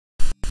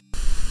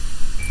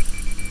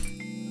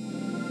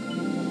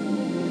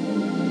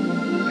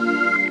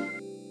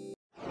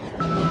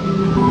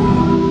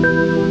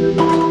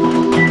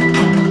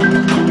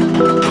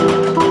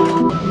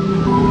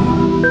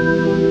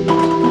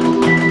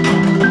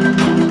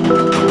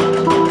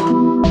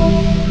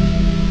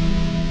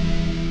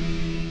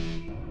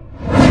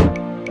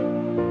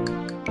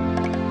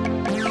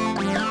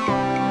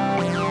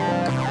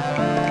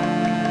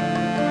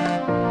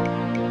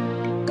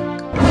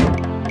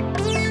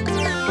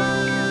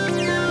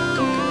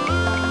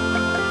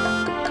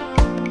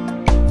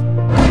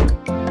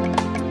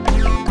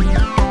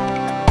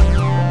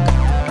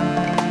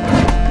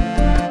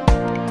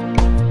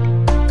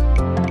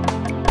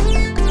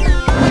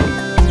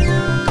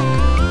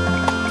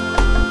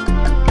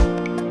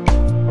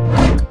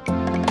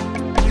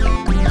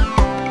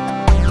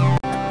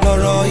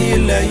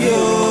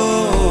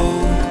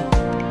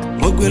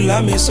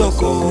lámì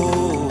sóko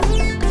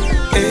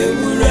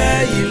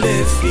ewúrẹ́ ilé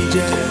fi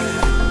jẹ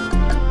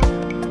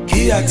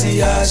kí àti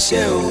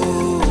àṣẹ o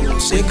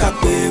ṣe ká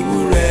pé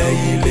ewúrẹ́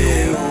ilé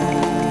o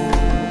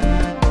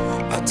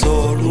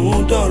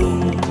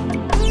àtọ̀rundọ̀run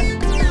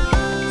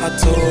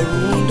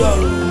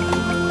àtọ̀rundọ̀run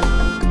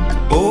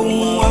ohun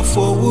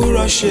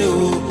àfọwúrọ̀ ṣe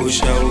o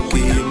òòṣà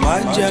òkè má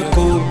jẹ́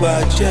kó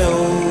bàjẹ́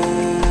o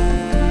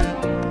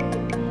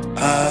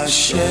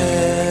àṣẹ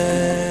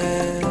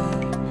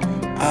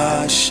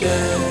àṣẹ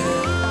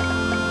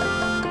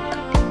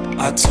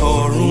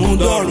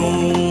àtọ̀rundọ̀run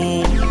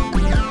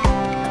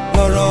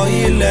lọ́rọ̀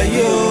ilẹ̀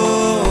yóò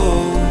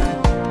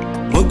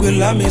mo gbé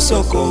lámì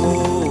sóko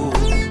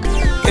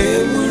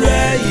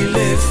ewúrẹ́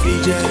ilé fi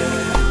jẹ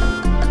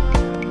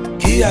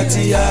kí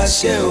àti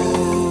àṣẹ o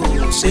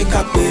ṣe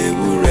ká pé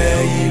ewúrẹ́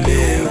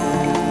ilé o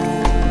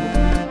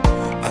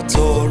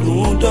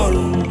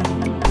àtọ̀rundọ̀run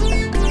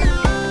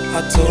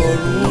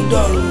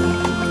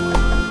àtọ̀rundọ̀run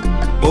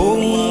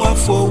ohun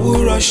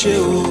àfọwúrọ̀ ṣe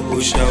o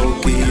òòṣà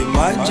òkè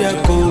má jẹ́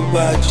kó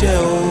bàjẹ́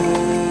o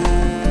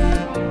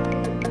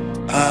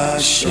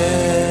àṣẹ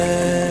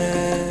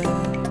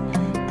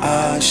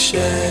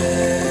àṣẹ.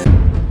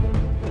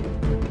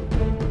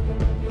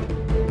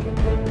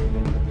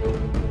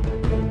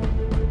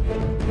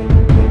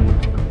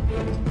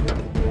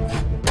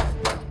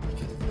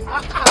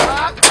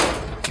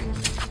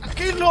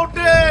 kí ló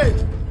dé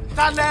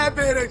talẹ̀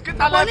bèrè kí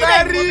talẹ̀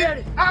bẹ́ẹ̀ rí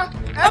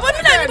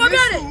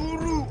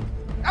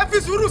ẹ fi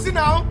sùúrù sí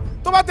náà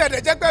tó bá tẹ̀lé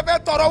jẹ́ pé fẹ́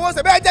tọrọ owó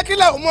ṣe bẹ́ẹ̀ jẹ́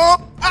kílẹ̀ ò mọ́.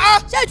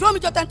 ṣé ìdúró mi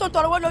jọ tẹ̀ ń tó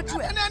tọrọ owó lójú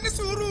ẹ. ẹni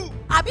sùúrù.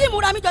 àbí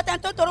ìmúra mi jọ tẹ̀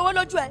ń tó tọrọ owó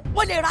lójú ẹ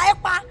mo lè ra ẹ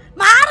pa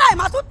màá rà ẹ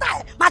màá tún tà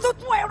ẹ màá tún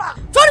tún ẹ rà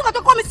sórí kan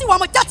tó kọ́ mi sí ìwà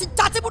ọmọ jáde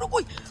jáde burúkú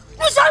yìí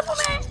ní sọ́ọ́ fún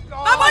mi.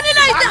 ọmọ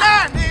nílé ìjà.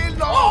 alẹ́ ni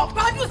lọ. ó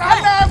gbájú sẹ́.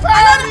 alẹ́ fẹ́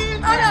rí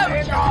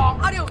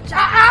àrẹ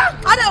òjá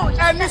àrẹ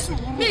òjá ẹni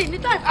sùúrù. mi ní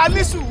táì fún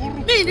ẹni sùúrù.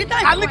 mi ní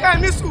táì fún àníkà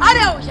ẹni sùúrù.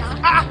 àrẹ òjá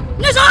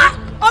ní sọ́ọ́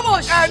ọmọ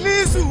òṣì ẹni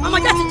sùúrù. ọmọ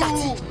jáde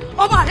jáde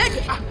ọmọ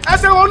àrẹ́jẹ.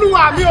 ẹsẹ̀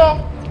olúwa mi o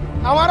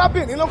àwọn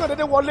arábìnrin ló kàn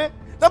déédéé wọlé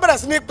tó bẹ̀rẹ̀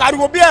sí ní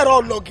pariwo bí ẹ̀rọ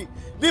ọlọ́gì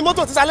bí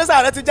mọ́tò tí salẹ́sà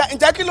rẹ ti já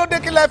ǹjẹ́ kí ló dé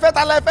kí lẹ fẹ́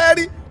ta lẹ fẹ́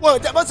rí wọn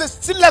ǹjẹ́ bó ṣe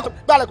sílẹ̀kùn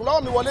gbalẹ̀kùn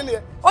lọ́wọ́ mi wọlé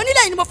nìyẹn.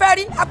 onílé yìí ni mo fẹ́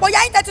rí àpòyá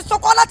yín tẹ́ ti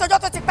sọkọ́ látọjọ́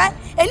tó ti pẹ́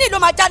èyí ló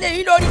máa jáde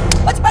yín lórí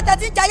ó ti pẹ́ tẹ́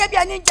ti ń jayé bí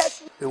ẹni ń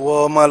jẹṣu. ìwọ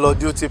máa lọ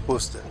duty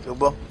post tó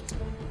gbọ́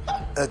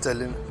ẹ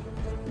tẹ̀lé mi.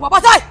 wọ́n bọ́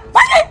sáì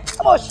báyìí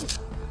ọmọ òṣì.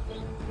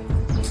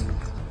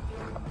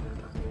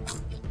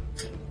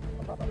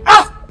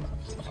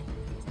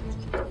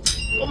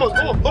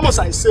 ọmọ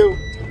ṣàìṣe o.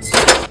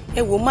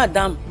 ẹ wo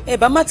madam ẹ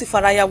bá má ti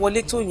faraya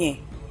wọlé tó yẹn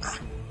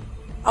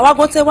àwa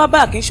gan tẹ wá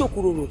bá kì í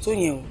ṣòkúròrò tó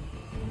yẹn o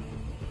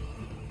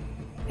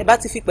ẹ bá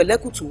ti fi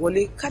pẹ̀lẹ́kùtù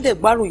wọlé kádẹ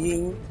gbárùyé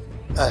yín.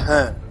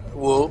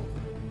 wo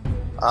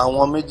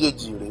àwọn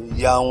méjèèjì rèé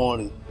ìyá wọn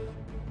rèé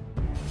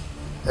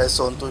ẹ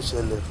sọ ohun tó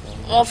ṣẹlẹ̀ fún.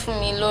 wọ́n fún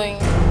mi lóyún.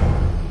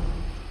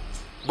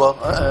 gbọ́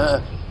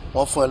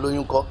wọ́n fún ẹ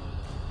lóyún kọ́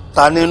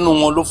ta nínú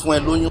wọn ló fún ẹ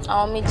lóyún.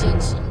 àwọn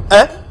méjèèjì.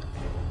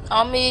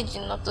 àwọn méjèèjì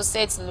náà tó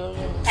sẹ́ẹ̀tì lórí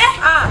mi.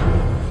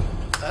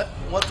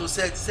 wọ́n tó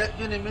sẹ́ẹ̀tì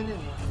kí ni mí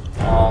nìyí.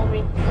 wọ́n rí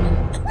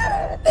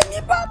tèmi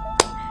bá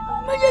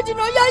méjèèjì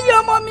náà yá yé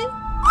ọmọ mi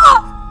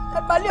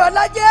ẹ̀bàlẹ̀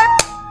ọ̀la jẹ́.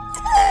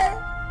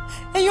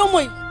 ẹ̀yin ọmọ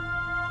yìí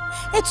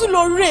ẹ tún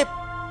lọ rape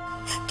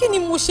kí ni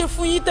mo ṣe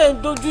fún yín tẹ̀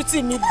ń dojú tì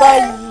mí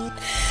báyìí.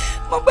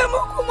 mo gbé mo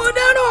kú mo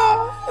dáràn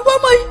ìwọ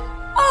ọmọ yìí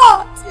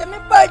tí èmi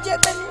bàjẹ́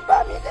tèmi bá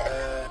mi lẹ̀.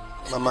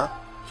 màmá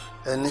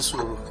ẹ ní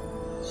sùúrù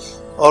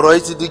ọ̀rọ̀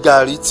yìí ti di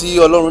gàrí tí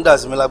ọlọ́run dà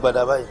sí mi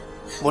lágbádá báyìí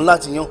mo ní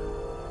láti yàn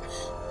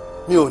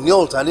mi ò ní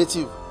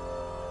alternative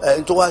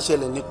n tó wá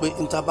ṣẹlẹ̀ ni pé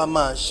n ta bá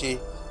máa ṣe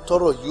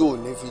tọ́rọ̀ yìí ò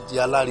ní fi di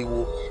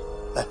aláriwo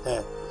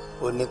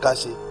ò ní ká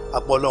ṣe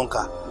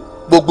apọ́lọ́ǹkà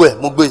gbogbo ẹ̀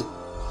mo gbé e.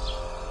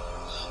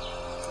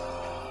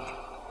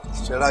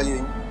 ṣẹ́ráyé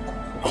yín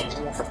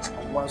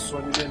wọ́n á sọ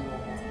ní lẹ́nu.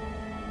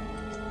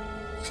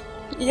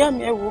 ìyá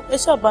mi ẹ wo ẹ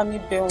ṣáà bá mi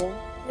bẹ̀ wọ́n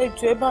ẹ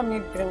jọ̀ọ́ ẹ bá mi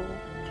bẹ̀ wọ́n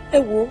ẹ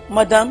wo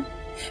madam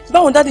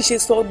báwọn dáàdì ṣe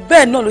sọ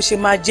bẹ́ẹ̀ náà ló ṣe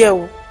máa jẹ́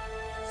o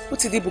ó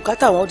ti di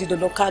bùkátà wa ó di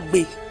dandan ká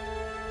gbé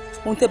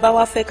ohun tẹ́ bá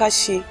wá fẹ́ ká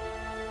ṣe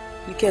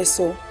ní kẹ́ ẹ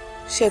sọ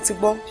ṣé ẹ ti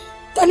gbọ́.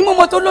 tani mo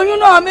mọ̀ tó lóyún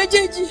náà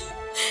méjèèjì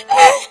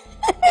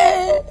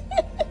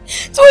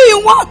tó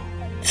ìwọ̀n.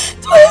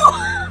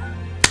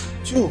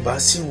 tí ò bá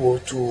sí wọ́n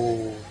tó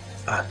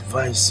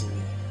advice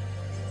mi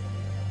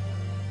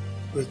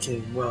pé kí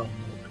n wá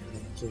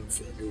ọmọbìnrin kí n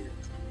fẹ́ lé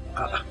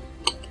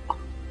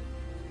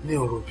mi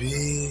ò rò bí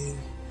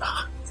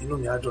inú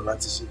mi á dùn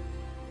láti ṣe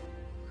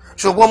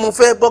ṣùgbọ́n mo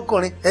fẹ́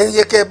bọ́kùnrin ẹ̀yin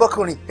yẹ kẹ́ ẹ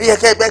bọ́kùnrin ẹ̀yin yẹ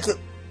kẹ́ ẹ bẹ́kẹ́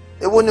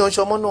èwo ni ò ń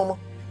ṣọmọ náà mọ́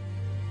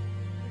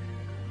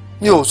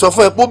mi ò sọ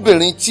fún ẹ pé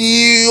obìnrin tí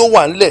ó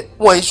wà ńlẹ̀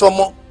wọ́n ń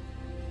ṣọmọ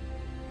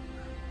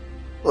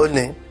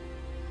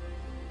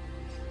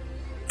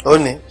ó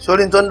ní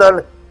sórí tó ń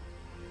dálẹ̀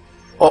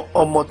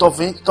ọmọ tó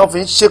fi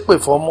ń ṣépè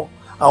fọmọ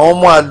àwọn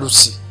ọmọ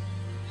àlùsì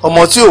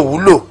ọmọ tí ò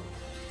wúlò.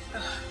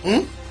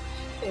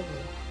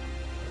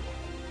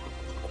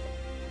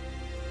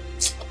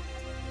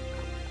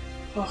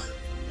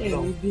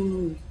 ẹ̀rí bínú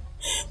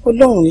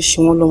ọlọ́run ní ṣe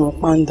wọ́n lọ́mọ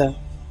pàǹdà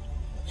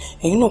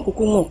ẹ̀yin náà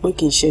kúkú mọ̀ pé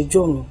kì í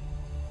ṣẹjọ́ mi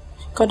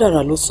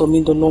kádàrá ló sọ mí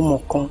dọlọ́mọ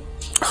kan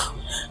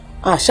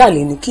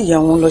àṣàlẹ̀ ní kí ìyá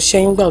wọn lọ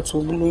ṣẹ́yìn gbà tó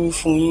lóyún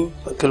fún yín.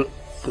 kí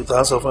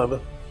ló sọ fún ẹ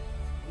bẹ́ẹ̀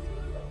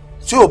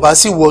tí ò bá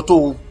sì wọ tó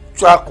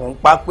ṣàkùn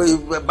pa pé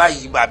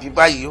báyìí àbí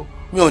báyìí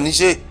mi ò ní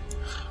ṣe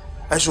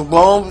ẹ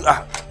ṣùgbọ́n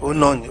ó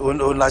náà ni ó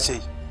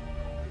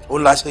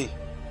láṣẹ yìí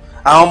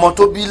àwọn ọmọ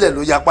tó bílẹ̀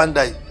ló ya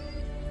pàǹdà yìí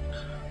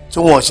tí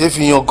wọn ṣe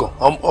fi yan gàn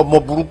ọmọ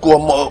burúkú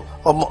ọmọ.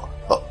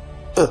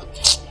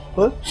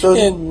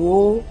 ẹ wo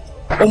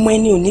ọmọ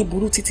ẹni ò ní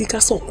burú títí ká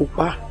sọ̀kò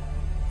pa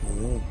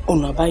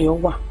ọ̀nà àbáyọ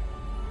wà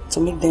to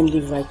make them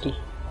live rightly.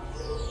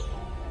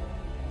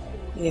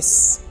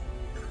 Yes.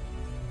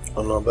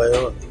 ọ̀nà àbáyọ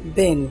wà.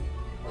 bẹ́ẹ̀ni.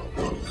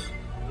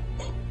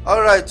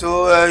 all right o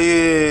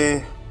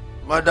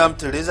Madam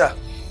Teresa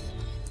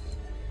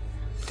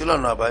kí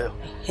lọ́nà àbáyọ.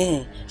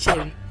 ṣe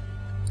rí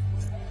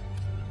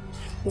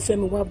mo fẹ́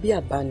mi wá bí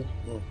àbá ni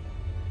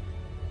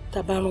tá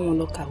a bá rán wọn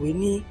lọ kàwé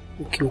ní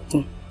òkè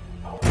òkun.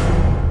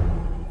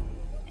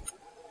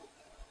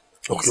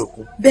 òkè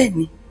òkun. bẹ́ẹ̀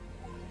ni.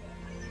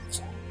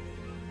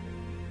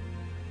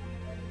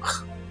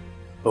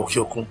 òkè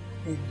òkun.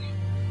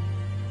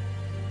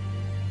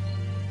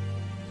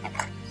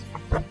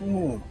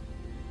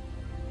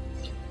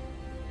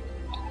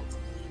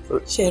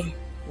 Sherry,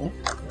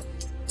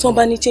 tí wọ́n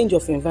bá ní change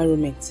of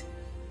environment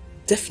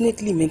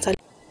definitely mentally.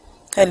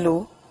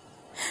 Hello,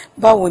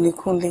 báwo ni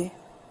Kúnlé?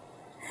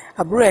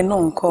 Àbúrò ẹ̀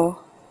náà ń kọ́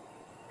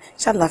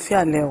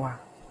ṣàlàáfíà lẹ́wà.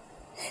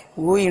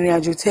 Wo ìrìn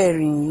àjò tẹ́ ẹ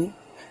rìn yìí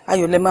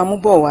ayọ̀ lẹ máa mú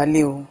bọ̀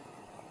wálé o.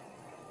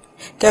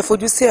 Kẹ́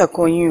fojú sí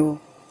ẹ̀kọ́ yín o.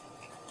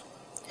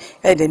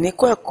 Ẹ dẹ̀ ní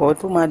kọ́ ẹ̀kọ́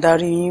tó máa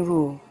darí yín rú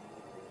o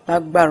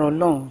lágbára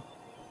Ọlọ́run.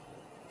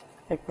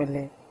 Ẹ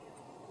pẹ̀lẹ́.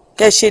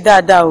 Kẹ́ ṣe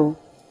dáadáa o.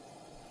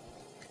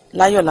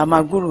 Láyọ̀ la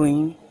máa gbúrò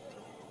yín.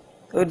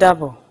 Ó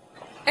dàbọ̀.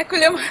 Ẹ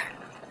kúlẹ̀ mọ́.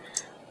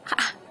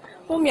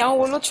 Mọ́mí àwọn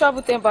wo ló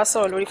travel tẹ́ ń bá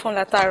sọ̀rọ̀ lórí fún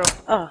látàárọ̀?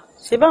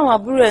 Ṣé báwọn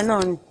àbúrò ẹ̀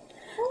náà ni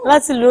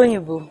láti ìlú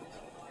òyìnbó.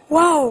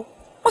 Wow,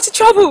 wọ́n ti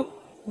travel.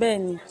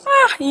 Bẹ́ẹ̀ni.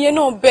 Ìyẹn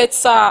náà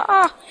better.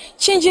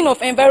 Changing of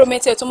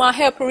environment ẹ̀ tó máa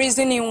help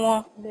reasoning wọn.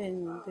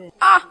 Bẹ́ẹ̀ni bẹ́ẹ̀.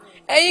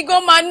 Ẹ̀yin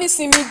gan máa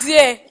nísinmi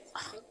díẹ̀.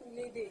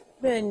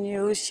 Bẹ́ẹ̀ni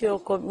o ṣe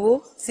ọkọ wo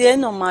tí ẹ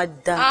náà máa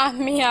dà.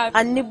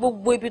 A ní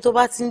gbogbo ibi tó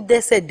bá ti ń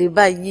dẹ́sẹ̀ dé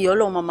báyìí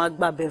Ọlọ́run máa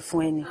gbàbẹ̀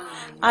fún ẹni.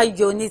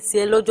 Ayọ̀ ní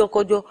tiẹ̀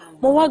lọ́jọ́kọ́jọ́.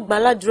 Mo wá gbà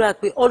ládùúrà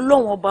pé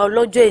Ọlọ́run ọba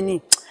ọlọ́jọ́ ẹni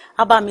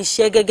á bá mi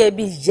ṣe gẹ́gẹ́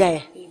bí ìyá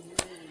ẹ̀.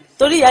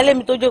 Torí ìyálé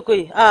mi tó jókòó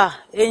yìí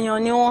èèyàn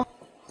ni wọ́n.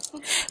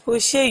 O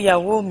ṣe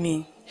ìyàwó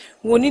mi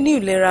wo níní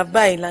ìlera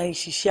báyìí la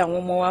ìṣiṣẹ́ àwọn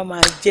ọmọ wa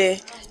máa jẹ́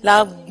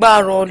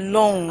lágbára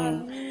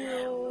Ọlọ́run.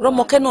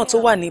 Rọ́mọkẹ́ náà tó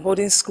wà ní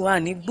boarding school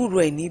ní gbúrò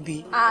ẹ̀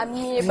níbi.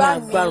 Àmì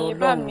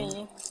ẹ̀bá mi.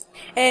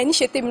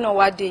 Níṣe tèmi náà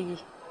wá dé yìí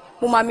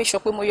mo máa make sure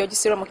pé mo yọjú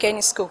sí Rọ́mọkẹ́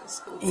ní school.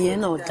 Ìyẹn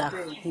náà dá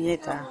ìyẹn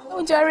dá.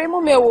 Ó jàre mú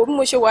mi ẹ̀wò bí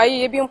mo ṣe wà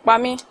yìí ebi ń pa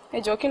mí ẹ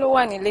jọ̀ọ́ kí ló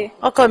wà nílé.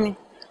 Ọkọ mi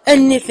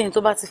anything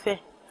tó bá ti fẹ́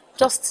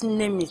just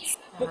name it.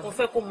 Mo kàn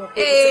fẹ́ kó mọ̀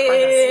pé ó ti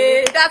padà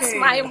sí. That's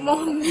my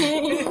mommy.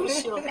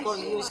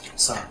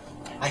 Sir,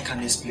 I can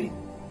explain.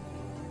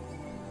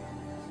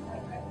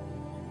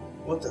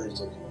 What are you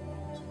talking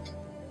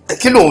about?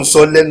 Kí ló ń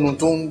sọ lẹ́nu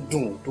tó ń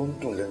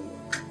dùn lẹ́nu?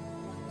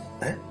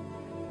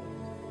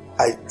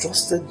 I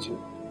trusted you.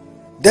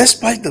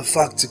 Despite the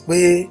fact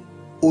pé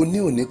o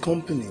ní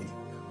company,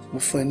 mo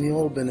fún ẹ ní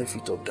all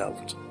benefit of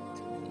doubt.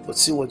 But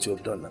see what you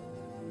have done now.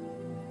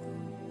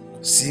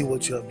 See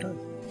what you have done.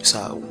 Sir,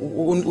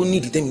 ó ní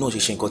ìdí tẹ́mi náà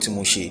ṣe nǹkan tí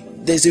mo ṣe.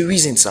 There's a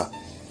reason, sir.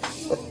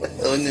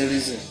 Only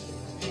reason.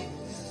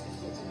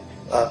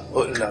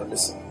 Now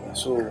listen.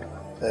 So,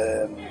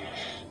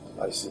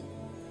 I see.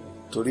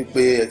 Torí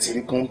pé ẹ ti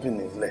rí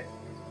company lẹ̀.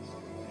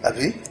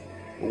 Àbí?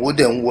 Owó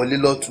dẹ̀ ń wọlé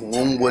lọ́tùn,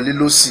 ó ń wọlé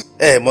lósì.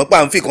 Mọ̀ pé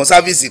à ń fi kan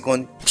sáfíìsì kan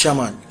ni.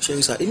 Chairman,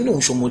 ṣẹ́rí sir, èmi náà ń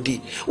ṣọmọdé.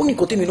 Ó ní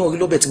nǹkan tẹ́mi náà rí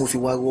lọ́bẹ̀ tí mo fi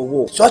wá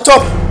ọwọ́. Shut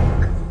up!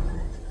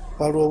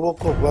 Wárò ọwọ́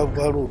kọ̀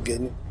wárò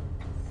ògẹ́ni.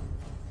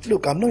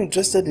 Look, I'm not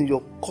interested in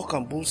your cock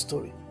and bull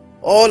story.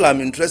 All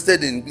I'm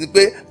interested in is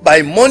pé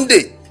by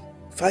Monday,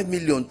 5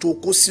 million tó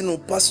kó sínú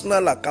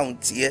personal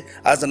account here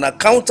as an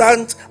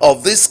accountant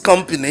of this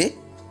company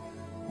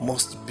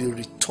must be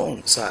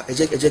returned. Sir, ẹ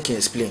jẹ́ kí n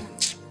explain.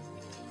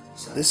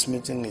 This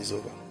meeting is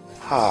over.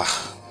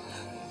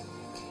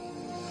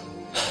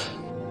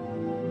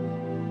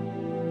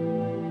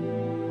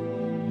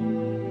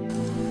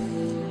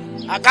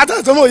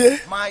 Àkátà tó mọ̀ yé.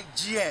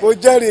 Mo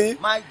jẹ́rìí.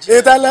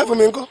 Èyí tá lẹ́ fún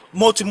mi ńkọ́.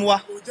 Mo ti mú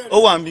wa. Ó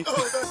wà níbí.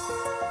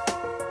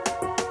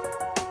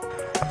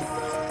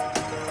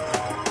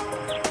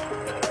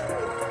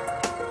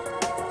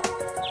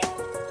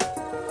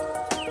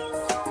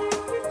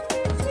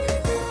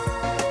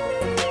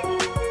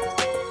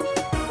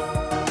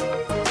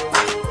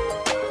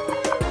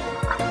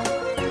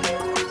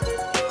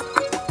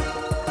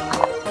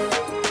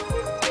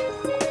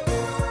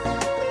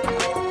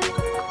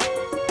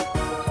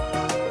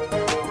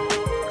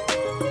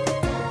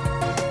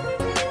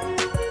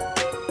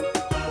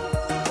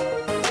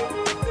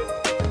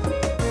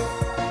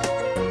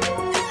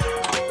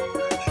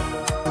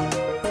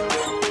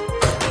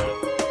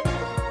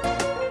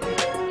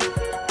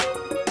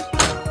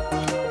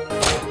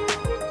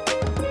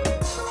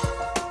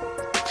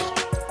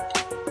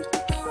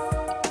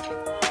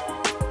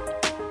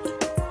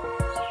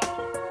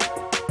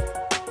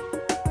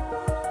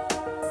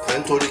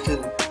 nítorí kí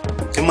ni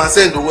kí n máa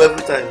send owó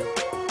every time.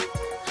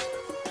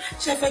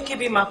 ṣé fẹ́ kí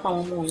bí máa pa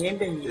àwọn ọmọ yẹn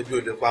bẹ̀ yẹn. ebi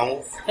ò lè pa wọn.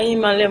 ẹ̀yin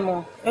máa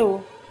lẹ́mọ̀ ẹ wo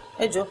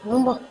ẹ jọ mo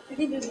ń bọ̀.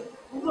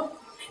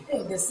 ẹ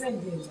ò dẹ̀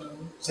sẹ́ǹdì ẹ̀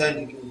lọ́wọ́.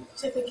 sẹ́ǹdì kí ni.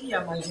 ṣé fẹ́ kí ìyá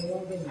máa jẹ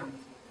wọ́n bẹ̀ yẹn.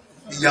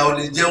 ìyá ò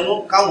lè jẹ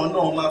wọn káwọn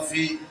náà máa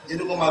fi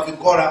inú kan máa fi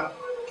kọ́ra.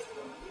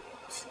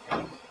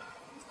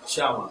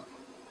 Chairman.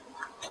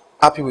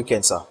 Happy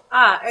weekend, sir.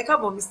 Ẹ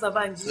káàbọ̀ Mr.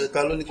 Banji.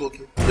 Ẹ̀ka ló ní kò kí.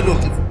 Kí ló ń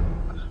kí fún?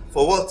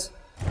 For what?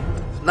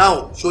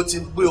 Now, ṣé o ti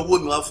gbé owó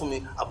mi wá fún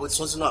mi àbò tí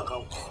wọ́n sínú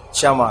àkáǹtì?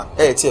 Chairman,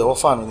 tí ẹ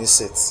offer mi ní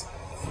set.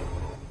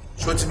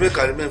 Ṣé o ti make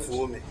arrangement fún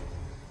owó mi?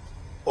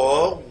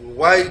 Or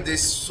why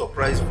this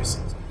surprise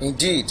visit?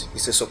 Indeed,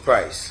 it's a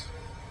surprise.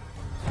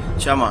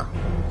 Chairman,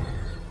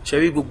 ṣé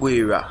rí gbogbo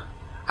èèrà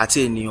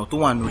àti ènìyàn tó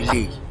wà ní ilé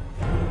yìí,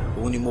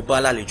 òun ni mo bá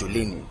lálejò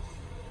lénìí.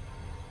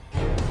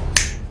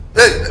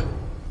 Hey,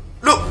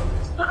 look,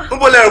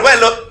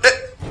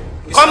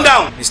 calm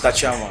down. Mr.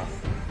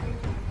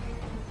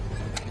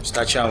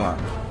 Chairman,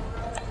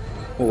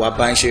 mo wá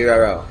bá ń ṣe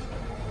rárá o,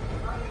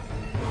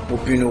 mo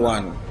bínú wá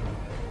ni.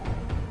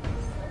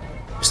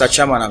 Mr.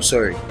 Chairman, I'm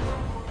sorry.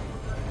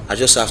 I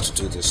just have to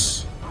do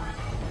this.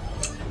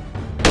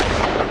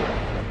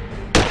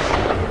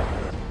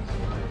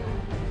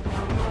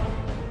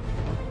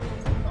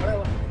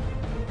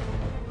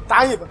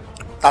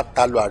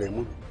 Tata lo ààrẹ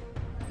mú.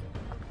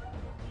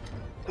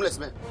 Kúnlẹ̀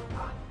síbẹ̀.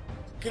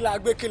 Kí la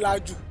gbé kí la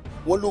jù.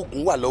 Wọ́n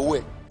lóògùn wà lọ́wọ́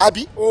ẹ̀.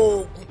 Àbí?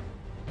 Oògùn.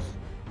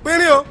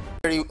 Pínrín o.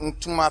 N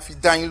tún máa fi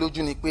dá yín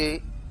lójú ni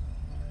pé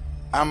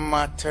a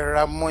máa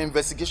tẹra mọ́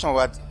investigation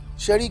wa.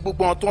 Ṣé rí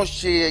gbogbo wọn tó ń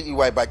ṣe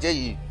ìwà ìbàjẹ́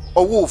yìí,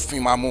 ọwọ́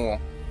òfin máa mú wọn.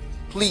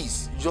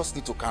 Please, you just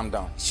need to calm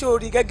down. Ṣé o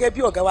rí gẹ́gẹ́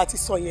bí ọ̀gá wa ti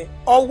sọ yẹn?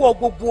 Ọwọ́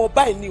gbogbo wọn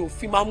báyìí ni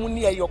òfin máa mú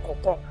ní ẹyọ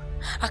kọ̀ọ̀kan.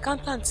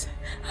 Accountant,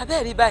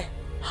 abẹ́ẹ̀rí báyìí.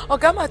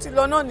 Ọ̀gá mà ti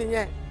lọ náà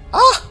nìyẹn.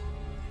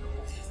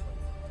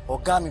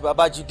 Ọ̀gá mi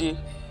Babájídé,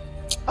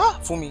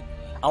 fún mi,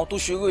 àwọn tó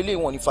ṣeré ilé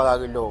wọn ní fara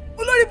rẹ̀ lọ.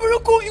 Olórí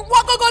burúkú, ìwọ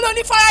gọ́gọ́ ló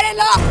ní fara rẹ̀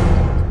lọ.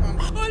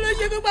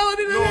 Olóṣè gbogbo àwọn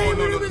bíbí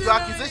No, the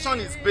accusation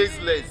is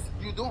baseless.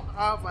 You don't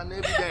have an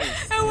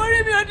evidence. Ẹ wo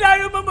rí mi ò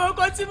dàrú mọ́mọ́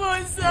ọkọ tí mo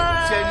ń sọ.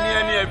 Ṣé ní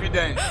any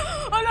evidence?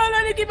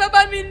 Ọlọ́run ní kí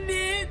bàbá mi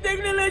ní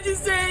technology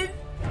sense.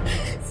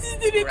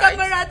 CCTV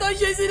camera tó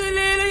ṣe sínú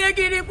ilé ló yẹ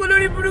kí n rí ipò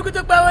lórí burúkú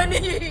tó pa wọ́n ní.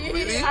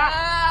 Really?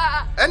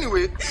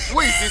 Anyway, who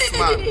is this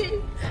man?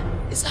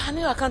 It's our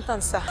new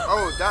accountant, sir.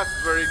 Oh, that's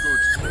very good.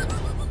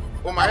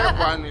 Oh, my help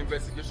an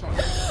investigation.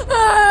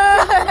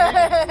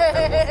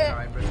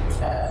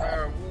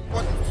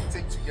 What did you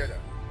take together?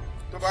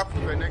 To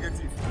prove a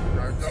negative, you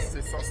are just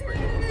a suspect.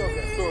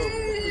 So,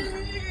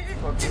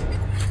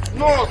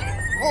 no,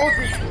 hold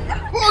it.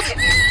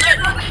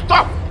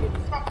 Stop!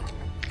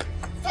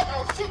 Stop,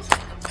 I'll shoot.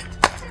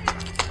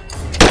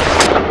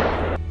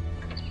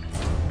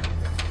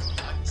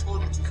 I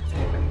told you to stop.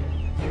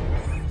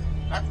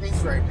 That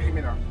means you are a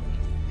criminal.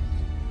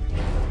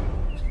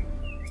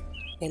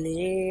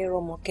 Ẹ̀lẹ́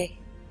Rọ́mọkẹ́.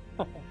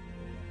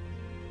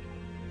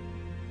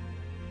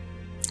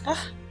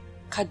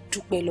 Ká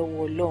dúpẹ́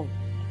lọ́wọ́ Ọlọ́run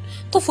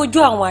tó fojú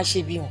àwọn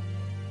aṣebi hàn.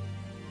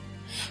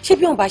 Ṣé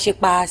bí wọ́n bá ṣe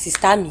pa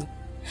sìstá mi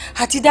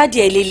àti dádì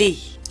ẹ̀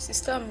lélẹ́yìí?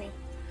 Sìstá mi,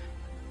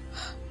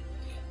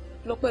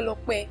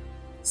 lọ́pẹ́lọpẹ́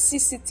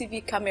CCTV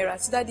camera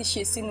tí dádì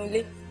ṣe sínú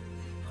ilé.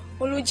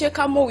 Ó ló jẹ́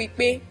ká mọ̀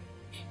wípé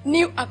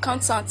new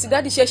accountant tí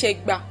dádì ṣẹ̀ṣẹ̀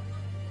gbà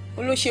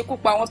ó ló ṣekú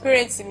pa àwọn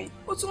parents mi.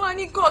 Ó tún wá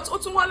ní gut, ó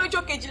tún wá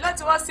lọ́jọ́ kejì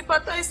láti wá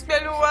sympathize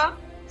pẹ̀lú wa.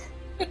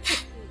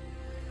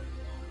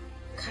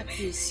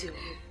 Kábíyèsí o,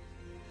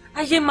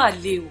 ayé mà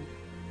le o.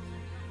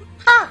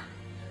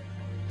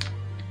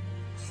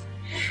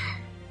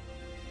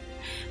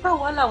 Báwo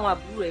wá làwọn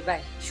àbúrò ẹ̀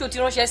báyìí? Ṣé o ti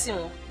ránṣẹ́ sí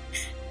wọn?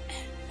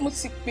 Mo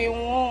ti pè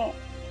wọ́n,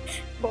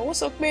 bọ̀ wọ́n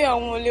sọ pé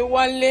àwọn ò lè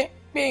wálé,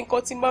 pé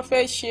nǹkan tí n bá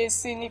fẹ́ ṣe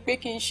sí ni pé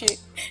kí n ṣe.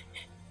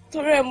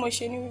 Torí ẹ̀ mo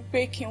ṣe ni wípé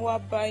kí n wá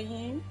bá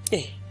yín.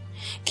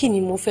 Kí ni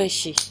mo fẹ́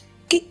ṣe?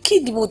 Kí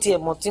ni mo tiẹ̀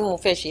mọ̀ tí mo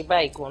fẹ́ ṣe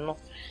báyìí gan-an?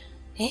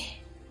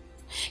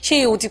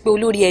 Ṣé o ti pe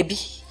olórí ẹbí?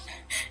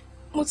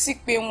 Mo ti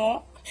pè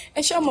wọ́n,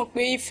 ẹ ṣáà mọ̀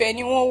pé Ifẹ̀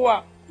ni wọ́n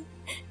wà.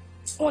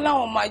 Wọ́n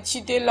láwọn máa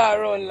jí dé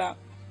láàárọ̀ ọ̀la.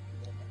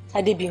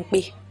 Adébímpé,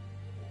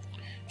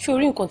 ṣé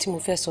orí nǹkan tí mo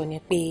fẹ́ sọ ni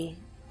pé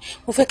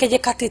mo fẹ́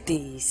kẹ́jẹ́ ká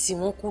tètè sí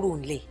wọn kúrò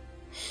nílẹ̀.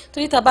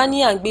 Torí tá bá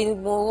ní à ń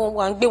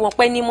gbé wọn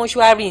pẹ́ ní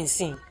mọ́ṣúárì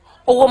nsìn,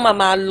 owó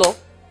máa lọ.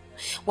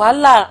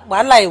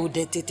 Wàhálà ẹ̀ ò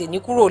dẹ̀ tètè ní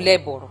kúrò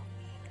lẹ́bọ̀rọ̀.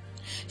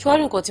 Ṣé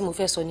orí nǹkan tí mo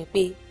fẹ́ sọ ni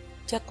pé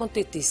jẹ́ kán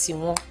tètè sí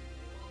wọn.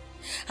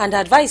 And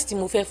advice tí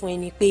mo fẹ́ fún ẹ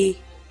ni pé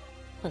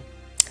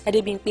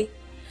Adébímpé,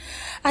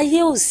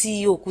 ayé ò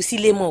sí òkú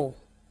sílé mọ́ o.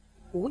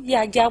 Ó yẹ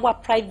ajá wá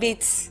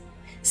private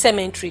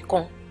cemetery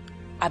kan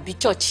àbí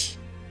church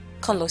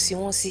kan lọ sí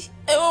wọn sí.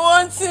 Ẹ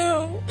wọ́n tí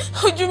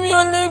ojú mi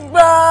ò lè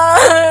gbà.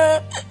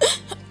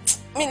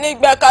 Mi lè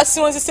gbà ká sí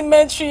wọn sí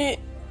cemetery.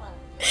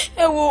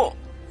 Ẹ wo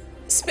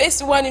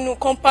space wà nínú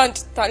compound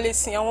tá lè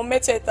sin àwọn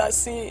mẹ́tẹ̀ẹ̀ta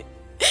sí.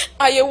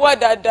 Ayé wà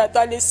dáadáa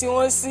tá lè sin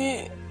wọn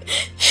sí.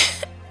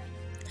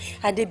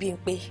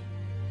 Adébímpé,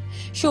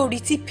 ṣé o rí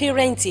tí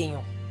parent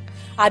èèyàn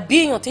àbí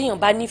èèyàn téèyàn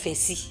bá nífẹ̀ẹ́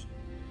sí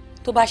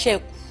tó bá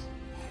ṣẹ́kù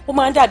ó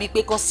máa ń dàbí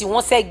pé kan sí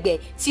wọ́n sẹ́gbẹ̀ẹ́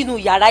sínú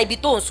yàrá ibi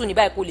tó ń sùn ní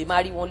báyìí kó lè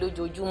máa rí wọn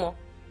lójoojúmọ́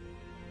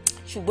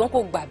ṣùgbọ́n kò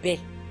gbà bẹ́ẹ̀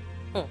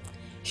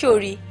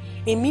sórí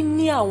èmi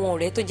ní àwọn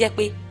ọ̀rẹ́ tó jẹ́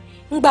pé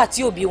ńgbà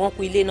tí òbí wọn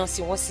kú ilé náà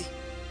sí wọ́n sí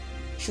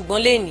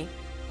ṣùgbọ́n lẹ́ni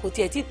kò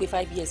tiẹ̀ tí ì pé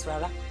 5 years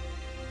rárá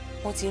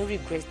wọ́n ti ń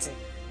regret ẹ̀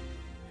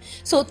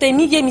so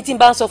tèmi yé mi tí n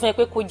bá ń sọ fún ẹ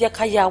pé kó jẹ́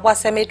ká yá wá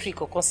cemetery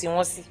kankan sí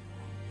wọ́n sí.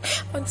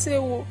 àǹtí ẹ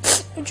wo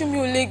ojú mi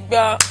ò lè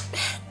gbà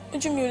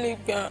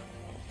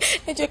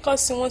ẹ jẹ́ ká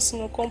sin wọ́n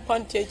sínú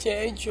compound jẹ́jẹ́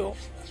ẹ jọ̀ọ́.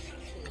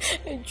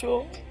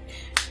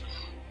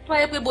 tó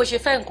wáyé pé bó ṣe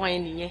fẹ́ nǹkan ẹ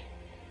nìyẹn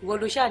ìwọ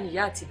ló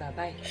ṣàníyá àti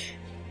bàbá ẹ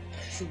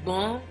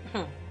ṣùgbọ́n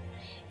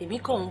èmi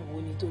kàn ń wò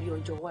nítorí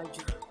ọjọ́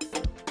iwájú.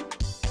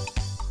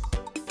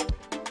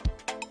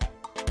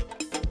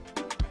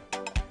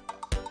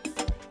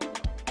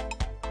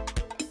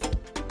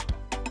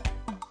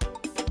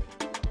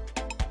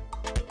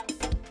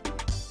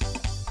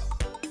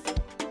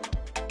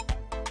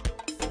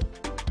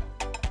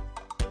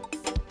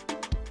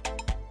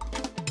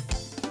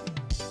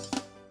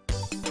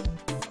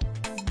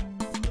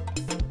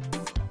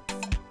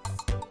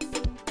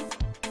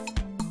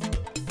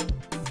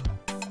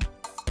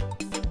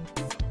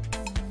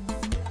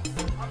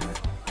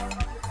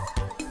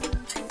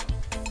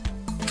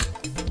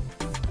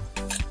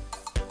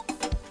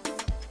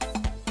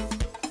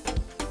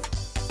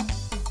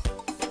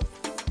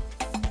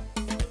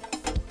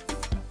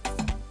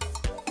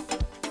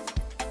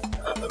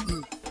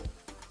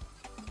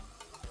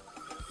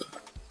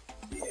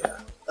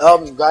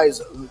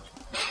 Guys,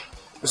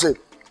 you see,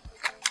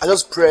 I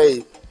just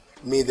pray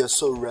may their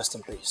soul rest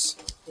in peace.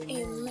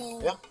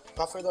 Amen. Yeah,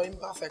 perfect or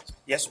imperfect?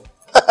 Yes, sir.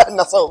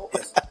 That's all.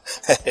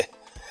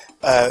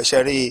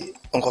 Sherry,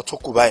 nǹkan tó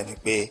kù báyìí ni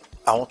pé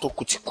àwọn tó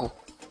kù ti kú.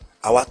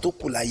 Àwa tó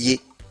kù láyé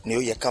ni ó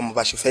yẹ ká mọ̀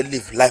bá ṣe fẹ́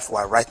live life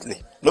wa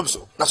rightly. No be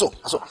so. That's all.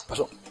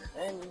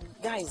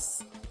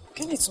 Guys,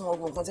 kí ni ìtumọ̀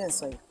ọgbọ̀n kan tẹ́ ń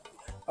sọ yìí?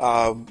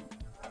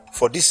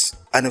 For this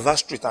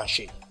anniversary and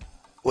she,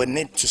 we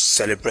need to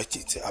celebrate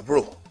it,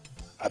 bro.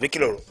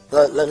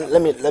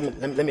 Let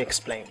me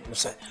explain.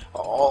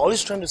 All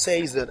he's trying to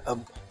say is that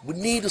we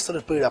need to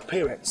celebrate our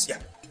parents. Yeah.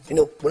 You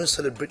know, we want to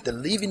celebrate the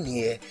living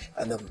here,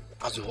 and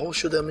as we all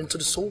show them into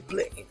the soul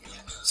plane.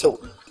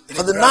 So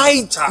for the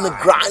night in the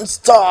grand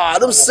star,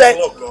 I'm saying,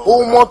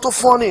 oh, more to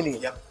fun in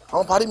it.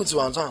 I'm partying with you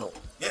on time.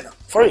 Yeah.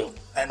 For real.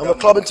 And we're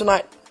clubbing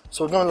tonight,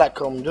 so we're gonna like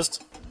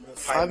just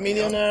 5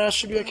 million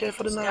should be okay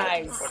for the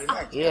night. Guys. For the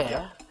night.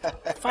 Yeah.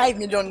 5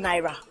 million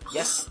naira.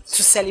 Yes.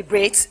 To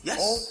celebrate.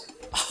 Yes.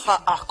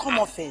 Come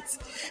off it.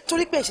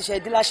 Torí pé ṣẹ̀ṣẹ̀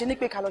dé la ṣe ní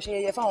pé ká lọ ṣe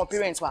yẹyẹ fáwọn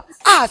parents wa.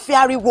 A fi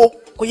ariwo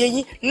kò yé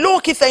yín low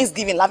key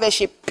Thanksgiving la fẹ́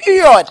ṣe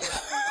period.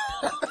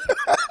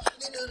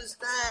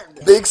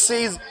 Big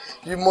C's,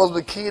 you must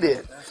be kidding.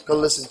 Now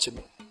listen to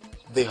me.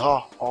 They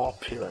are our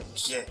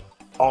parents. Yeah.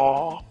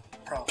 Our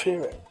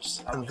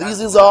parents. And this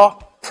is our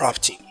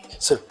property.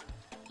 So,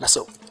 that's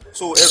all.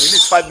 So every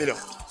release 5 million.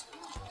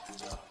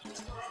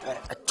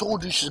 I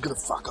told you she's gonna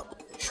fuck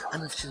up.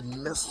 And if she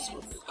messes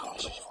with me,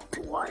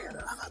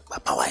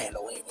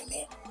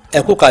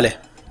 ẹ kú kalẹ̀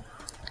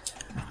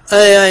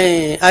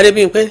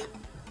Adebiyi pé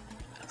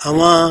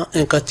àwọn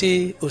nǹkan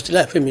tí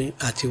òsínlẹ̀ fèmí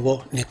àti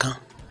wọ nìkan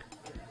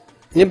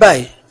ní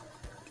báyìí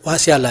wá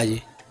sí àlàyé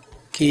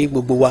kí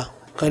gbogbo wa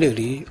kán lè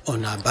rí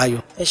ọ̀nà àbáyọ.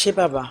 Ẹ ṣé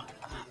bàbá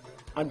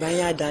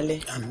àgbáyé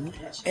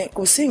àdálẹ́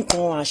kò sí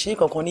nǹkan àṣírí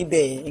kankan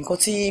níbẹ̀ nǹkan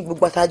tí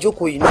gbogbo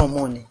àtàjókòó yìí náà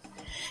mọ̀ ni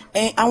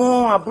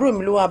àwọn àbúrò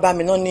mi ló wá bá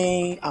mi náà ní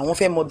àwọn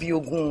fẹ́ mọ bí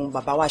ogún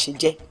bàbá wa ṣe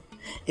jẹ́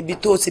ibi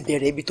tó ti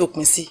bẹ̀rẹ̀ ibi tó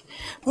pin sí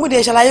mo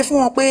dẹ̀ ṣàlàyé fún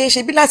wọn pé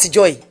ṣe bí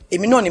látijọ́ yìí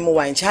èmi náà ni mo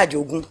wà in charge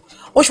ogún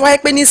ó ṣe wáyé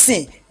pé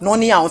nísìn náà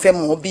ní àwọn fẹ́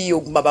mọ̀ bí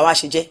ogún bàbá wa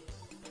ṣe jẹ́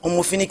ọmọ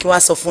òfin ní kí wọ́n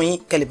sọ fún yín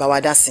kẹ́lẹ̀ bá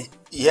wa dá sí.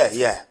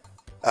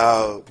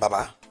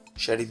 Bàbá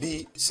ṣẹ̀rí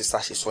bí sísá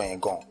ṣe sọ yẹn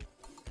gan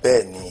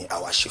bẹ́ẹ̀ ni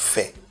àwa ṣe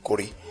fẹ́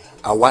kórí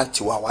àwa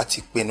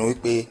ti pinnu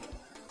wípé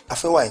a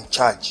fẹ́ wà in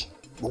charge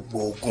gbogbo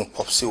ogún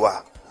popsi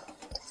wa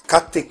ká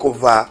take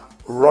over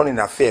running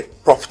affair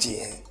property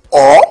yẹn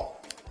or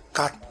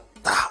ká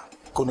ta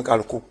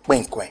kóníkàlùkù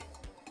pínkùn ẹ̀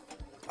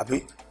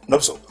àbí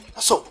nọ́bùsọ̀.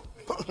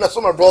 That's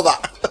my brother.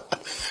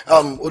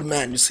 Old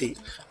man, you see,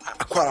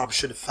 I quite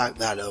appreciate the fact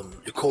that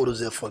the code is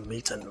there for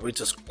meet and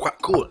which is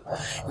quite cool. You know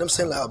what I'm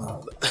saying? Like,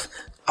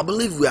 I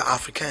believe we are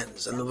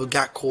Africans and we've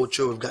got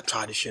culture, we've got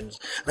traditions.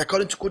 And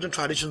according to culture and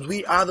traditions,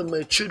 we are the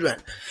male children.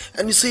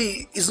 And you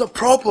see, it's not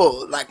proper.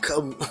 Like,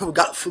 we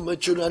got female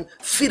children,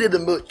 feeding the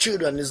male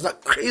children. It's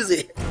not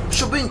crazy. We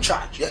should be in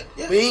charge. Yeah.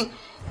 I mean,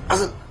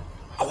 as in,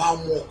 I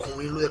want more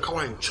come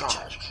in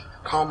charge.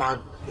 Come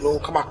on,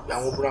 come on,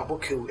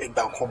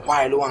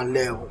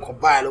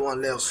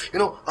 you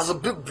know, as a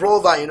big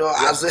brother, you know,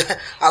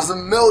 as a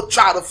male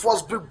child, the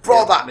first big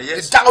brother,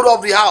 the dad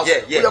of the house.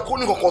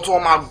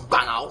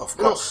 Of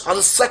course. As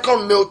a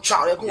second male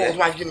child,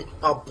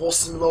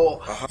 boss-in-law.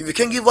 If you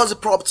can give us a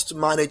property to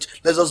manage,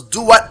 let's just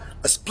do what?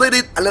 Let's split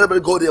it and let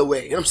everybody go their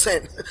way. You know what I'm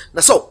saying?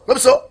 That's all.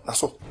 That's all.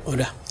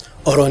 Ọ̀dà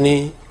ọ̀rọ̀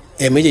ni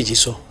méjèèjì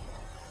sọ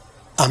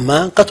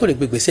àmọ́ ká tó lè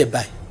gbé gbèsè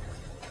báyìí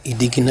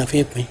ìdígi náà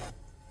fi ń pín.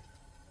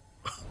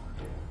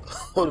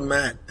 Old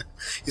man,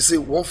 You see,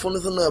 one funny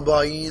thing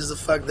about you is the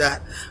fact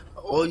that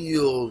all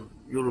your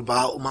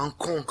Yoruba man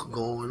conk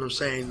go, you know what I'm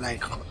saying?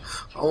 Like,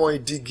 I want to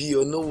dig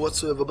you or no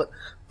whatsoever, but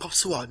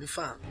Pops who are me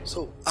fan.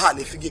 So,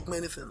 if you get me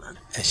anything, man.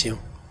 Ẹ ṣeun.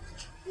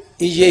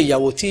 Iye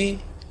ìyàwó tí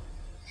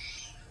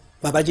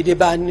Babájídé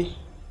bá ní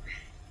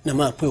na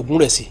máa pín ogún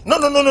rẹ̀ sí. No,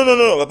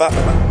 baba.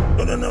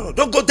 No,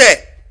 don't go there.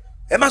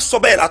 Ẹ má sọ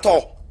bẹ́ẹ̀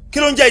látọ̀. Kí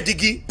ló ń jẹ́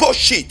ìdígi?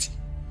 Bullshit.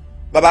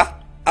 Baba,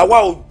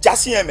 àwa ò já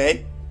sí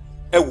ẹ̀mẹ́.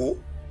 Ẹ wò,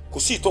 kò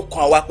sí ìtọ́ kan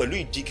àwa pẹ̀lú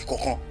ìdígi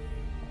kankan.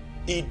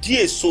 Ìdí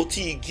èso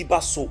tí igi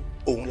bá so,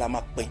 òun la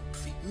máa pín.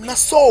 Na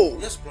so.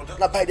 Yes, brother.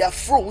 Na by their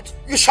fruit,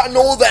 you shall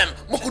know them.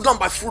 Moku down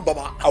by fruit,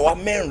 baba. Àwa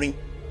mẹ́rin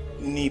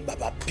ni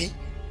baba bí.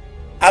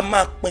 A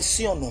máa pín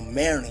sí ọ̀nà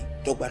mẹ́rin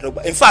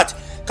dọ́gbadọ́gba. In fact,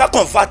 ká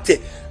convert ẹ̀,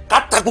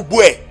 ká ta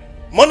gbogbo ẹ̀.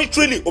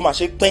 Monetarily, ó máa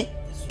ṣe pín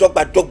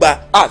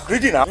dọ́gbadọ́gba.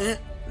 Greedy na.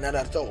 Not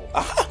at all.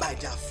 By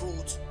their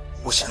fruit,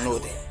 we shall know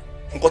them.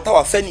 Nǹkan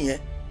táwa fẹ́ nìyẹn.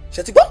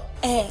 Ṣé ti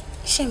gbọ́?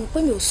 Ṣé mi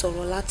pé mi ò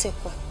sọ̀rọ̀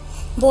látẹ̀kọ̀.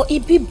 But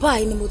ibi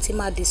báyìí ni mo ti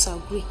máa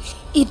disagree.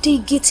 Ìdí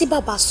igi tí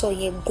bàbá sọ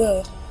yẹn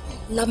gan-an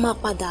la máa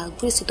padà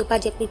agree sí tó bá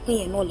jẹ́ pé pín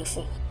yẹn náà lè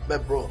fẹ́.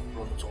 But bro,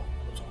 no talk.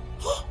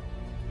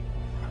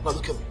 Now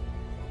look at me.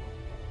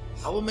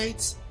 Our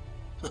mates?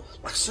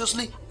 Like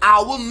seriously,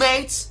 our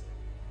mates?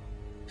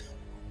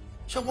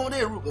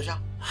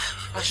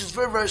 And she's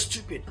very, very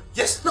stupid.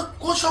 Yes. No,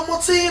 go show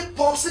Moti,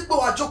 Popsy, but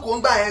I joke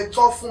on by a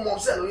talk for Mom.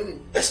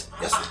 Yes.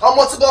 I'm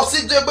Moti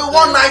Popsy, but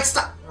one night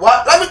stand.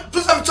 What? Let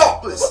me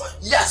talk, please.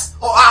 Yes.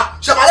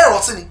 Shabale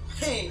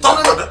Rotini.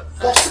 No.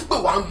 Popsy,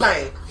 but one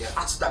by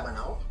at that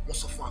now.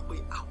 Most of my way,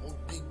 I want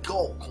big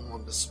girl come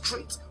on the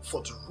street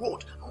for the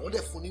road. I want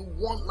there for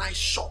one night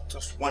shot.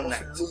 Just one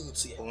night.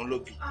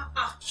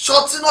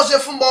 Shot in not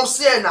from Mom's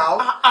here now.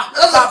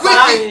 That's a quick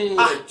thing.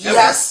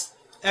 Yes.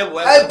 Hey,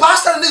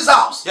 bastard in this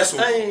house. Yes, sir.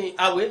 Hey,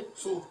 awe.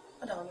 So,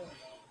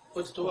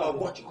 o ti tó wa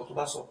gbọ́ nǹkan tó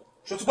bá sọ.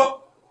 Ṣó ti gbọ́?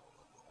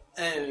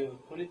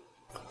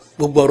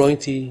 Gbogbo ọ̀rọ̀ yín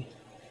tí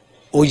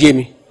ó yé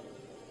mi.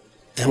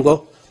 Ẹ ń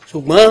gbọ́.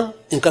 Ṣùgbọ́n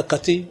nǹkan kan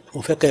tí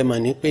mo fẹ́ kẹ́ ẹ mọ̀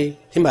ni pé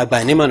tí màá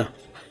gbà ní mọ̀nà.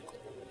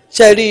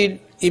 Ṣé rí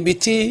ibi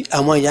tí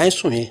àwọn ìyá ń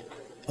sùn yẹn,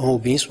 àwọn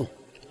òbí ń sùn.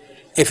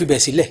 Ẹ fi bẹ̀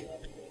sílẹ̀.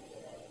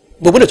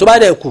 Gbogbo lè tó bá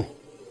dẹ̀ kù,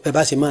 bẹ́ẹ̀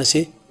bá ṣe máa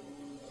ṣe.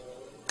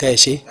 Kẹ́ ẹ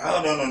ṣe.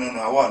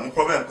 No, àwa ní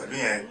problem pẹ̀lú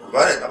yẹn.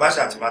 Bàbá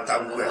ṣe àti máa ta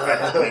gbogbo ẹ̀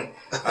ká pín.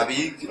 Àbí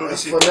kí ló rí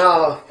sí? For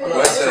now.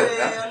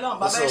 Ọlọ́run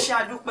bàbá ẹ ṣe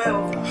àdúpẹ́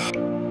o.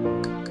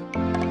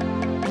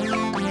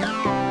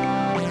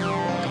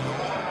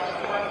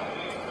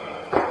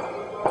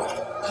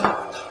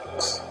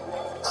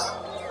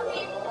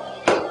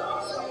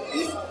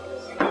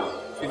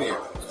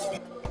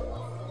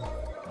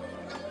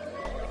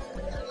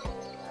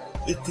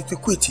 Tètè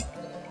kú ètì.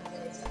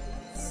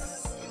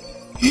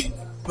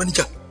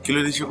 Manager. Kí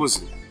ló dé ṣe kò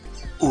sí?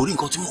 O rí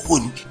nǹkan tí mo wò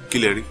ní. Kí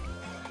lẹ rí?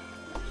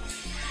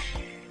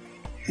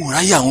 O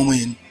ráyè àwọn ọmọ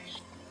yẹn ni.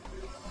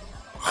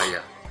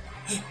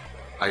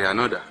 Àyà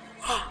náà dà.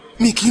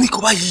 Mi kì í rí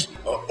kọ́ báyìí.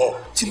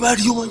 Tí bá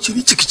rí ọmọ ṣe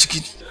ní chìkìchìkì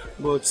ni.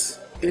 But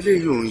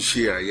eléyìí ò ń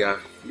ṣe àyà.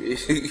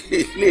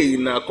 Eléyìí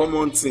na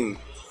common thing.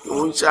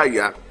 Ó ń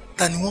ṣàyà.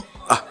 Ta ni wọ́n?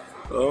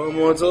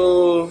 Ọmọ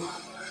tó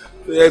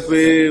yẹ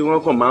pé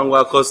wọ́n kàn máa ń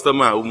wá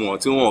customer ọmọ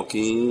tí wọ́n kì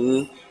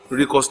í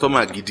rí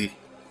customer gidi.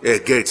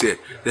 Gẹ̀ẹ́tì ẹ̀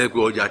pé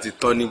ọjà ti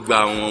tán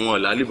nígbà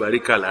wọn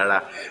lálìbáríkà lára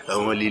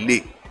àwọn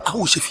lélẹ̀.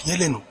 Àwọn ò ṣe fìyẹn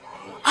lẹ́nu.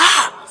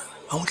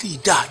 Àwọn ilé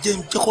ìdá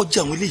jẹ́kọ́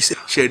jẹ́ àwọn ilé iṣẹ́.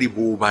 Ṣé rí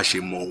bó bá ṣe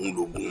mọ òun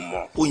lògùn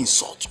mọ́? Ó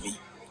insult me.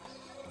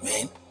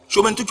 Man, ṣé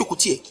o mẹ́ni tó jókòó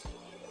tiẹ̀?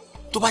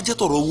 Tó bá jẹ́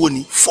tọ̀rọ̀ owó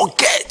ni,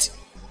 forget.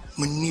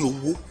 Mo ní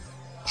owó.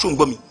 Ṣé o ń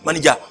gbọ́ mi?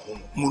 Manager,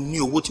 mo ní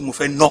owó tí mo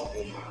fẹ́ ná.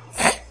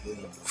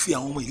 Fi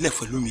àwọn ọmọ ilẹ̀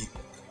pẹ̀lú mi.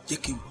 Jẹ́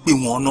kí n gbé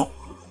wọn ná.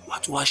 Wà á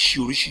tún wá ṣe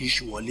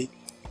oríṣiríṣi wọlé.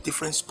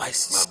 Different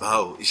spices. Bàbá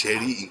o, iṣẹ́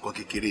rí nǹkan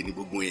kékeré ní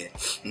gbogbo yẹn.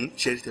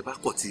 Ṣé rí tẹ bá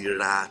kọ̀ ti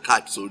ra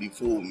káàdì sórí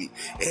fóònù mi?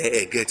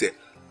 Gẹ́tẹ̀,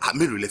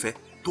 mélòó lẹ fẹ́?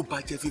 Tó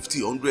bá jẹ́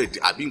 50, 100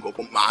 àbí nǹkan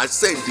kan, màá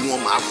sẹ́ǹdì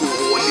wọn, màá kó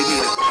wọn wọlé ní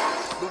rẹ̀.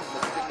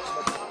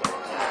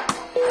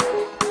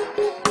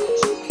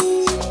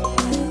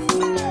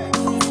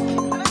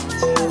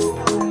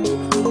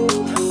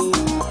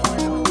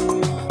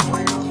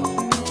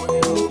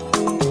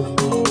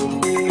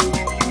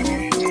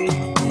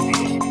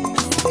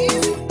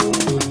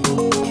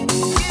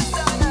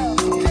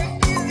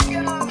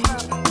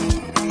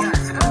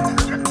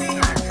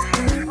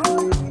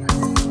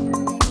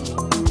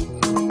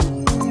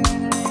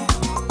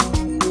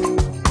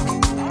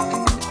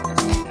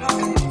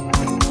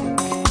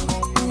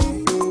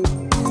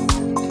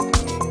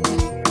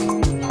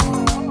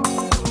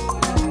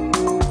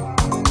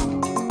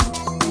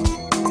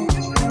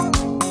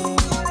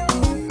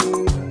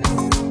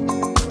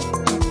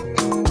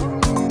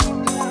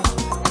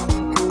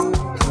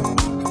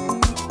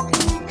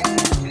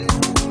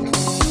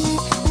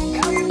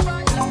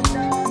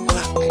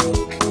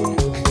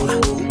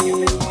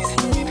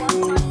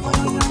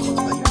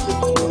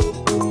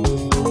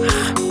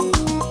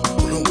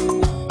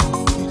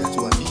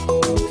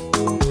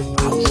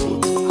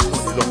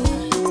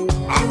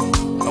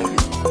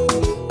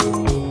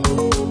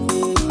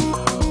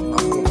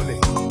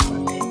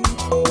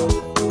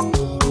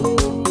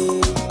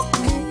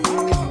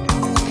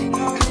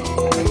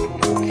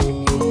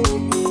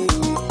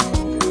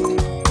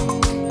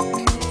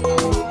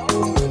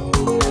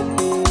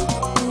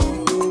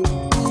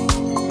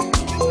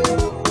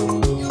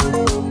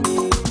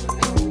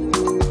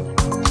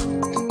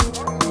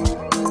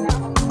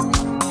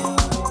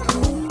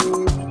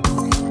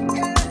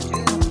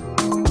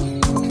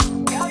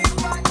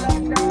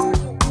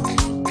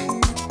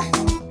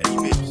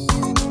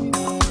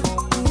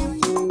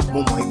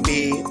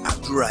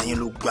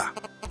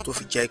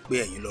 jẹ́ pé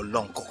ẹ̀yin lọ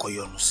lọ́n kọ́kọ́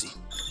yọnu sí.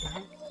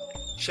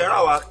 ṣẹ́ra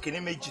wa kìíní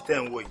méjì tẹ́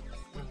ń wò yìí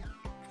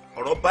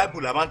ọ̀rọ̀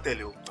Bible la máa ń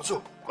tẹ̀lé o. aso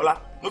Kọ́lá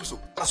nóbìsọ.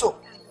 aso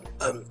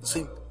sí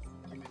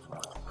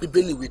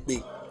Bíbélì wípé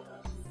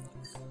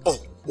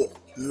ọ̀pọ̀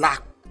la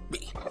pè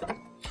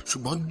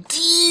ṣùgbọ́n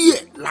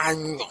díẹ̀ la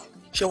yàn.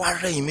 ṣé wàá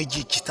rẹ́yìn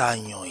méjì tá a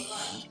yàn yìí.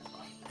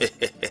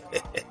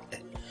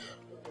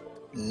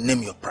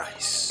 Name your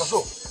price. aso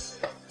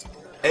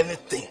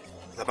anything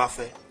la bá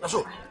fẹ́.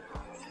 aso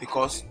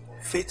because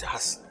fate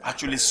has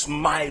actually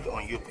smiled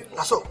on you people.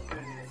 aso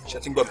ṣe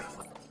ti ń gbọ́ mi.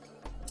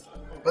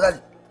 bọ́dàlì.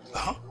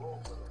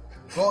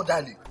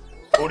 bọ́dàlì.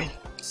 orí.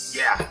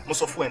 yeah mo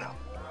sọ fún ẹ náà.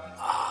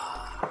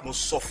 mo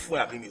sọ fún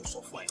ẹ àbí mi ò sọ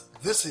fún ẹ.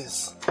 this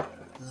is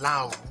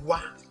làwa.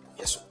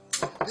 yes sir.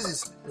 this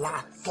is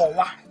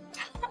làtọ̀wá.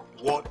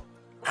 word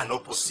and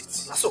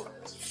opposite. aso.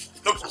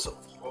 aso.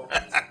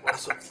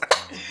 aso.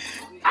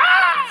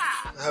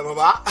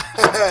 Baba,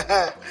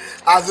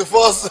 as the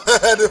first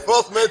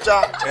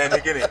mentor.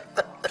 Nigeri,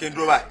 can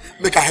do right.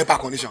 Make a hyper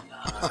condition.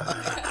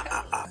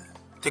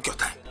 Take your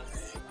time.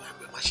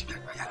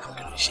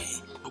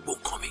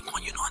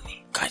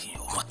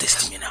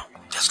 Test me now.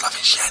 Just love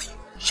and sharing.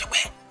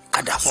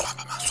 Kada swap.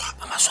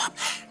 Mama swap.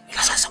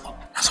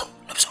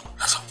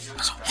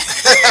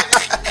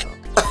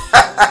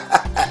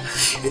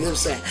 You know what I'm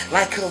saying?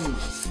 Like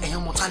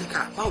and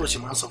Motanica, how does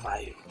your man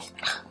survive?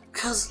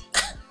 Because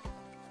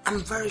I'm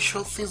very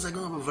sure things are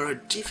gonna be very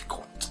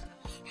difficult.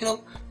 You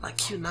know,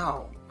 like you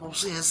now. I'm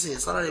saying,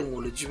 salary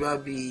will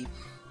be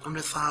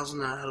 100,000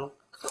 naira.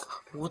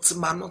 What's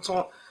my not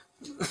all?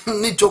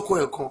 Need joke.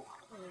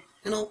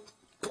 You know,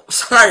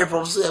 salary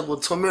probably go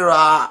to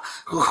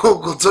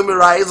me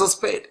is a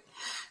spade.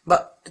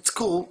 But it's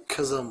cool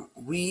because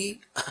we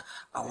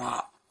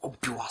our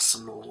obvious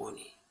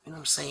money. You know what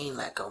I'm saying?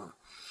 Like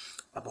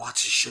about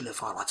to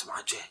Silifa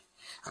Onidokudo.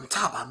 I'm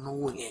tired of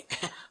knowing it.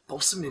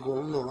 But see me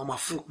go no, I'm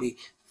afraid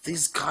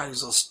these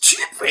guys are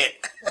stupid.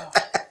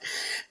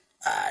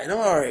 Don't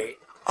worry.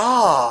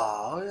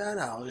 Oh, yeah,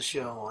 no,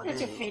 sure.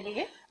 Did you feel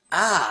it?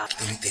 Tell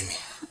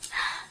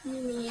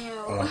me.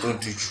 No.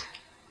 Don't do you.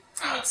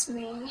 It's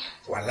me.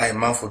 Wallahi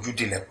man for you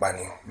delay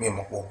pani. Me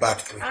mo ko bad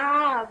to you.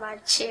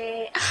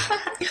 Bache.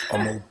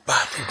 Omo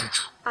bad to you.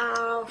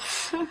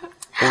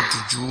 O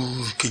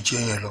duju keje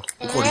yen lo.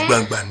 Ko ri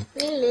gbangba ni.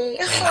 Really?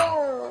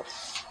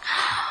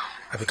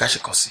 Àbí ká ṣe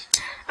kàn sí.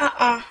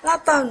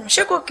 Látànù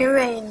ṣé kò kí ń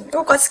rẹ̀yìn ni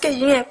ó kọ sí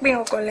kejì yẹn pé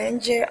ọkọ̀ lẹ́ ń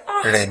jẹ.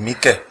 Rẹ̀mí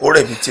kẹ̀ ó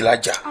rẹ̀mí tí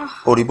lájà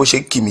orí bó ṣe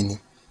ń kì mí ni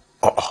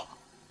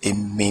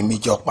èmi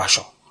méjì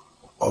ọ̀pàṣọ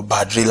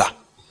ọba dírélà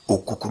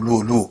òkùnkùn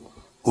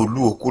olú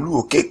òkúlù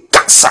òkè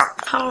kàṣà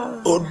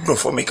ó dùn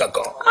fún mi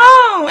gangan.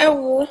 Ẹ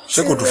wo.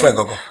 Ṣé kò dùn fún ẹ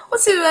gangan? Ó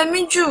ti rẹ̀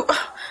mí jù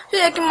ṣé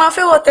yẹ kí n máa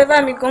fẹ́ wọ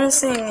tẹ́fà mi gan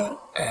sí ni.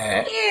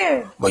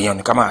 Bọ̀yàn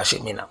ni ká máa ṣe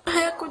mí náà.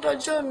 Ẹ kú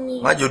dọjọ́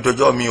mi. Má jẹ́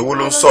dọjọ́ mi owó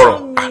ló ń sọ̀rọ̀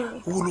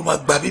owó ló máa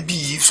gba bíbí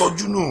yìí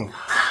sọ́jú nù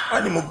wá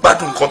ní mo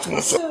gbádùn nǹkan tí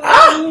mo sọ.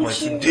 Mo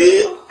ti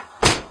dé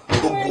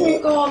gbogbo.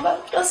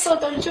 Lọ́sọ̀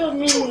dọjọ́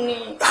mi ni.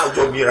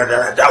 Ọjọ́ mi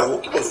rádaràdà wo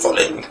kí ló sọ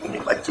lẹ́nu kò ní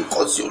máa jẹ́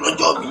kọ́ sí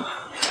ọlọ́jọ́ mi.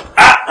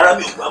 Ara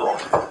mi ò gbà wọ́n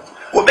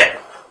kó bẹ́ẹ̀.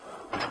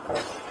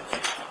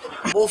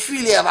 Mo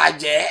fíìlì ẹ̀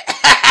bàjẹ́.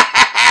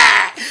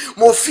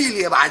 Mo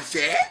fíìlì ẹ̀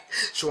bàjẹ́.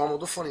 Ṣùgbọ́n mo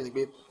tó fọ́ ni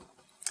pé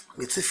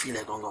mi ti fíìlì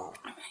ẹ̀ gangan.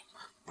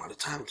 By the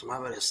time to my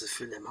very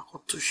feel them, I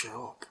got to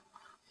show up.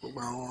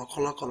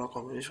 Color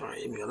combination,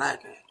 you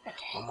like it.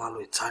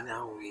 I'm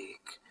Italian wig,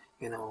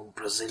 you know,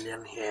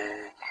 Brazilian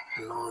hair,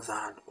 and all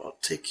that. I'll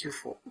take you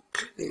for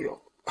cleaning you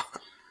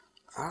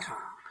up.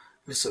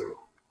 Miss Oro,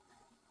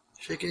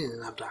 shaking in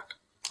that dark.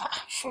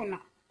 Sure now.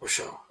 For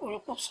sure.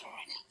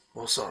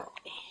 What's sorry?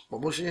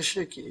 But she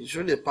shaky. You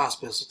surely pass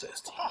pencil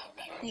test.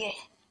 Yeah.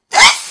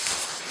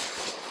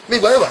 Me,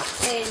 whatever.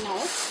 No.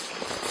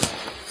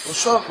 For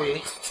sure,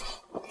 we.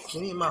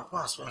 Can you mark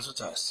pass pencil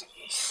test?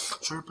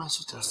 Sure,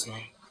 pencil test.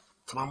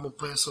 Tamamo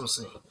pencil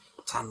say.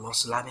 Tanmo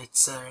silane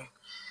tsere.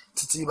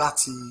 Titi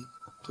bati.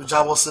 To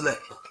jabo sile.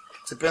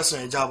 Ti pencil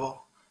en jabo.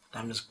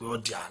 That means we all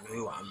dia no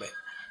you want be.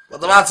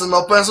 But about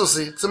no pencil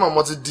say. Ti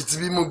mama ti di ti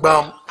bi mu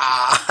gbam.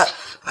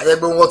 I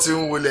just been what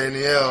you will any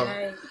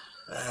here.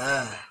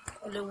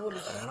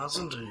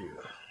 Nothing to you.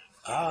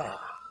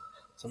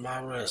 So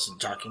my rest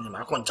jacking him.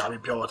 I can't jab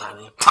it pure water.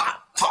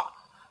 Pa.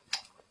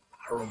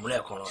 I don't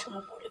like on.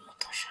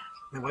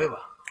 Me whatever.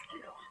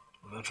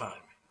 We'll try.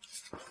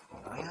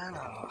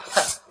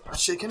 I'm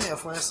shaking here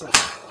for instance.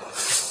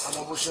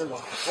 I'm a bushel.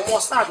 One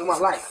more start in my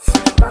life.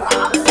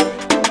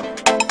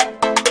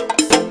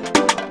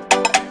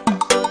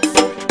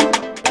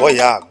 Boy,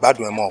 yeah,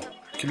 gbádùn ẹ mọ́.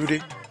 Kí ló dé?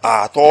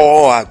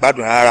 Àtọ́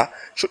àgbádùn rárá.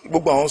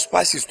 Gbogbo àwọn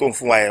spices tó ń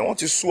fún wa yẹn wọ́n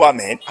ti sú wa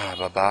mẹ́.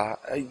 Bàbá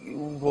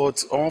but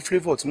àwọn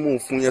flavour tí mò ń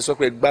fún yẹn sọ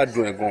pé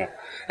gbádùn ẹ̀ gan.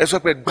 Ẹ sọ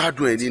pé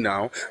gbádùn ẹ̀ ní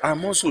now.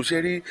 Àmọ́ sọ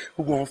ṣe rí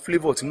gbogbo àwọn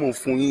flavour tí mò ń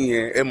fún yín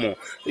yẹn ẹ mọ̀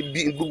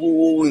gbogbo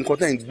nǹkan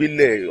tẹ̀ ń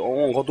gbélẹ̀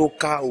àwọn nǹkan tó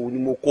ká òun ni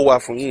mo kó wá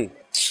fún yín.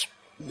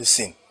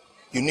 Listen,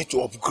 you need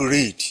to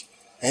upgrade.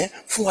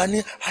 Fún wa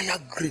ní higher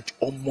grade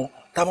ọmọ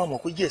tá a máa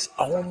mọ̀ pé yes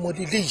àwọn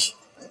ọmọdé léyìí.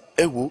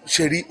 Ẹ wo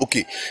ṣe rí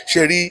okay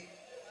ṣe rí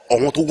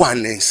àwọn tó wà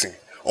lẹ́sìn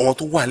àwọn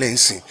tó wà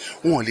lẹ́sìn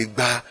wọn lè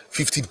gba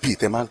 50b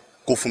tẹ́ máa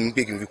kó fún mi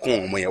pé kí n fi kún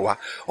àwọn ọmọ yẹn wá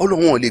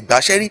ọlọ́wọ́n lè gbà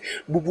ṣẹ́rí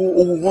gbogbo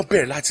owó wọn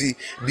bẹ̀rẹ̀ láti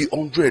bí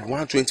 100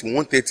 120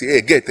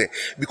 130 gẹ̀tẹ̀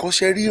because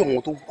ṣẹ́rí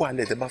àwọn tó wà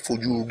lẹ̀ tẹ́ bá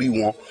fojú rí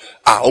wọn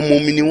ọmọ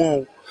mi ni wọ́n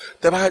o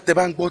tẹ́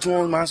bá ń gbọ́ tí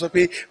wọ́n máa ń sọ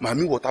pé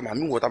màmí wọ̀ta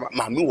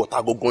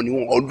gangan ni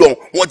wọ́n ọlọ́run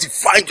wọ́n ti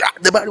fàájà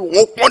tẹ́ bá rí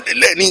wọn pọ́n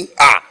délẹ̀ ni.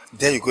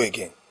 there you go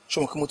again ṣé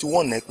wọn kí mo ti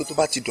wọ́n náà pé tó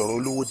bá ti dọ̀rọ̀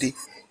olówó dé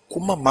kó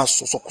má máa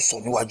sọ̀sọ̀kùsọ̀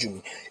níwájú mi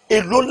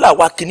èló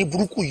làwa kìíní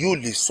burúkú yóò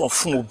lè sọ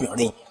fún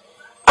obìnrin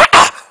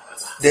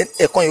then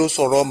ẹ̀kan yóò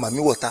sọ̀rọ̀ màmí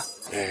wọ̀ta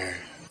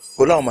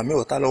ó láwọn màmí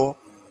wọ̀ta lọ́wọ́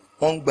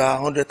wọ́n ń gba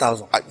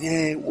 100,000.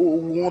 owó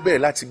wọn bẹ̀rẹ̀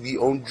láti bí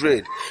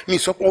 100 mi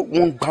sọ pé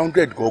wọ́n ń gba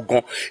 100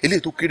 gangan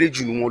eléyìí tó kéré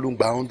jù ní wọn ló ń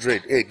gba 100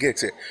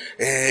 gẹ̀tẹ̀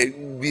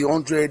bí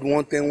 100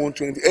 110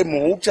 120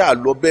 mọ̀ ó jà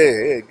lọ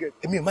bẹ́ẹ̀ gẹ̀tẹ̀.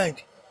 èmi ò mind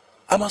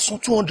a máa san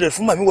 200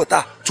 fún màmí wọ̀ta.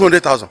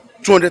 200,000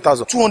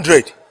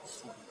 200.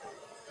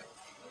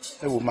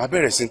 ẹ wò máa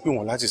bẹ̀rẹ̀ sí pé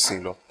wọ́n láti sìn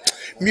lọ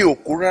mi ò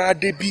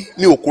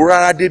kó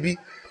rárá débí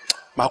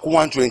máa kó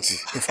 120.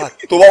 in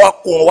fact tó bá wá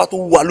kó wọn wá tó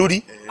wà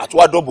lórí àti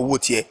wá dọ́bù owó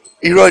tiẹ̀.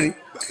 irọ́ ni.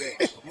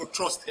 mo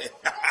trust ẹ.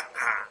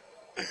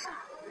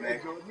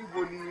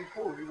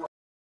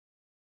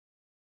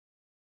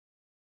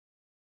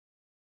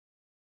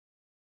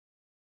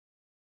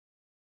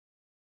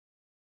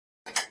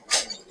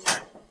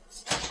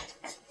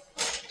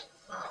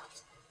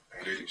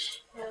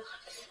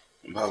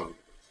 báwo ni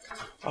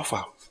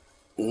afa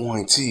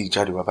wọn tí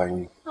ìjáde bàbá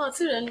yín.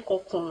 àti rẹ ní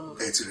kankan.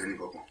 ẹ ti rẹ ní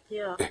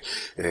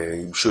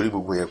kankan. sórí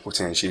gbogbo yẹn kó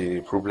tí ń ṣe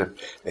problem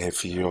ẹ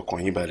fi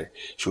ọkàn yín balẹ̀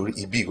sórí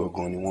ibi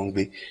gangan ni wọ́n ń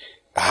gbé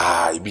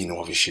ibi ni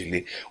wọ́n fi ṣe lé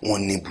wọ́n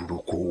ní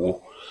burúkú owó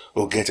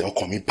ó gẹ́tẹ̀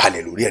ọkàn mi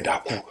balẹ̀ lórí ẹ̀dá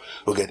kù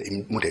ó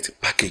gẹ́tẹ̀ mo dẹ̀ ti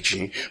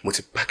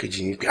package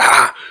yín pé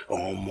àwọn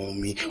ọmọ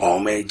mi àwọn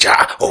ọmọ ẹja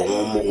àwọn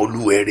ọmọ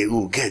olúwẹ̀rẹ̀ ó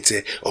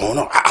gẹ́tẹ̀ àwọn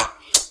náà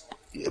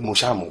mo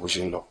ṣáàmù bó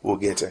ṣe ń lọ ó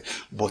gẹ́tẹ̀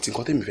but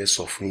nǹkan tẹ́mi fẹ́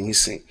sọ fún yín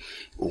sìn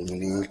òun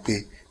ni pé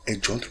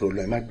ẹjọ́ tó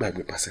lọ ẹ má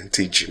gbàgbé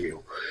percentage mi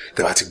o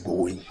tẹ́ bá ti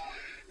gbowó yín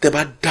tẹ́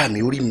bá dà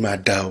mí orí mi máa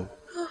dá o.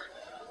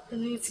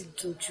 ẹnu yìí ti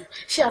dojú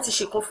ṣé a ti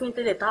ṣèkan fún yín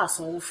tẹ́lẹ̀ tá a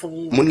sanwó fún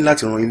yín. mo ní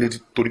láti ran yín létí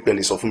torí pé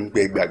lè sọ fún mi pé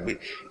ẹ gbàgbé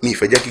mi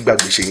ìfẹ́ jẹ́ kí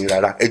gbàgbé ṣe yín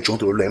rárá ẹjọ́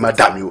tó lọ ẹ má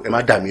dà mí o ẹ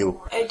má dà mí o.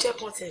 ẹ jẹ́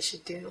kan tiẹ̀ ṣe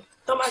dènà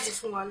tó bá ti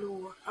fún wa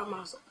lówó a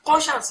máa sọ kọ́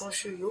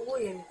ṣàṣànṣe owó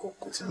yẹn ní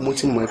kókó. mo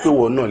ti mọ̀ pé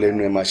wọ́n náà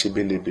lẹ́nu ẹ máa ṣe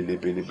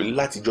belebelebele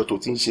látijọ́ tó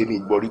ti ń ṣe ní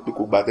ìgbọ́rí pé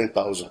kó gba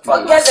 10,000.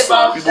 fọ́gẹ́sì bá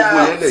ń dà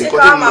ṣé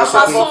ká máa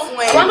fa sọ fún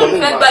ẹ wọ́n náà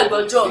fẹ́ gbàgbọ́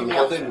ọjọ́ mi.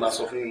 nǹkan tẹ́mi máa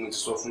sọ fún yín mo ti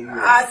sọ fún yín.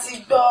 a ti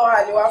gbọ́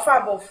àlèwà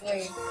fàbọ̀ fún ẹ.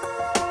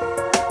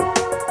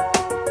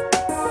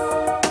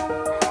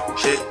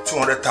 ṣé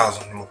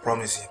 200,000 ni mo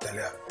promise yín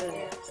tẹ́lẹ̀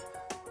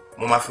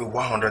mo máa fi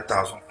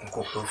 100,000 kún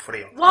kó tó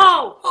free.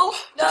 wow oh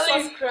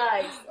Jesus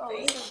Christ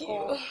thank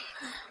you.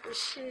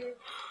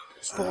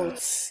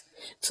 But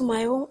to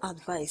my own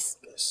advice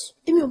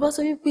èmi ò bá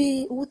sọ wípé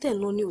owó tẹ̀ ń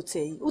lọ ní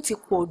òtẹ̀ yìí ó ti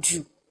pọ̀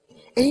jù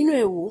ẹ̀yin náà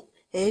ẹ̀ wò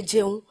ẹ̀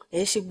jẹun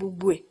ẹ̀ ṣe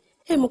gbogbo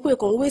ẹ̀ mọ̀ pé ẹ̀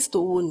kàn waste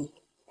owó ni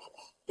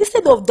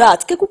instead of that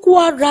kẹ́ kúkú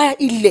wá ra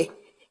ilẹ̀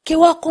kẹ́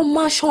wá kọ́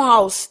mansion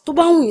house tó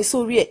bá wù yín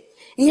sórí ẹ̀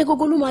ìyẹn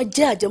gógó ló máa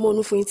jẹ́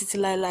àjẹmọ́nú fún yín títí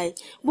láéláé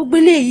gbogbo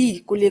eléyìí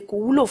kò lè kó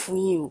wúlò fún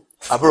yín o.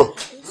 àbúrò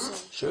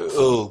ṣé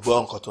o gbọ́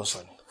nǹkan tó ń sọ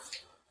ni.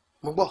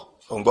 mo gbọ́.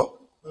 ò ń gbọ́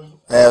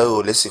ẹ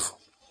ò lè sì fún.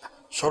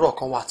 sọ̀rọ̀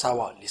kan wà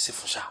táwa ò lè sí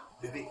fún ṣá.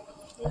 bébè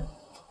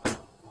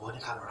wọ́n ní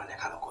ká lọ ra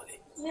lẹ́ka lọ́kọ̀ lé.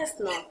 yes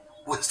na.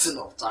 wasting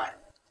of time.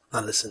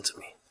 Now listen to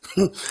me.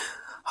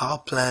 Our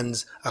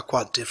plans are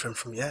quite different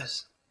from yours.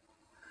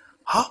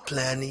 Our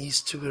plan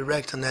is to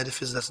erect an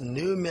edifice that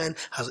no man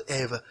has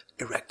ever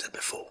erected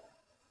before.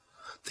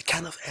 The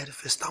kind of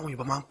edifice that we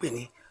man pè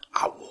ní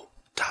àwọ̀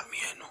dàmí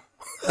ẹnu.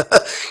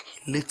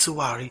 Ilé tí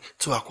wàá rí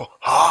tí wàá kọ́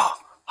ha.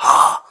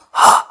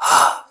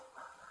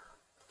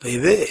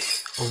 Baby,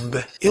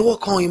 ombe. Ìwọ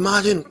kan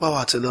imagine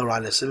power ti lọ ra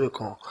lẹ̀ síbi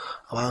kan.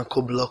 Àwọn à ń kó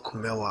blọ́ọ̀kù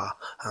mẹ́wàá,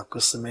 à ń kó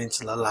cement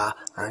lọ́la,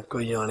 à ń kó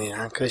yanrìn,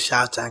 à ń kó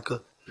shaft, à ń kó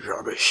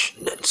rubbish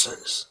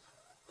nonsense.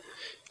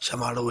 Ṣé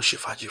máa lọ́wọ́ ṣe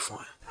fàájì fún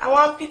ẹ?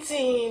 Àwọn pítì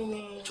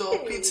ni. Jọ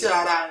pítì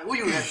ara ẹ̀, who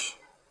you help?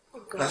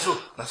 Naso.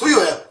 Who you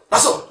help?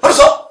 Naso.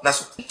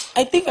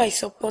 I think I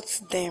support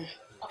them.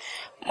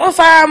 Wọ́n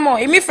faramọ́,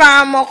 èmi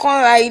faramọ́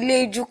kan ra ilé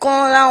ju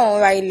kan láwọn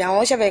ra ilé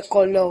àwọn ṣẹ̀fẹ̀ kọ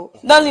lọ.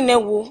 Darling ẹ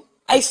wo,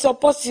 I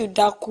support you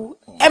dákú.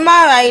 Ẹ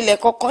má ra ilẹ̀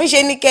kankan, ṣe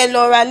ni kẹ́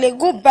lọ ra lé,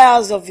 go buy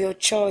house of your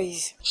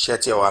choice. Ṣé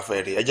tí ẹ wá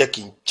fẹ́ rí ẹ jẹ́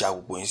kí n ja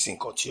gbogbo yín sí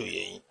nǹkan tí ò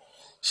yé yín.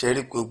 Ṣé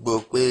rí gbogbo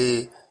pé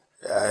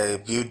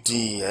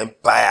building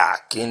empire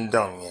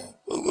kingdom yẹn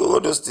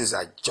all those things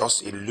are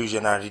just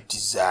illusionary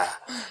desire.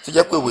 Tó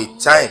jẹ́ pé with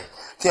time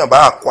tí èèyàn bá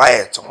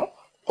acquire tán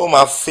ó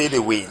máa fade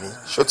away ni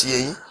ṣó ti yé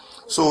yín.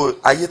 So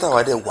ayé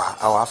táwa dẹ̀ wà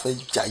àwa fẹ́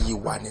jayé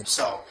wà ní.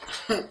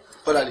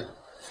 Bọ́dàlì,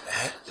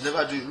 you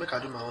never do it, make I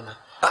do my own now.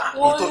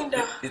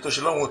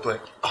 Ìtòṣe lọ́wọ́ tó ẹ̀.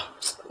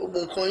 Gbogbo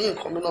nǹkan yín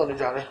nǹkan mi náà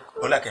níjà rẹ̀.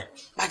 Ó lẹ́kẹ̀ẹ́.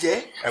 Bàjẹ́.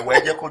 Ẹ̀wọ̀ ẹ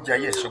jẹ́ kó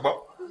jayé ṣùgbọ́n.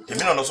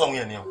 èmi náà lọ sọ́hun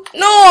yẹn ni o.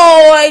 No,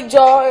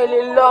 ẹjọ́ ẹ lè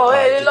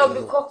lọ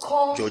bí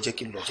kankan. Jọ jẹ́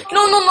kí n lọ jẹ́ kí n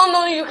lọ. No,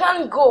 you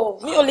can't go.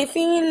 Mi ò lè fi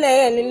yín lẹ̀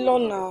ẹ lè lọ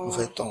náà. Mo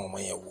fẹ́ tán ọmọ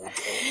yẹn wò.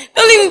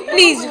 Darling,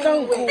 please, you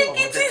can't go. You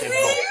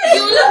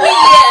leave me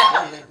here.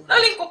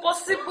 Darling, kò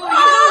possible.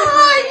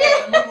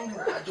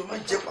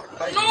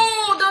 No,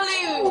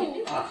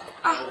 darling.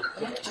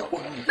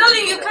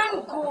 Darling, you can't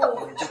go.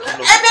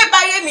 Ẹ bẹ́ẹ̀ bá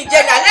yé mi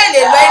jẹ́ gàlẹ́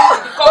lè lọ ẹ̀sìn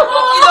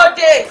kankan kí ló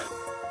dé.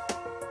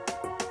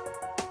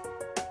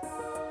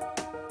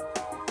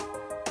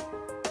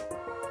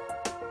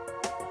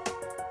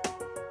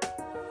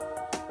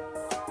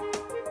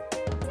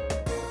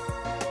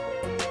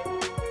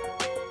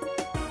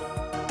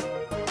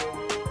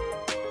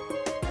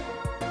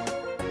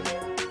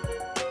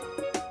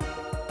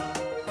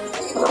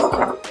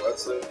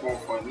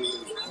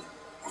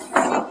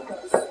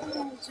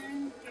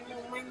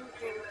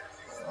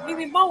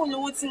 Bíbí báwo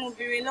lówó tí mo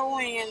béèrè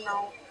lọ́wọ́ yẹn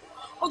náà?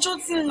 Ọjọ́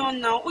tí ń lọ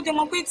náà, ó dẹ̀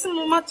mọ̀ pé tí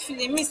mo má fi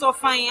lè mí sọ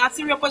fáyín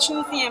àti rí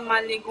opportunity yẹn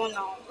máa le gan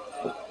náà.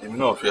 Èmi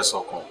náà fẹ́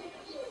sọ̀kan.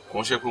 Kò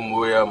ń ṣe pé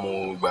bóyá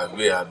mo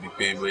gbàgbé àbí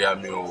pé bóyá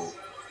mi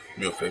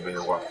ò fẹ́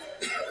bẹ̀rẹ̀ wá.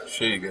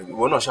 Ṣé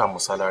ìwọ náà ṣàmọ̀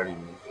sálárì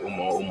mi? Ó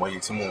mọ iye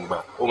tí mò ń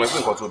gbà. Ó mọ̀ pé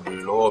nǹkan tó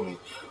béèrè lọ́wọ́ mi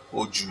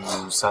ó ju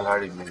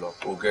sálárì mi lọ.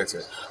 Ó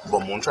gẹ̀tẹ̀. But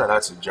mo ń try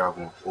láti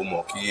jagun. Ó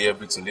mọ̀ kí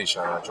everything lè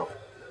ṣarajọ.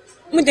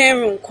 Mo dẹ̀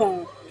rò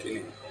nǹkan.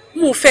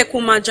 Mo fẹ́ kó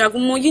máa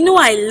jagun mọ́. You know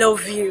I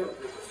love you.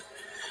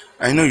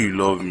 I know you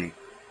love me.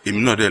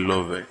 Èmi náà dẹ̀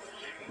love ẹ.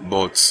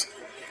 But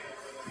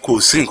kò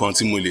sí nǹkan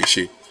tí mo lè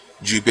ṣe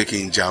ju pé kí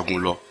n jagun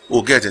lọ.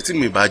 Ó gẹ̀tẹ̀ tí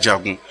mi bá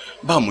jagun,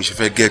 báwo mo ṣe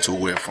fẹ́ get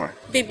owó ẹ̀ fún ẹ?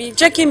 Baby,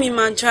 jẹ́ kí mi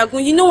máa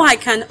jagun. You know I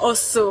can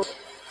also.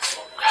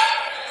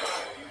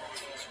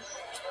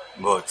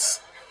 But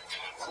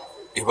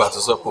ìgbà tó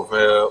sọ pé o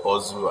fẹ́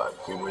hustle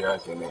àti bóyá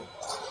kìíní.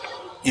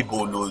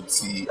 Ibo lo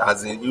ti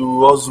as in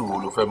irú hustle wo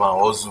ló fẹ́ máa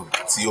hustle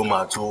tí ó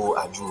máa tó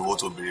àdúrà owó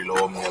tó béèrè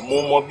lọ́wọ́ mi ẹ̀.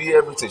 Mo mọ bí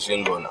everything ṣe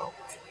ń lọ now.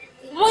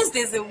 Once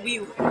there's a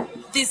will,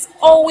 there's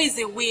always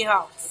a way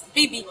out.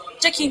 Baby,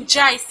 jẹ́ kí n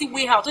já sí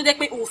way out tó jẹ́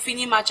pé òfin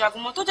ni máa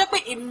jagun mọ́ tó jẹ́ pé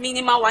èmi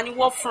ni máa wà ní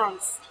war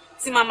front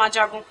tí máa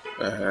jagun.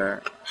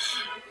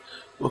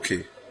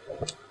 Okay,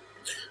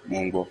 mo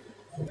ń gbọ́.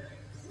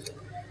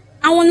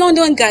 Àwọn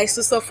London guys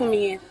tó sọ fún mi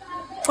yẹn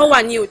tó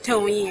wà ní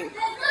hòtẹ́ẹ̀lì yẹn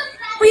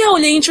bóyá o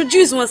lè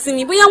introduce wọn sí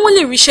mi bóyá wọ́n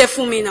lè ríṣẹ́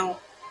fún mi náà.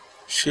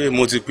 Ṣé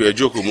mo ti pè ẹ́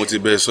jókòó mo ti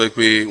bẹ́ẹ̀ sọ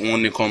pé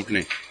wọ́n ní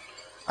company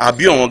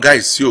àbí àwọn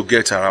guys tí ò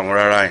get ara wọn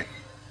rárá yẹn.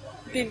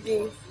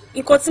 Baby,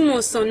 nǹkan tí mò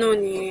ń sọ náà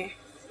nìyẹn.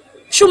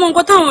 Ṣé mo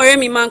nǹkan táwọn ọ̀rẹ́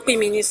mi máa ń pè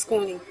mí ní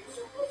school ni?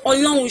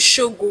 Ọlọ́run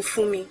ṣògo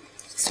fún mi.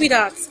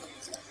 Sweetheart,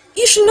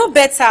 you should know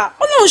better.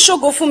 Ọlọ́run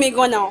ṣògo fún mi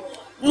gan-an.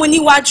 Mo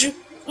níwájú,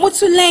 mo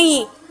tún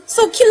lẹ́yìn.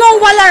 So kí ló ń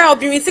wá lára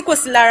obìnrin tí kò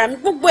sí lára mi?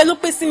 Gbogbo ẹ ló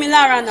pé sí mi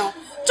lára náà.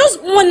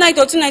 Just one night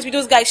or 2 nights with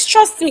those guys.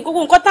 Trust me,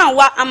 gbogbo nǹkan tá à ń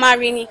wá a máa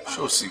rí ni.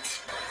 So sick.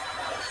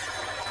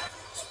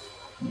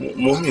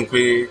 Mo mì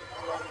pé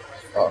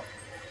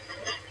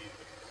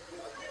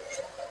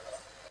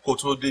kò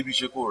tó débi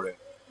ṣe kò rẹ̀.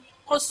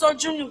 Kò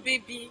sọjú nù,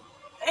 baby.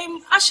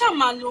 A ṣáà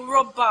máa lo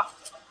rọ́bà.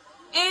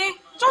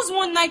 Just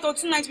one night or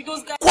 2 nights with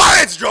those guys.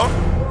 Quiet, John.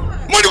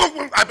 Mo ní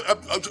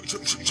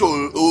kò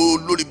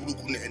olórí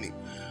burúkú ní ẹni.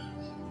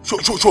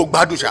 Ṣó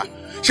gbádùn ṣá.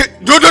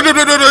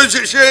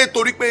 Ṣé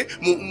torí pé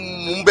mo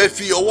ń bẹ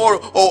fi ọwọ́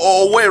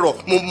ẹ̀rọ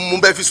mo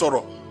ń bẹ fi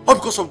sọ̀rọ̀. All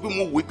because of pé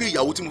mo wò pé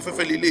ìyàwó tí mo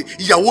fẹ́ lélẹ̀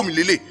ìyàwó mi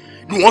lélẹ̀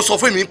ni wọ́n sọ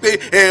fún mi pé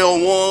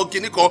ọ̀wọ́n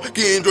kinní kan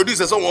kí n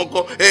introduce ẹ̀sọ́ wọn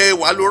kan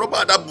wà á lo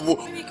rọ́bà àdàbò.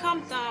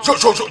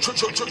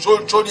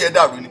 Ṣó ní ẹ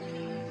dàrú ni.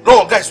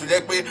 Lọ́wọ́ guys tó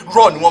jẹ́ pé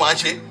raw ni wọ́n máa ń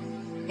ṣe.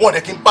 Wọ́n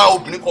dẹ̀ kí n bá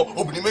obìnrin kan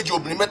obìnrin méjì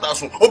obìnrin mẹ́ta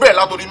sùn ó bẹ̀rẹ̀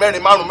látòrí 4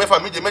 5 6 7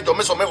 méje mẹ́jọ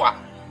mẹ́sàn mẹ́wàá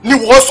ni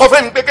wọ́n sọ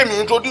fún mi pé kémi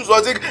introduce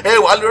ọ sí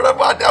wà á lo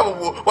rọ́bà àdàbò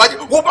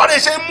wọ́n bá rẹ̀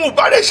ṣe ń mú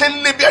bá rẹ̀ ṣe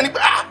ń lé bí ẹni pé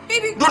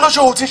dúró ṣé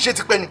o ti ń ṣe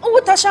tipẹ́ ni.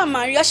 Owó tá a ṣáà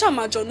máa rí a ṣáà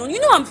máa jọ náà. You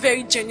know I'm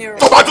very generous.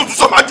 Tó bá tuntun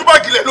sọ máa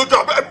júbà gilẹ̀ lójú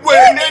àbẹ́ bu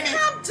ẹ̀ ní ẹni.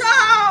 Calm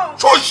down.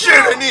 Ṣó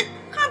ṣeré ni.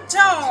 Calm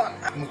down.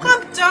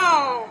 Calm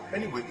down.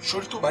 Anyway,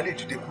 sórí tó bá lè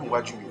dìde kúrò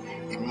wájú mi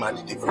èmi máa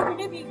dìde fún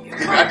ẹ. Èmi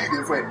á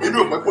dìde fún ẹ. Èmi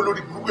ò mọ̀ pé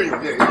lórí burúkú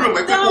èèyàn yẹn. Èmi ò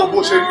mọ̀ pé kó o bó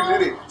ṣe rí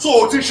lérè. So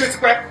o ti ṣe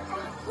tipẹ́.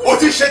 O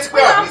ti ṣe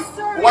tipẹ́ àbí.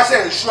 O wá ṣe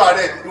ìṣú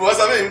ààrẹ. Ìwọ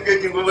sọ fún mi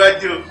kékeré gbogbo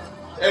wájú o.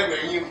 Ẹgbẹ̀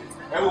yín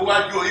ẹ wo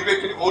wájú o ibẹ̀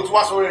kiri o ti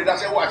wá sọ̀rọ̀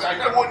ìdáṣẹ́ wọ àṣà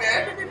ìfẹ́ wo ni ẹ.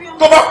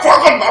 Tó bá fọ́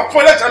ọkọ̀ máa fọ́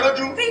ẹlẹ́ṣẹ̀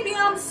lójú. Baby,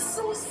 I'm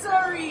so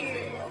sorry.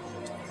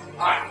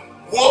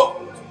 Wo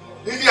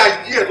nílé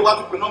ayé ẹ̀ tó bá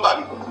tún pe nọ́mbà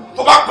mi.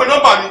 Tó bá pe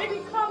nọ́mbà mi. Baby,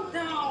 calm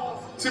down.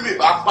 Tí mi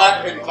bá pa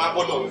ẹnìkan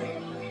gbọ́dọ̀ mi.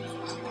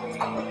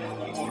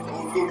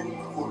 Olórí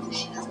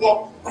olùṣíwọ́.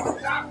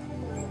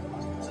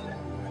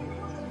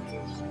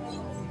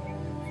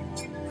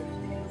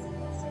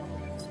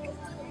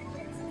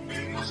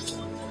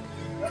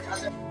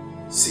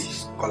 See,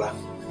 Kola,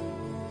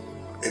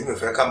 èmi ò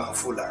fẹ́ ká máa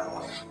fool ara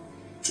wa.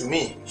 To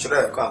me, should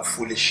I come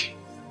foolish?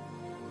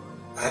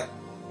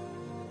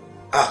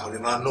 Ò lè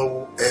máa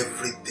náwó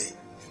every day.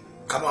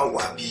 Ká máa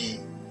wà bí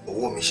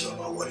owó mi ṣe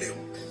máa wọlé o.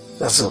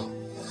 That's all.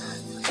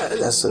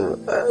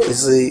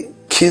 It's a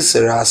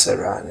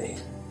kisera ni.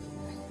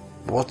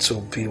 What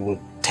will be will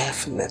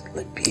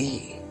definitely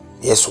be.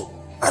 Yes,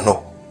 I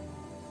know.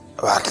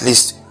 But at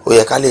least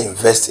we can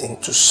invest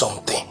into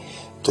something.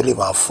 tó lè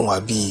máa fún wa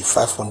bíi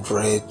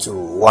 500 to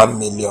 1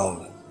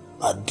 million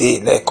a day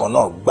lẹ́ẹ̀kan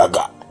náà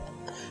gbàgà.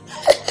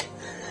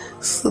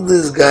 So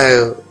this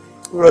guy,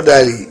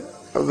 brotherly,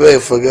 I very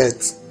forget.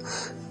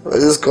 For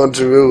this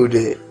country where we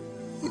dey,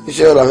 you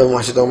sure that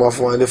my shit on my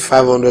phone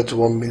 500 to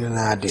 1 million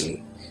a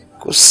day.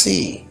 Go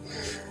see.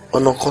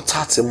 On a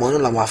contact money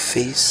on my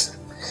face,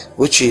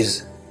 which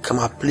is come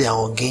and play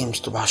our games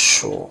to be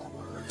sure.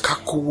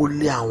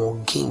 Kakule our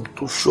game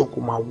to show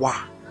kuma wa.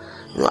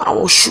 You know, I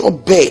will sure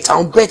bet. I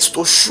will bet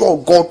to sure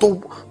God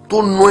to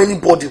don't know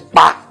anybody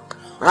back.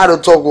 I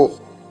don't talk.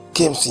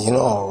 Games, you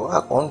know,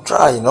 I can't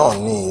try, you know,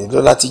 ni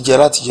láti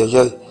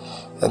jẹ.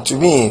 And to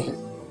me,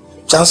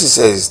 chances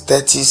is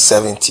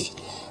 30-70,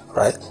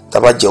 right?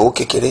 Taba jẹ owó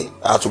kékeré,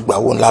 a tún gba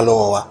owó ńlá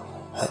lọ́wọ́ wa.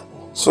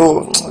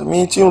 So,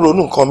 mi ti ń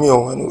ronú nǹkan mi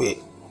o, anyway.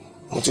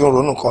 Mo ti ń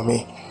ronú nǹkan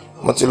mi.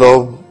 Mo ti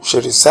lọ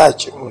ṣe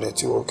research, mo dẹ̀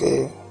ti wò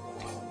pé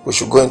we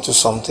should go into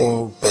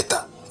something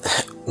better.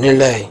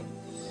 Nílẹ̀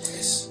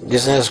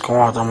business kan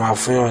wà tó máa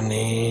fún yàn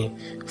ní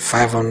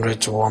 500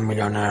 to 1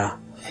 million naira.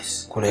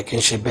 Kò lè kí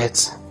n ṣe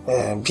bet.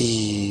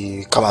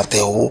 Bí ká máa tẹ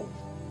owó,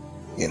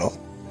 you know,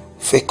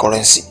 fake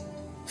currency.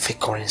 Fake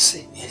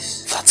currency?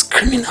 Yes. That's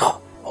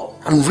criminal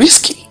and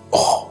risky.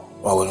 Oh,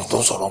 well, we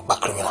don't sọ̀rọ̀ nípa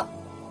criminal.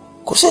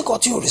 Kò sí nǹkan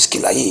tí ó risky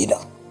láyé yìí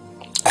náà.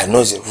 I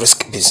know it's a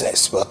risk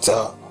business, but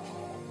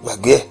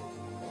gbàgbé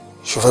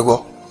ṣòfẹ́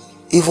gbọ́,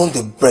 even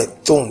the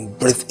breath don't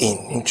breathe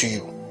into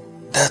you,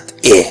 that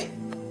air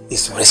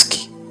is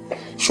risky.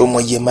 Ṣó mọ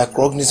iye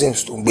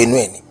microorganisms tó ń gbénú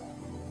ẹ̀ ni.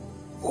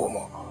 Ó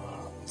mọ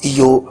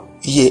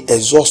iye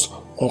exhaust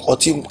nǹkan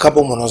tí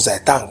carbon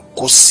monoxide tá ń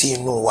kó sí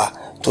inú wa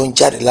tó ń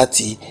jáde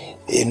láti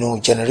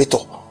inú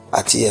generator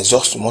àti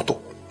exhaust mọ́tò.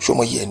 Ṣó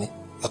mọ iye ni.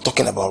 You're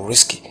talking about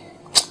risky.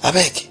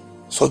 Abeg,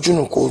 sọjú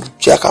nù kó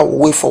jẹ́ ká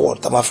way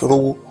forward tá máa fi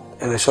rówó.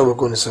 And the shop will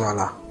go in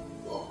Sawala.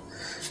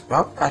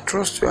 Well, I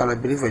trust you and I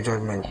believe your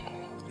judgment.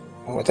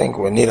 I think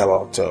we need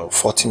about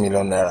 40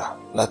 million naira.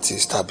 That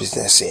is start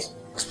business in.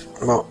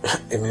 Well,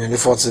 only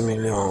 40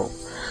 million.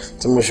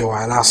 To me, show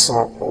I last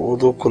saw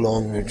Odo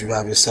Colon, you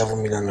have 7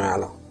 million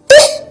naira.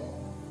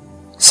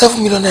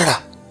 7 million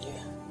naira?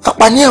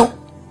 Apanya?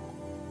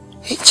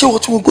 Hey,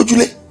 what you go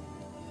Jule?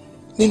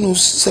 Ninu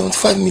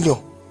 75 million.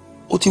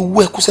 What you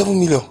work 7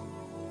 million?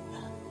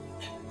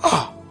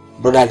 Ah,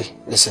 brotherly,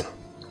 listen.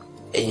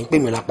 Ẹ̀yin pè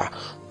mí lápá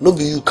no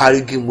be you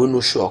carry game wey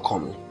no show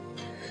come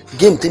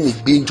game tell me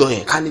gbé enjoy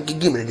yẹn ká ní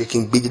game rẹ̀ kí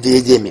n gbé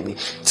dédé mi ni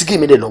tí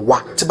game dẹ̀ lọ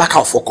wá tí bá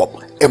ká fuck up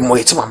ẹ mọ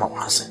èyí tí màmá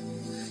wá sí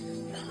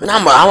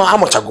how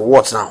much I go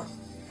worth now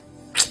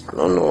I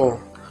don't know.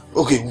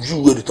 Okay,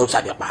 you wey dey talk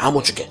sabi apa how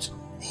much you get?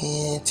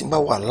 Tí bá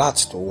wà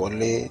láti tó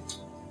wọlé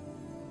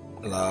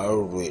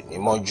láàárọ̀ ní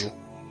mọ́jú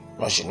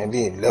wọ́n ṣe ní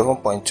bí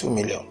 11.2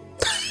 million.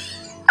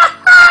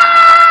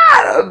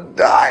 I don't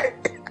die.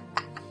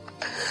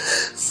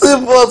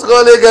 Simple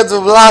calling get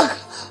to black.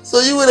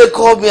 So you will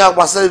call me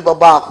Akpa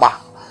Baba Akpa.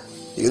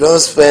 You don't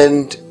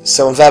spend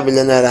 75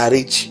 million naira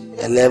reach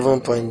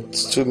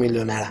 11.2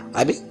 million naira.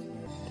 Abi?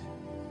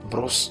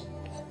 Bros,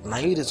 now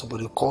you the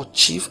somebody called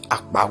Chief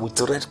Akpa with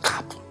the red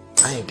cap.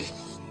 I be.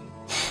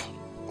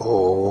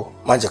 Oh,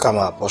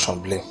 Majikama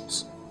portion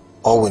blames.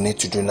 All we need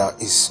to do now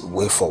is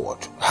way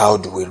forward. How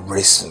do we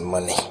raise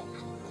money?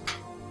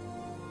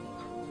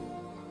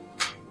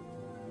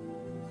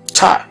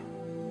 Chai.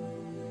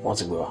 Want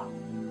to go?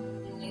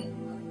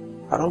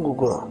 I don't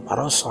Google, I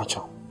don't search.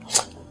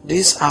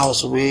 This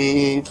house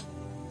we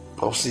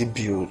obviously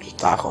built,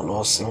 that on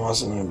us,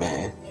 what's in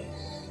bed.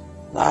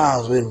 That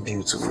house we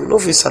beautiful. No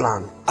fit sell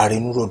am.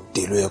 Arinu road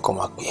dey lo come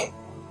back here.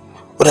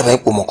 Ó dà bá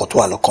ipò mọ̀kàn tó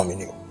wà lọ́kàn mi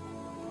ni o.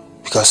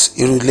 Because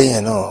irú ilé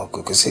yẹn náà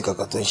kò sí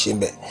kankan tó ń ṣe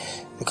ńbẹ̀.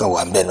 You can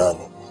wà ńbẹ̀ náà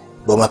ni.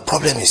 But my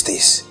problem is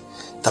this.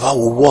 Tá bá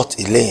wo what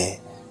ilé yẹn,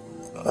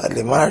 a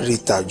lè má rí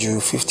tà ju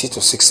 50 to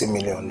 60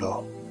 million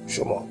lọ.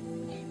 Ṣùgbọ́n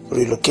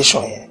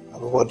relocation yẹn,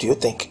 what do you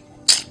think?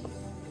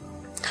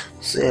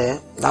 See,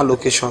 that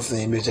location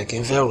thing is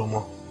taking very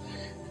more.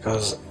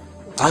 Because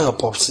that your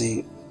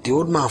popsy, the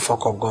old man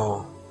fuck up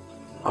gone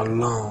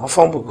alone. What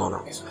fun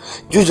gone?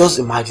 You just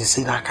imagine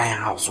see that kind of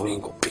house when you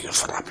go pay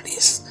for that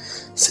place.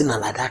 See now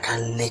like that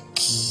kind of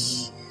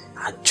Lekki,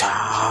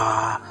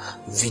 Aja,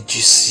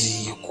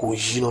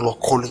 VGC, you know,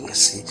 calling you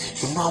see.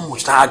 You know how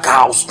much that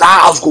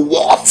house go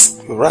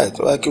what? You're right.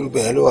 I could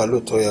be hello,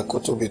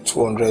 could to be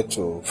 200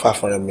 to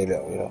 500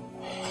 million, you know.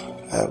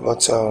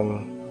 But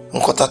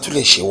nǹkan tá tún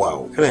lè ṣe wà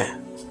o.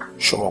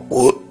 Ṣùgbọ́n pé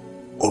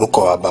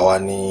orúkọ bàbá wa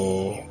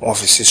ni wọ́n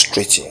fi sí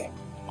street yẹn.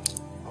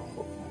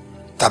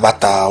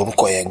 Tabata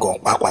orúkọ yẹn gan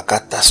pàápàá ká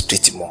ta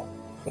street mọ́.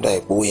 Ó dà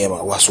ipò owó yẹn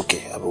máa wá sókè.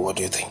 Àbí what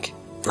do you think?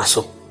 Na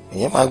so.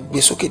 Ìyẹn máa gbé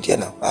sókè díẹ̀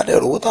náà. Adé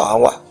owó táwa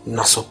wà.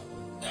 Na so.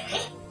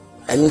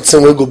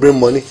 Anything wey go bring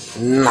money.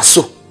 Na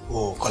so.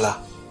 Oh, Kọ́lá.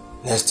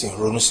 Next thing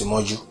ronú sí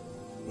mọ́jú.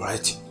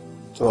 Right?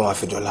 Tí wọ́n máa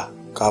fi dọ́là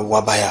ká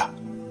wá báyà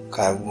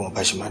ká mọ̀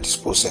bá ṣe máa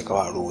dispose ẹ̀ ká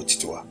wá rówó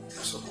títí wa.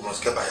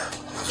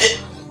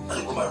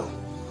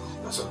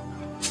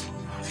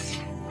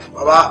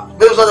 Baba,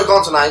 babes not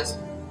come tonight.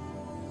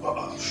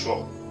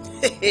 Sure.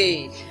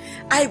 Hey,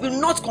 I will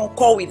not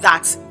concur with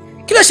that.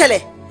 Kí ló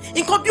ṣẹlẹ̀?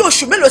 nǹkan bí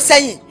oṣù mélòó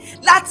sẹ́yìn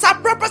láta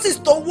properties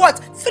tó worth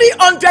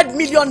 300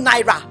 million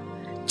naira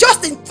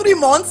just in 3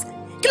 months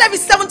kí lè fi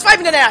 75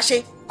 million naira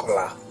ṣe.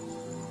 Kọ́lá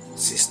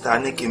sista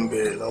ní kí n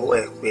béèrè lọ́wọ́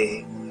ẹ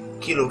pé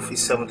kí ló fi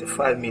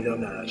 75 million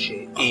naira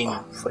ṣe in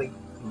 3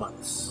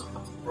 months.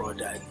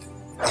 Brother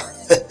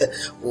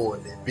wọn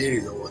ò lè béèrè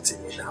lọ́wọ́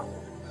tèmi náà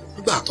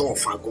nígbà tó ń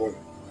fa gọ́ọ̀mù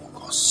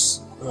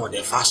wọn ò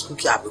lè fa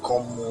sókè àbí kán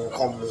mú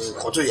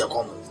nǹkan tó yẹ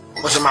kán mú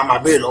wọ́n ṣe máa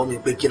béèrè lọ́wọ́ mi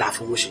pé kí la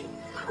fowó ṣe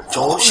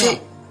jọ̀wọ́ ṣe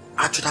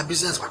àjọdá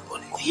business papọ̀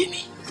ni kò yé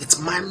mi. It's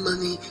my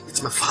money,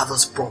 it's my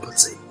father's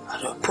property.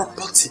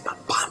 Property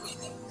bàbá mi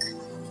ni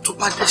tó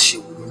bá dẹ̀ ṣe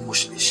wù mí mo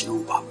ṣe lè ṣe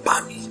wù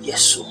bàbá mi.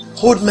 Yes sir.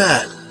 Old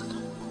man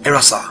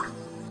ẹ̀rọ sá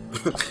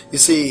you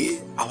see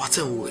àwa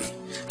tẹ̀ ń wò yìí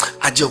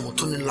a jẹ́ ọmọ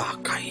tó ní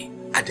làákàyè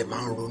a dẹ̀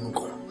máa ń ronú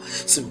gan.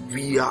 So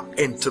we are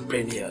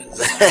entrepreneurs.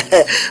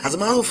 As a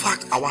matter of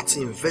fact, our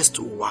team invest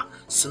over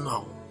sínú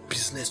àwọn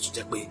business tó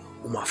jẹ́ pé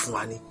ó máa fún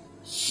wa ní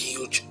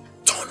huge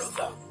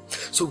turnover.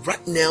 So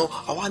right now,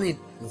 I want need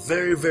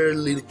very, very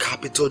little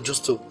capital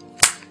just to,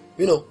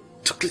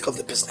 to click off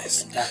the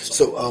business.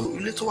 So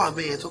little one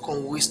man to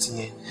come wasting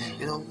it.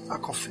 I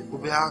can feel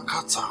we are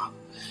kata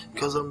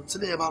because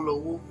today about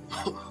low.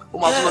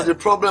 The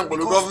problem with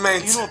the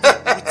government.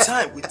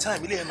 With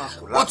time, really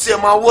what's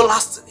your man will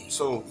last?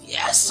 So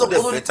yes, so the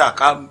better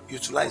can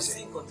utilize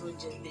it.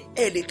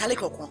 Lè tálé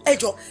kankan. Ẹ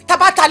jọ̀ọ́, tá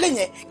bá tálé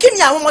yẹn, kí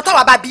ni àwọn ọmọ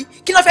táwa bá bí?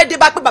 Kí ló fẹ́ dé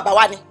bá pé bàbá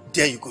wa ni?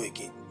 There you go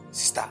again,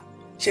 sister.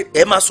 Ṣé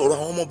ẹ máa sọ̀rọ̀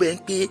àwọn ọmọ bẹ́ẹ̀ ń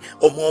pé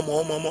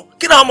ọmọ.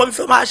 Kí ni àwọn ọmọ mi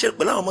fẹ́ máa ṣe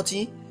pẹ̀lú àwọn ọmọ tí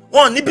yín?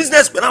 Wọ́n ní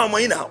business pẹ̀lú àwọn ọmọ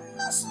yín náà.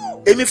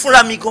 Èmi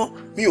fúnra mi gan,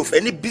 mi ò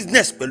fẹ́ ní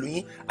business pẹ̀lú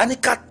yín. A ní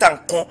ká ta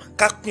nǹkan,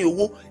 ká pín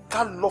owó,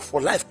 ká lọ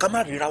for life, ká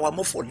má ríra wa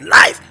mọ́ for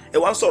life. Ẹ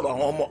wá ń sọ̀rọ̀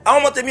àwọn ọmọ. Àwọn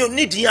ọmọ tèmi ò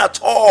nídìí at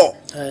all.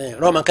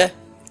 Rọ́mọkẹ́,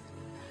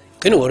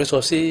 kí ni wọ́n rí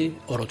sọ sí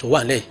ọ̀rọ̀ tó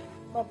wà nílẹ̀?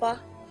 Baba,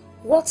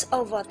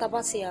 whatever tá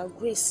bá ti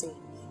agree sí,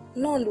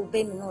 náà ló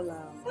bẹ́ mi náà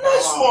lára.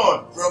 Nice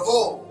one,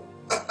 bravo.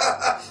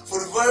 For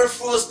the very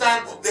first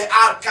time, the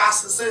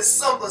outcast is saying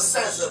something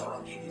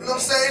sensible. You know what I'm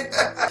saying?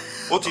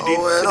 What you did?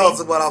 It's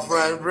about our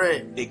friend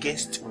brain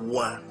against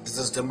one. This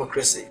is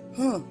democracy.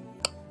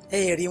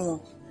 Rí wọn.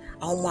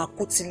 Àwọn ọmọ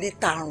àkútilé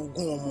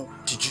tààrùngún ọmọ.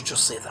 Did you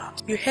just say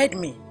that? You heard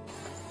me.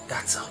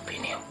 That's our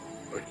opinion.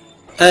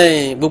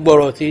 Gbogbo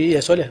ọ̀rọ̀ tí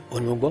ẹ sọ́lẹ̀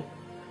òní mo gbọ́.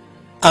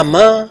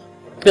 Àmọ́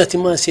bí wọ́n ti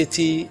máa ṣe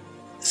ti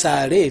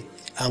sàárè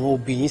àwọn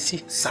òbí yín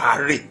sí.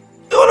 Sàárè?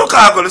 Ìwọ ló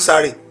ká pẹ̀lú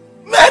sàárè.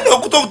 Mẹ́ni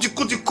òkú tó ti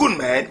kú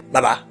mẹ́ni.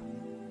 Bàbá,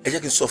 ẹ jẹ́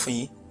kí n sọ fún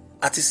yín,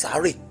 àti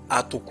sàárè,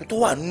 àtòkú tó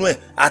wà nú ẹ̀,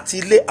 àti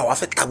ilé àwa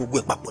fẹ́ ta gbogbo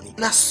ẹ̀ papọ̀ ni.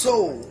 Na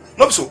so.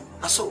 No be so.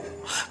 Na so.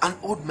 An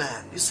old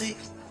man, you see,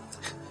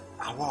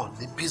 àwa ò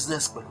ní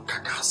business pẹ̀lú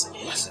kàkàsì.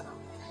 Yes.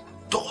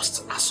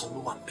 Dust na so no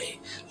one pay.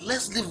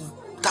 Let's leave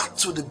that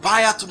to the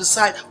buyer to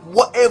decide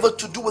whatever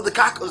to do with the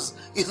carcass.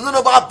 It's none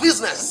of our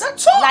business.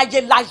 That's all.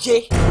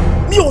 Láyé.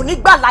 Mi ò ní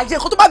gbà láyé,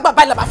 kó tó bá gbà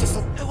báyìí la bá fi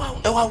fún.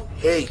 Ẹ wá.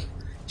 Hey.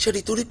 Ṣé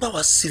nítorí pé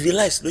àwa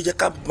civilized ló jẹ́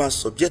ká máa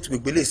subject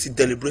gbogbo eléyìí sí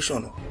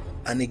deliberation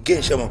and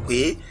again ṣe mọ̀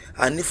pé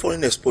a ní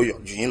foreign exposure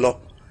jù yín lọ.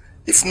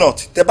 If not,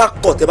 tẹ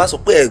bá sọ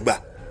pé ẹ gbà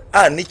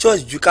a ní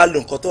choice ju ká lo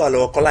nǹkan tó wà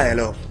lọ́wọ́ Kọ́lá yẹn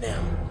lọ.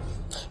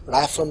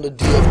 Right from the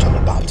day of John the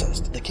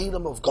Baptist, the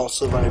kingdom of God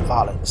suffered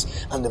violence,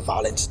 and the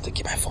violence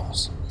taken by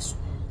force.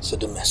 So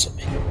don't mess with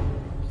me.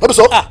 Lọ́bí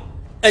sọ.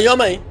 Ẹ̀yin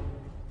ọmọ yìí,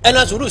 ẹ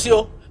náà sùúrù sí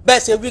o, bẹ́ẹ̀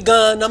ṣe wí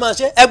gan-an náà máa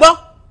ṣe. Ẹ gbọ́,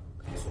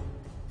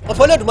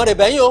 ọ̀fọ̀ Olódùmarè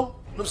bẹ̀yìn o.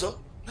 Lọ́bí sọ.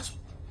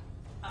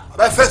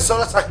 Abẹ́ fẹ́ sọ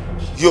lọ́sàn.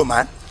 Yo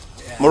man,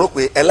 mo rò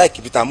pé ẹ like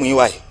ibi tá mú yín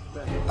wá yìí,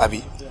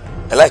 àbí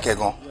ẹ like ẹ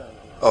gan.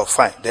 Oh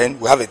fine, then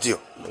we have a deal.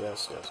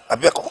 Yes.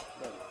 Àbí ẹ̀kọ́,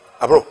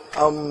 àbúrò.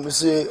 You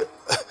see,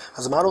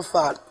 as a matter of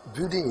fact,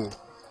 building,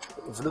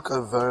 if you look at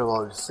it very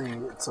well, you see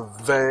it's a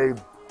very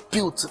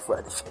beautiful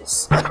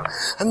edifice.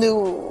 And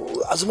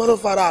as a matter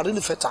of fact, I really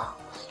felt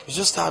it's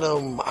just that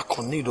I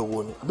can't need a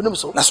one.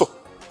 That's so.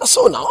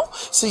 So now,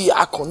 see,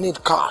 I can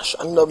need cash,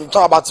 and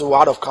talk about the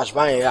out of cash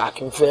buying. I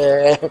can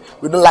fair.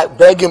 We don't like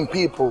begging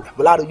people.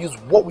 We like to use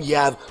what we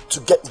have to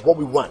get what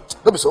we want.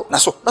 Don't be so.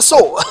 That's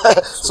so.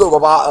 So,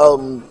 Baba,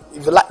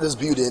 if you like this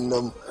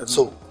building,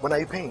 so when are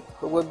you paying?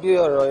 We'll be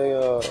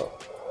alright.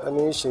 I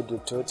mean, she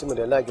did too.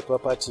 They like the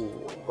property,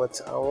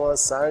 but I want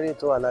sorry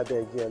to another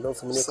again. No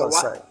for me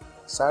consign.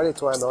 Sorry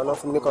to another. No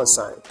for me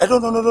consign.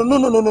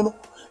 No.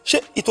 Ṣé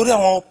ìtorí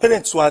àwọn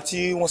parents wa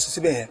tí wọ́n sì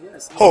síbẹ̀ yẹn?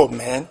 Oh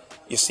man,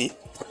 you see.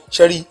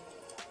 Sherry,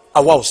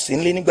 àwa ò sí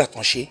nílé nígbà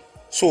tán ṣe,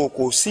 so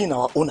kò sí in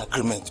our own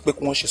agreement pé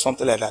kí wọ́n ṣe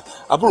something like that.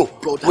 Àbúrò,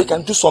 we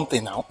can do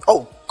something now.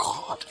 Oh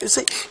God, you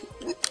see,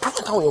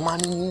 problem táwọn èèyàn máa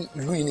ní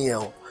ìlú yìí nìyẹn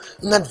o.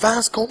 In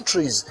advanced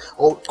countries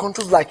or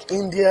countries like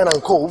India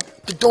and co,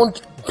 they don't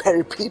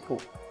bury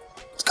people.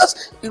 Because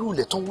irú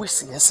ilẹ̀ tó ń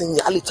wéṣì yẹn sí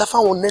yẹn, a lè ta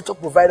fáwọn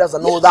network providers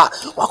and all that.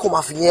 Wọ́n kò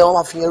máa fi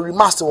yẹn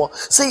remaster wọn.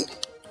 See,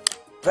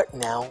 right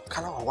now,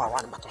 káláwà wà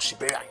wà ní màtọ́ ṣe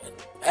bẹ́rẹ̀ àyẹn.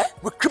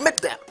 We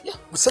cremate them. Yeah.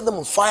 We set them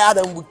on fire,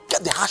 then we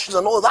get the ashes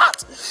and all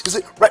that. You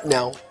see, right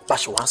now,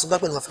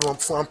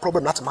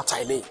 problem not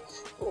matter.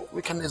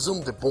 We can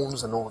exhume the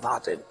bones and all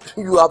that, and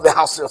you have the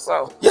house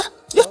yourself. Yeah.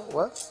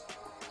 Well,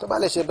 I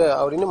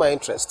already know my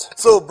interest.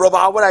 So,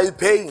 brother, what are you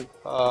paying?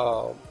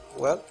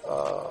 Well,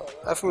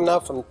 I from now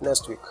from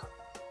next week.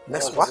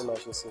 Next what?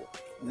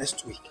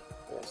 Next week.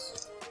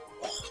 Yes.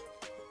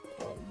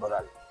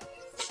 Brother,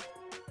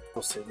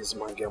 don't say this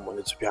man get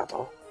money to pay at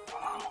all.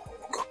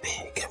 Go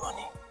pay, get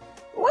money.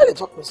 Why they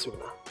talk to you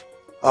now?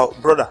 Oh,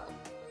 brother.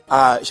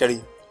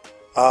 Sherry.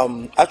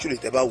 Actually,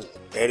 the bawu,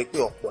 Eric,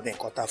 we are putting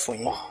contact for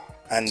you,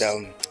 and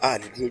the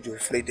dúró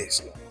 3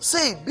 days.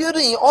 Say,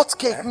 building hot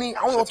cake me.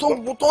 I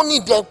don't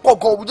need the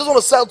pogo. We just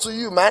want to sell to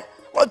you, man.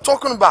 What are you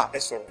talking about?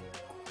 Yes, sir.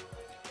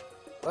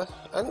 Well,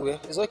 anyway,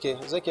 it's okay.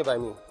 It's okay by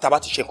me.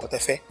 Tabati check what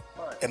I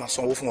am a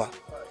son of one.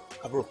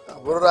 Bro,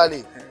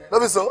 Rally.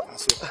 Let me so.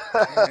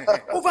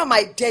 Over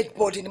my dead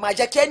body, my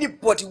jack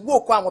anybody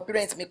walk on my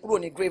parents make grow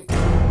in the grave.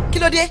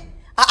 Kilo de?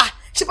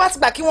 She passed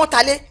back in one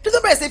tale. To the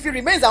best if he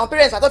remains our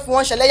parents, I thought for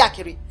one shall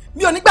yakiri.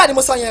 Me only bad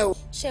mo son.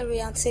 Sherry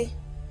auntie,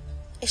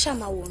 ẹ ṣá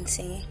máa wò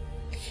ntí yín.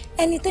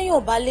 Ẹni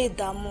téèyàn bá lè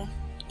dààmú,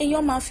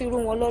 èèyàn máa fi rú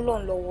wọn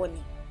lọ́lọ́run lọ́wọ́ ni.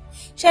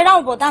 Ṣé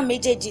ráwọn bọ̀dá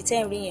méjèèjì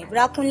tẹ́ ń rí yẹn,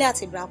 Bírákúnlé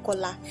àti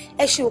Bírákọ́lá,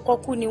 ẹ ṣe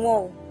òkọ́kú ni wọ́n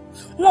o.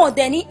 Wọn ò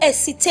dẹ̀ ní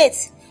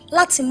hesitate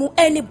láti mú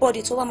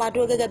anybody tó bá máa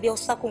dúró gẹ́gẹ́ bí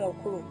obstacle wọn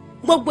kúrò.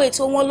 Gbogbo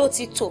ètò wọn ló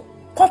ti tò,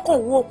 kọ́kàn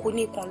wú òkú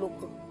ní ìkan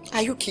lóko.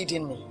 Are you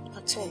kidding me?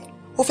 At all.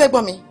 Ó fẹ́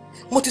gbọ́ mi,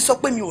 mo ti sọ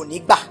pé mi ò ní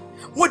gbà.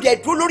 Mo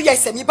dẹ̀ dúró lórí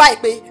ẹsẹ̀ mi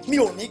báyìí pé mi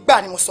ò ní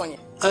gbà ni mo sọ yẹn.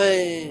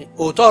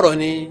 Òótọ́ ọ̀rọ̀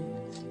ni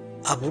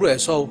àbúrò ẹ̀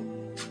sọ o.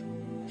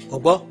 Ó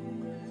gbọ́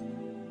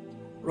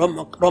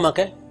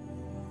Rọ́mọkẹ́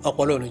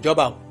ọpọlọ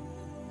oníjọba o.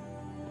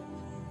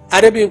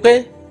 Adebiyi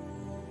pé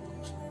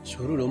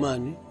sùúrù ló máa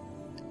ní.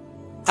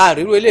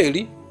 Àríró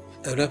eléyìí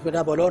ẹ̀rọ ẹ̀fẹ́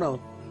dábọ̀ lọ́rùn o.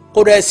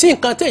 Kò rẹ̀ sí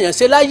nǹkan téèyàn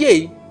ṣe láyé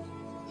yìí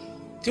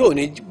tí ò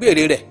ní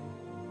gbèrè rẹ̀.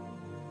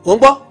 Ó ń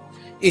gbọ́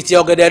ìtì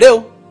ọ̀gẹ̀dẹ̀ rẹ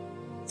o.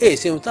 Èyí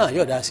ṣe ohun táwọn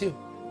yóò dá sí o.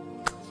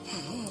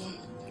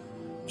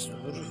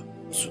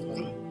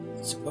 Sùúrù.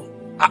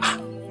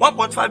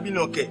 1.5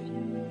 billion kẹ̀.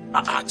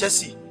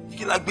 Chelsea,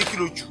 kí la gbé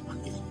kìlò jù?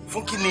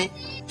 Fún kí ni?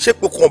 Ṣé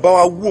pokùn bá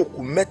wa wú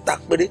òkú mẹ́ta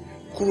péré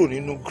kúrò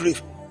nínú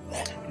grave?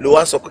 Ló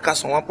wá sọ pé ká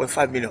san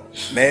 1.5 million.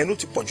 Mẹ́ẹ̀ẹ́nù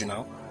ti pọ̀ jù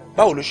náà.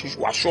 Báwo ló ṣe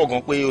wà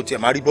ṣọ́ọ̀gàn pé o tiẹ̀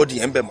máa rí bọ́dì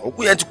yẹn ń bẹ̀ mọ́?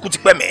 Òkú yẹn ti kú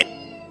tipẹ́ mẹ́.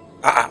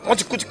 Wọ́n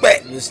ti kú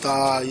tipẹ́.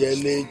 Mr.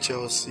 Yele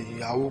Chelsea,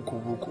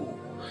 Awokowoko,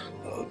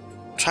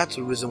 try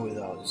to reason with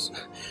us.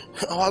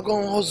 Our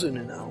gun hustle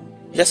now.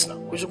 Yes, now.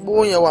 We should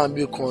go here and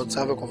be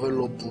contact for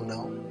love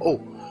now. Oh,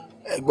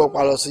 ẹgbọ́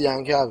pa lọ sí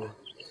Yankee àbí?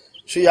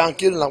 Ṣé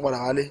Yankee ló ń padà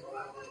wálé?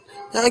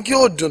 Yankee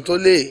ò dùn tó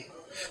lé.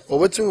 But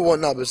wetin we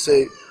want now be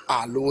say,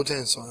 lówó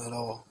tẹ̀ ń san ẹ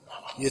lọ́wọ́.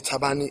 Iye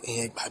tábà ní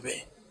ìyẹn gbà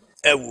bẹ́ẹ̀.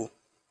 Ẹ wo,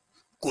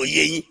 kò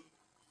yé yín.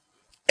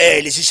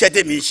 Ẹ lè ṣiṣẹ́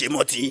tèmi ṣe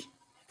mọ́ tí.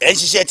 Ẹ ń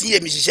ṣiṣẹ́ tí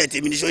yèmi ṣiṣẹ́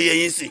tèmi ní ṣó yé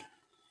yín sí.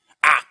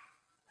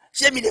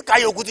 Ṣé mi lè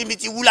káyọ̀ òkú tí mi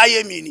ti wú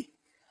láyé mi ni?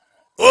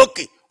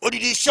 Okay,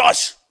 odidi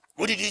church.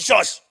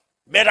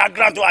 Burial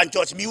ground tó wà ní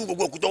church, mi wú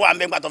gbogbo òkú tó wà ń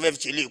bẹ́ ńgbà tó fẹ́ fi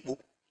ṣe ilé epo.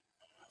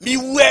 Mi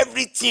wú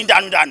everything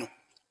dànù.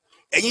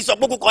 Ẹ̀yin sọ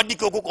pé òkú kan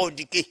dìke òkú kan ò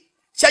dìke.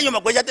 Ṣé yín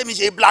mọ̀ pé iṣẹ́ tèmi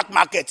ṣe black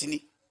market ni?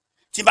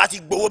 Tí bá ti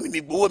gbowó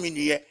mi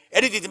nìyẹn.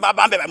 Anything tí bá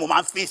ń bẹ̀rẹ̀ mo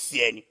máa ń fèsì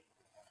ẹ̀ ni.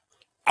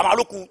 Àwọn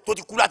olókù tó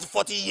ti kú láti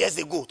 40 years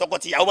ago tọkọ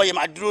tí ìyàwó yẹn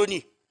máa dúró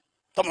ní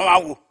tọmọ máa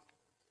wò.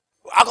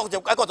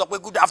 Akọ̀tọ̀ sọ pé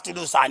good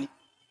afternoon sir ni.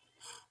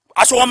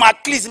 Aṣọ wọn máa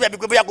clean síbẹ̀ bí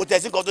pé bóyá kò tẹ̀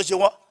sí nǹkan tó ṣe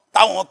wọ́n.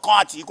 Táwọn kan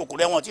àti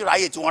kòkòrò ẹ̀wọ̀n tí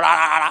ráyè tí wọ́n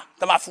rárá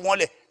tó máa fún wọn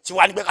lẹ̀ tí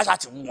wàá ní pé káṣá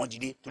ti wú wọn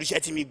dìde torí iṣẹ́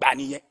tí mi gbà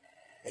nìyẹn.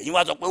 Ẹ̀yin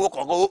wá sọ pé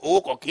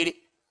owó kan kéré.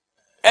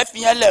 Ẹ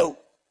fi yẹn lẹ̀ o.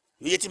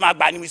 Iye tí máa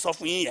gbà ni mi sọ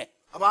fún yín yẹn.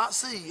 About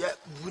say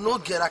we no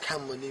get that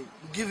kind of money.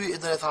 We give you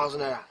 800,000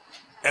 naira.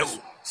 Ẹ wò.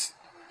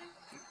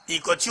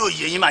 Ìkọ̀ tí ò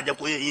yé yín máa jẹ́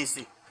kó yé yín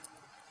sí.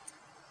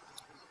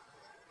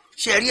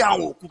 Ṣé rí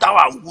àwọn òkú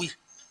táwa ń wí?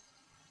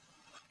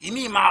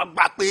 Ìmí máa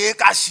gbà pé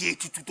ká ṣe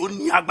ètùtù tó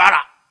ní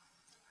agbára.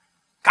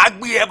 Ká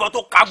gbé ẹbọ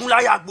tó kagún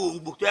láyà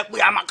gbòǹgbò tó yẹ pé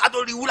a máa ká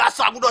tó rí wúlá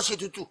sọ agbọ́dọ̀ ṣe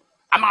ètùtù.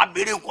 A máa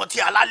béèrè nǹkan tí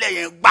alálẹ̀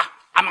yẹn gbà,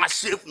 a máa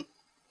ṣe fún.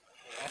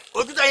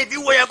 Òtútù yìí fi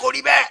wo yẹn kò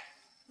rí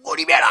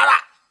bẹ́ẹ̀ rárá.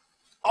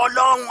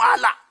 Ọlọ́run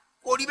àlà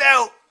kò rí bẹ́ẹ̀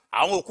o.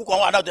 Àwọn òkú kan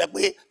wà náà tó yẹ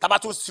pé tábà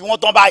tún sí wọ́n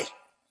tán báyìí.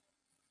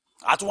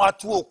 A tún wá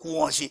tú òkú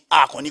wọn ṣe,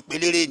 àkànní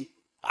pelére ni.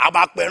 A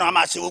máa pẹran, a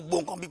máa ṣe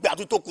gbogbo nǹkan bí pé a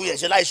tún tó kú yẹn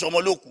ṣe láì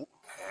ṣọmọ lókù.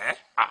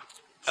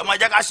 Ẹ máa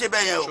jẹ́ ká ṣe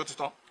bẹ́ẹ̀ yẹn o. Ṣé ó ti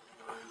tán?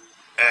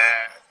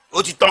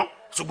 Ó ti tán,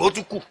 ṣùgbọ́n ó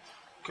tún kù.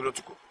 Kí ló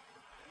tún kù?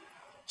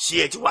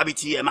 Ṣé ẹ ti wá bí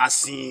tí ẹ máa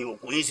sin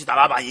òkú yín síta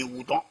bàbá yín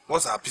wú tán?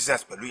 What's our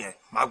business pẹ̀lú yẹn?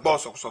 Màá gbọ́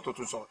ọ̀sọ̀kùsọ tó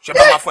tún sọ. Ṣé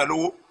bá máa fún ẹ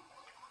lówó?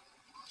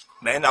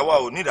 Mẹ́rin náà wà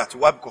ò ní ìdàtí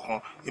wábì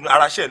kankan, inú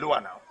ara ṣẹ́ ló wà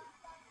náà.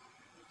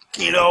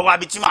 Kí n lọ wá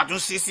bí tí màá tún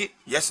sí.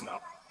 Yes now,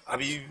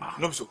 àbí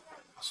no be so.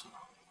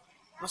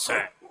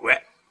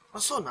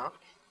 What's so now?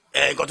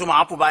 Nǹkan tó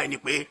máa ń pò báyìí ni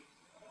pé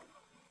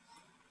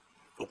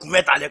òkú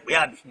mẹ́ta lẹ pé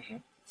àbí.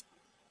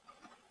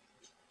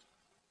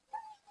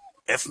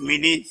 Ẹ fún mi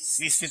ní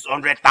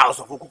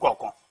 600,000 fún òkú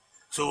kọ̀ọ̀kan.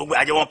 So gbogbo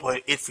ajẹ́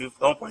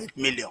 1.8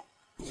 million.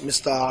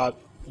 Mr.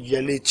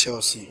 Yele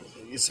Chelsea,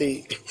 you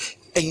say,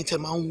 ẹ̀yin tẹ́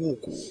máa ń wò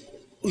kó,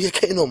 ó yẹ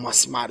kẹ́yìn náà máa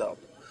smart up.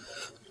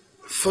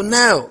 For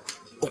now,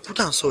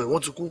 òkúta ń sọ ẹ̀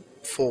wọ́n ti kú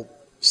for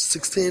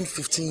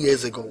 16-15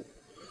 years ago.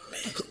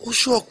 Ó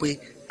ṣọ́ pé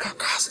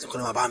kàkà sí nìkan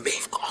ní ma bá ń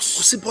bẹ̀. Kò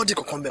sí bọ́dì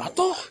kankan bẹ̀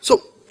mọ́. So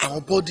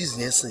àwọn bodies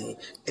yẹn sìn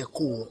ẹ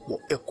kó wọn pọ̀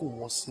ẹ kó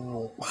wọn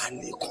sínú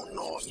páálí kan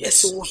náà ẹ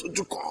sọ wọn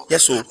sójú kan.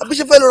 Yes o. àbí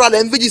ṣe fẹ́ lọ́ra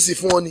lẹ́ ń VGC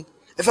fún wọn ni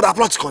ẹ fẹ́ ra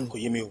plot kan ni. kò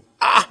yé mi o.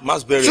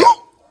 mass burial. ṣó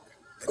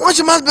wọ́n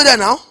ṣe mass burial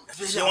náà.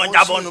 ṣé wọ́n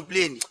jábọ́ nu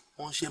plane.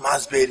 wọ́n ṣe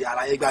mass burial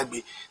àlàyé gbàgbé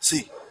sí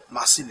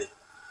màá sílẹ̀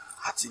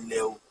àti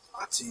ilẹ̀ o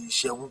àti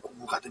iṣẹ́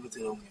wúkúwú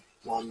kàtẹ́kẹ́tẹ́ o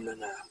 $1 million.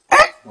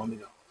 1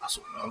 million. That's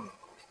all.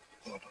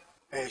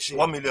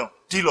 1 million.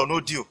 Deal or no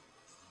deal?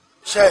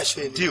 Share.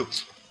 Deal.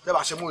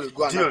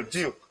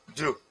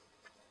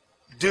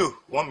 Deal.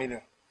 1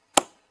 million.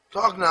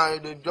 Talk now.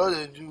 They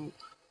just do.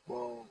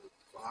 Well,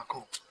 I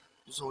come.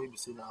 This one we be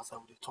saying outside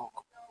we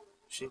talk.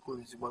 Ṣé kò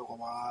ní sí gbọ́dọ̀ kọ́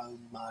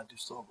máa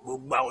disturb.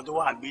 Gbogbo àwọn tó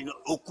wà bí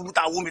okùn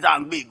tá a wú mi tá a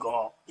ń gbé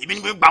gan-an. Èmi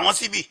ni mo gbà wọ́n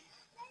síbì.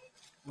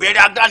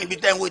 Bẹ̀rẹ̀ agbá níbi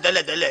tẹ́ ń wo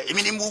tẹ́lẹ̀tẹ́lẹ̀.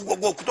 Èmi ni mo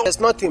gbogbo okùn tó. There's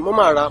nothing. Mo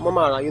máa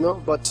ra, you know.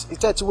 But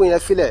ìtẹ́ tí wo yẹn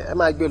filẹ̀, ẹ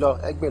máa gbé lọ.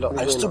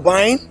 Are you still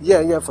buying?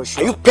 Yeah, for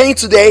sure. Are you paying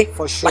today?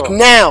 For sure. Like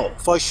now?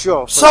 For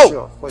sure.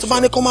 So, tó bá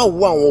ní kó máa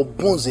wo àwọn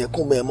bones yẹn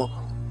kó mẹ́ mọ́,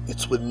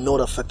 it will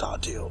not affect our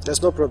deal.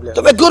 There's no problem.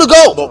 So we're good to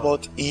go.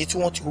 But èyí tí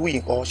wọ́n ti wú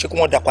yìí kan ṣé kí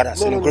wọ́n dá padà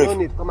sínú grave. No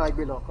need. Kọ́ máa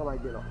gbé lọ.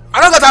 I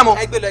don't got time o.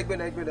 Ẹ gbé lọ.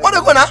 Wọ́n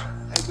dẹ̀ kọ́ náà.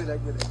 Ẹ gbé lọ.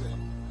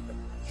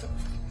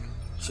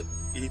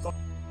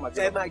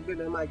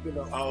 Ẹ máa gbé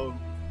lọ.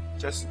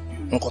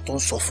 Nǹkan tó ń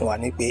sọ fún wa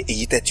ni pé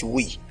èyí tẹ́ ti wú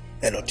yìí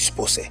ẹ lọ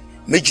dispose ẹ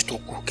méjì tó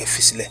kù kẹ́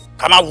fi sílẹ̀.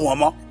 Ká má wù wọn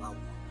mọ́.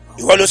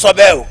 Ìwọ ló sọ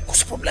bẹ́ẹ̀ o. Kò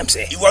sí problem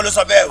sẹ́. Ìwọ ló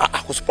sọ bẹ́ẹ̀ o.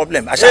 Kò sí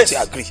problem aṣáà ti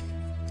agree.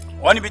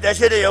 Wọ́n níbi tẹ́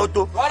ṣé de yẹ ó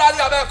tó. Wọ́n dá ní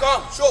abẹ́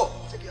kan show.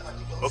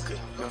 Okay,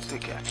 just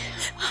take care.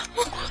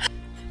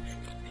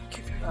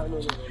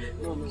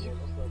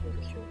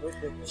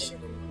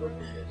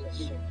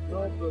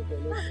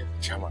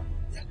 Chama,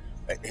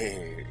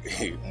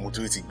 mo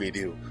tún ti gbé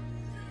dé o.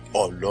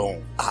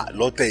 Ọlọ́run,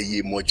 lọ́tẹ̀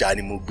iye mọ́jà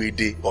ni mo gbé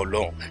dé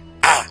Ọlọ́run.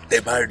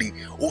 Tẹ́ bá rí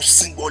ó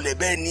síngbọlẹ̀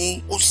bẹ́ẹ̀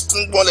ni ó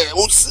síngbọlẹ̀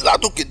ó sí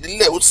látòkè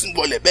délẹ̀ ó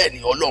síngbọlẹ̀ bẹ́ẹ̀ ni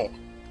Ọlọ́run.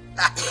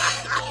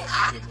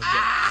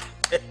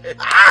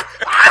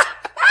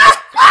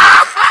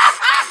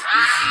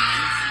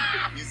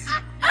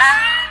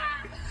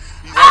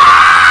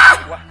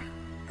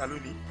 Ta ló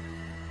ní?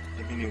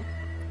 Èmi ni o.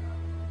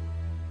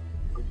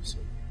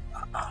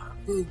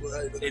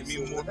 Èmi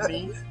mo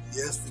ní.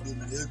 Yesterday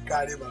na you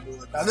carry my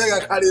mother. I know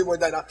you carry my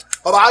mother.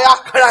 Baba aya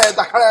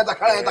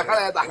carry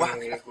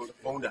it.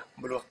 Founder,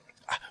 bro.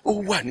 Ó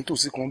wà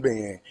nítòsí kan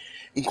bẹ́ẹ̀ yẹn.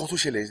 Nǹkan tó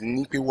ṣẹlẹ̀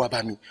ní pé wá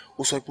bá mi.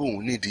 Ó sọ pé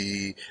òun need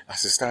the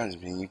assistance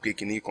mi pé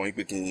kíní kan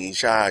pé kí n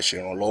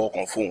ṣàṣèrànlọ́wọ́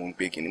kan fún òun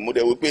pé kíní. Mo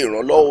dẹ̀ wí pé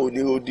ìrànlọ́wọ́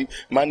ni ó di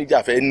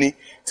manager fẹ́ ní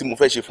tí mo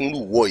fẹ́ ṣe fún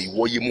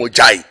ìwọ́ye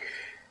mọ́jà yìí.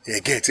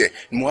 Gẹ́tẹ̀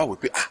ni mo wá wò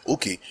pé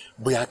ok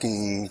bóyá kí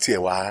n tiẹ̀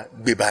wá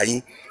gbé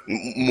báyìí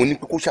mo ní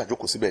pé kó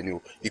ṣàjókòó síbẹ̀ ni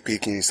o ìpè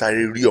kí n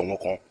sáré rí ọ̀wọ́n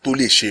kan tó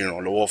lè ṣe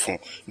ìrànlọ́wọ́ fún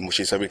un mo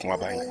ṣe sọ pé kí n wá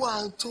báyìí. wà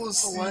á tó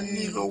sí i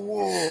ní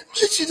lọ́wọ́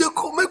ṣíṣí lè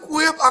kọ́ make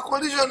way for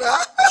condition.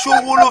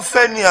 ṣówó ló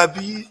fẹ́ ni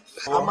àbí.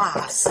 a máa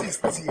assist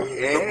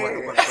ẹ̀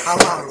a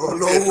máa rọ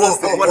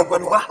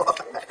lọ́wọ́.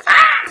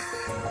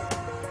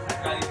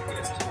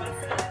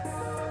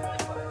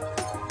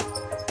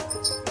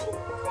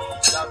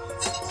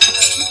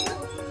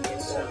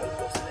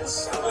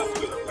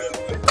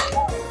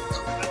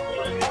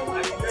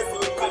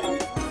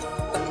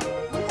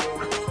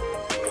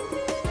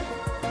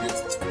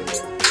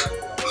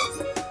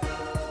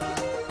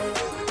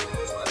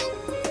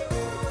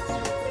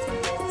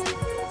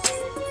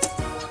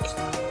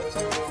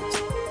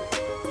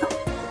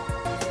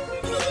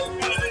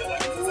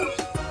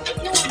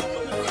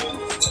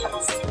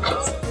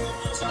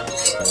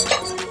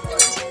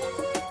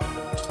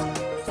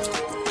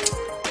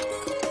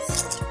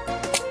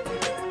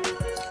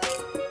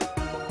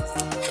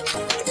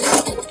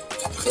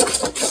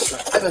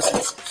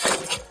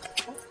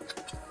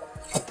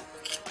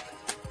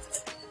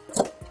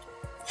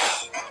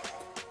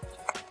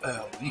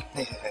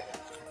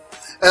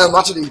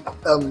 Actually,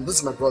 this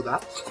is my brother.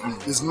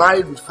 He's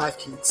married with 5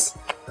 kids.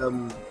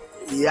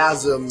 He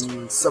has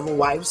 7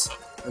 wives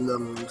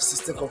and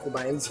 16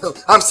 concubines.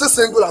 I'm still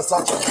single as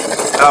such.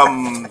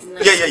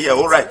 Yeah.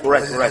 All right.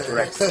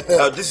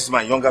 This is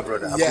my younger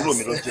brother.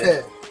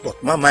 Yes.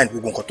 But my mind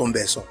will go on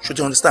so should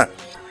you understand?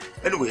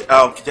 Anyway,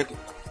 Jackie.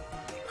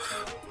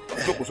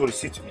 Jókòó sórí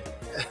seat mi.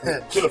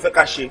 Kí ló fẹ́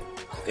ká ṣe?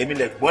 Èmi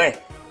lẹ̀gbọ́n ẹ̀.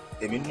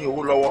 Èmi ní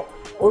owó lọ́wọ́.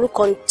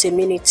 Orúkọ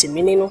tèmi ni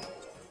tèmi nínú.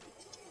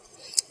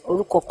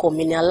 Orúkọ ọkọ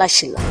mi ni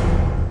Aláṣìlá.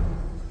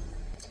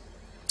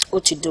 Ó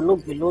ti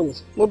dolóògbé lónìí.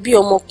 Mo bí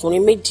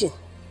ọmọkùnrin 2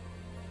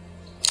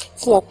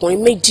 fún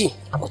ọkùnrin 2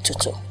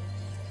 ọ̀tọ̀ọ̀tọ̀.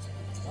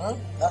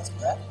 That's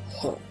bad.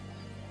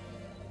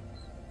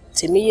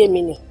 Tèmi yé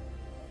mi ni.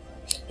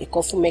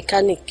 Ìkan fún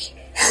mechanic,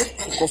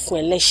 ìkan fún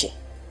ẹlẹ́ṣẹ̀.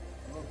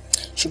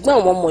 Ṣùgbọ́n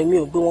àwọn ọmọ mi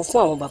ò gbé wọn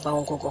fún àwọn bàbá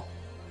wọn gangan.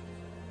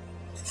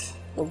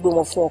 Mo gbé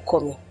wọn fún ọkọ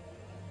mi.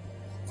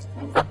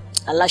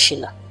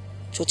 Aláṣìlá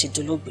tó ti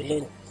dolóògbé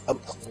lónìí.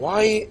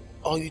 Why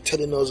are you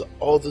telling us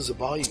all this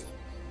about you?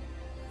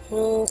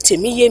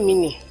 Tèmi yé mi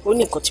ni, ó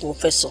ní nǹkan tí mo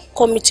fẹ́ sọ.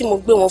 Kọ́ mi tí mo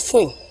gbé wọn fún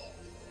yìí.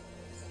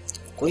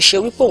 Kò ṣe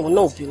wípé òun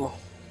náà bímọ.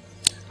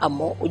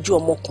 Àmọ́ ojú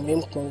ọmọkùnrin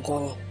ń pọn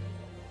gan ni.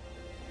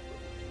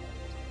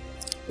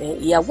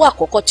 Ìyàwó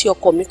àkọ́kọ́ tí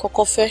ọkọ mi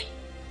kọ́kọ́ fẹ́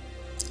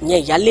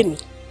ìyẹn ìyálé mi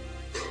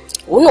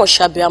òun náà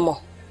ṣàbíamọ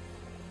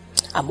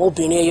àmọ́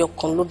obìnrin ẹyọ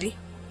kan ló bí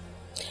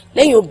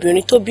lẹ́yìn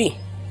obìnrin tó bí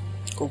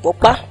kò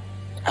gbọ́pá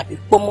àbí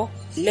pọ́mọ́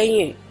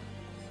lẹ́yìn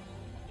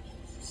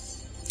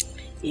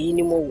èyí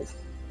ni mo wò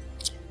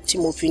tí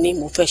mo fi ní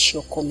mo fẹ́ ṣe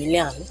ọkọ mi ní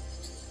àánú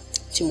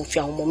tí mo fi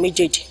àwọn ọmọ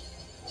méjèèjì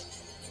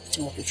tí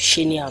mo fi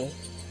ṣe ní àánú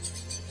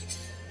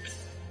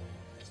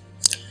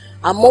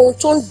àmọ́ ohun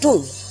tó ń dùn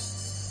mí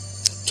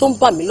tó ń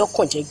bà mí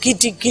lọ́kàn jẹ́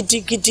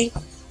gidigidi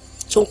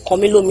tó ń kan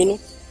mí lóminú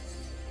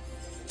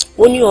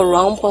ó ní ọ̀rọ̀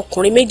àwọn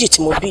ọkùnrin méjì tí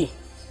mo bí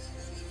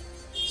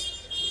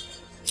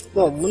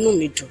wọn ò múnú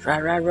mi dùn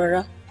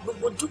rárá.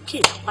 gbogbo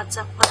dúkìá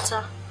pátápátá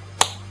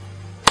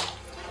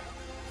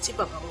tí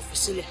bàbá wọn fi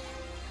sílẹ̀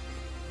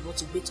wọ́n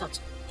ti gbé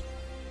tàtó.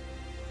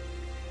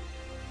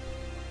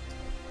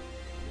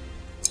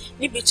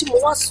 níbi tí mo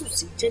wá sùn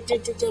sí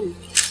jẹ́jẹ́jẹ́jẹ́ mi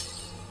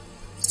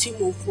tí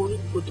mo forí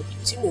gbọdọ̀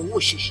tí mo wò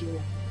ṣèṣe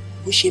wọn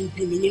bó ṣe ń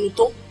bí mi nínú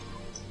tó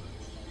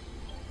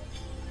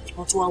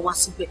wọ́n tún wá wá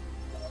síbẹ̀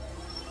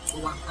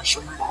wọ́n wá ń paṣọ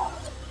lára.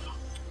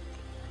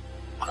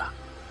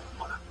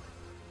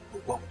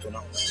 gbogbo àwọn tó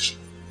náà wọ́n ṣe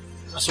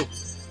lásò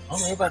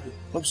àwọn yẹn bá dùn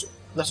lọ́bùsọ̀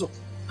lásò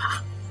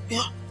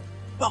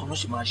báwo ló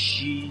ṣe máa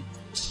ṣí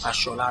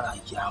aṣọ lára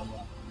ìyá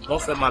wọn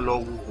wọ́n fẹ́ máa lọ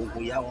wo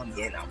oògùn ìyá wọn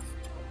nìyẹn náà.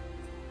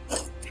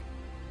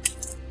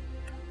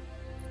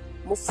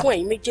 mo fún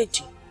ẹ̀yin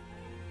méjèèjì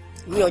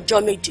ní ọjọ́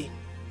 7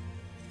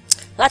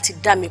 láti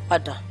dá mi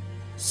padà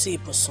sí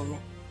ibùsùn mi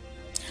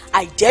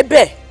àìjẹ́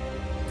bẹ́ẹ̀.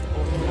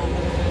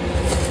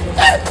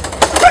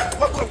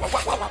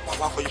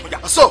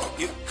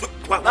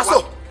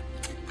 Naso,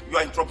 you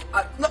are in trouble.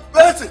 No,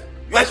 wait.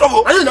 You are in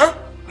trouble. Are you now?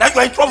 Now you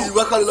are in trouble. You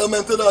work on the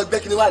mental now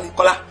back in the valley.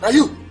 Kola, now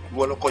you. You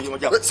will call you.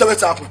 So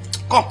what's happen?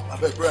 Come. I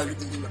beg pray you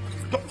do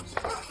that.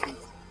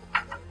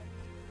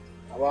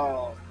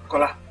 Wow,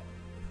 Kola.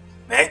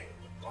 Eh?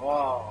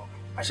 Wow.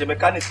 Àṣẹ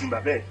mechanic ni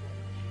bàbá ẹ̀.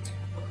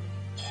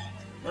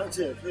 Má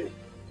ti ẹ fẹ́.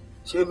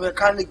 Ṣé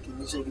mechanic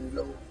ni ṣe ni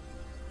lọ́wọ́.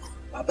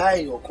 Bàbá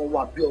èèyàn kan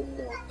wà bí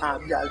ọmọ tá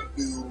bí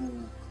agbèrò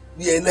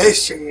bí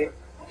ẹlẹ́ṣẹ̀.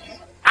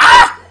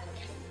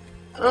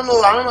 I don't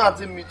know how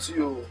to meet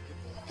you.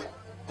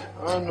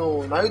 I don't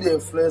know. Now you dey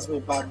influence me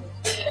badly.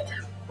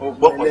 O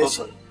gbọ́ pọ̀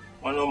tọ́sọ̀.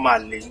 Wọ́n ló máa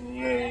lè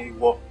ní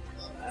ìwọ.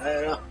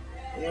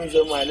 Ní ṣe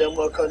máa lẹ́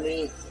mọ́ kán ní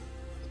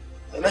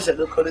ẹlẹ́ṣẹ̀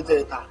ló kọ́ létẹ̀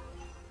ìta.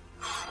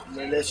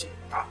 Ẹlẹ́ṣẹ̀.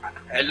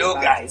 Hello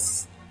guys.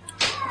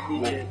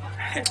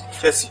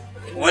 Fẹ́sì.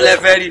 Wọ́n lẹ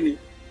fẹ́ rí ni.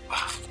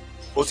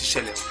 Ó ti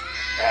ṣẹlẹ̀.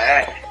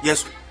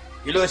 Yẹ́sù.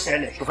 Kí ló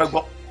ṣẹlẹ̀? Ṣo fẹ́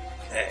gbọ́?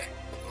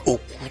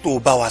 Òkú tó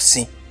bá wa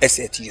sin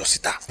ẹsẹ̀ ti yọ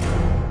síta.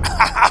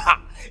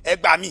 Ẹ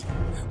gbà mí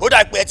ó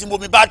dà pé ẹ ti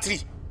momi bátìrì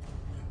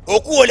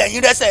òkú wo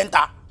lẹ́yìn rẹ́sẹ̀ ń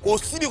ta kò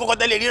síbi kankan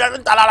tẹ́lẹ̀ rí rẹ́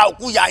ń ta lára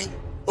òkú ìyá yín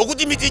òkú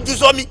tí mi ti ju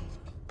sómi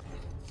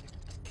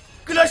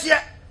kí ló ṣe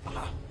ẹ́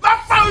bá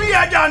fá orí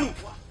ẹ̀ dànù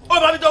ó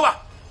bá mi tó wà.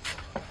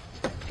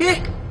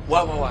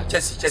 wá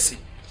Chelsea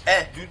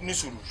ní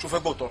sùúrù ṣó fẹ́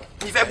gbọ́ tọrọ.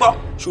 mi fẹ́ gbọ́.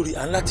 sórí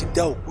à ń láti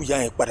dá òkú ìyá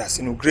yẹn padà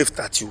sínú grave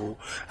tàti o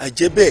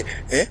àjẹ́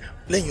bẹ́ẹ̀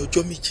lẹ́yìn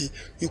ọjọ́ méje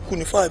ikú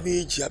ni fáwọn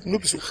méjì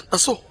àbínúbìsọ.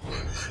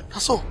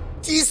 Naso.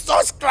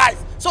 Jesus Christ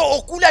so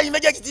òkú lẹ́yìn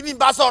méjèèjì tí mi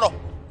bá sọ̀rọ̀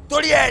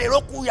torí ẹ̀rẹ̀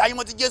rókù ìyá yín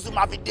mo ti Jésù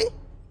máa fi dé.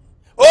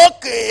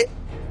 ókè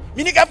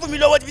mi ní kẹ́ fún mi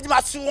lówó tí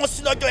máa sún wọn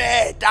sí lọ́jọ́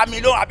ẹ̀ dá mi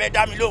lóhùn abẹ́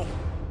dá mi lóhùn.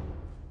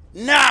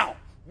 now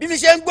bí mi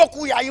ṣe ń gbókù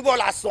ìyá yín bọ̀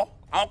lásán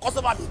àwọn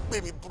kọ́sọ́mà mi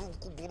pè mí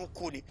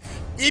burúkú ni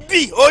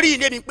ibi orí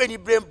ilé mi pè ní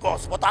brain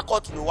box Port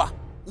Harcourt ló wà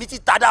mi ti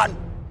ta dànù.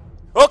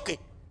 ókè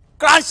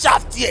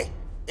crankshaft yẹ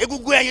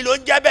egungun ẹ̀yìn ló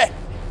ń jẹ́ bẹ́ẹ̀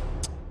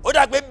ó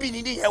dàgbé bì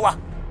ní nìyẹn wà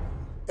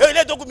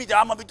ilé tó kù mi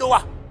ìjàrá mọ́ mi tó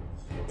wà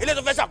ilé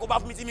tó fẹ́ ṣàkóbá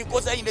fún mi tí mi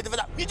kó sẹ́yìn ilé tó fẹ́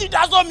ṣàkóbá mi ti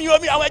dá sómi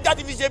omi àwọn ẹja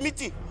ti fi ṣe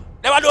mítì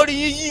lẹ́wà lórí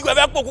yín yí ìgbẹ́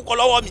fẹ́ pòkú kọ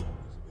lọ́wọ́ mi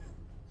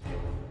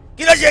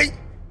kí ló ṣe yìí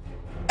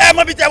ẹ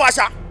mọ bí tẹ wá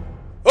ṣá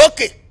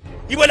ókè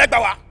ibo lẹ gbà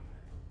wá.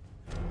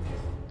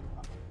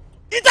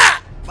 ìta.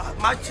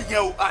 má ṣe yẹn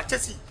o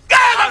Chelsea.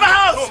 kẹ́hìn bàbá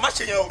house. no má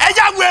ṣe yẹn o. ẹ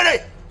já wèrè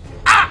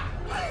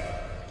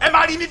ẹ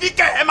máa rí mi bí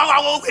kẹ́ ẹ máa wá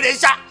àwọn wèrè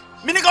ṣá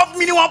mi ní kó fún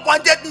mi ní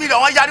 1.8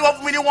 million wọ́n yarí wọ́n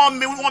fún mi ní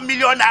 1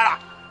 million naira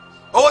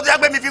owó tó yẹ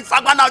pé mi fi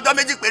fagbá náà ọjọ́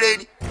méjì péré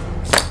ni.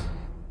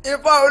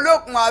 Ifá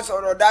olókun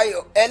asọ̀rọ̀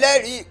dayọ̀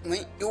ẹlẹ́rìí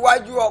ìpín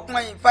iwájú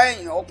ọpọ́n ifá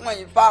ẹ̀yìn ọpọ́n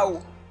ifá o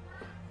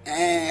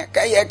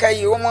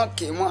kẹ́yẹkẹ́yẹ ó mọ̀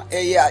ké mọ́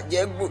ẹyẹ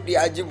àjẹgbòde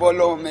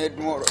ajíbọ́lá ọmọ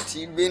ẹ̀dùn ọ̀rọ̀ tí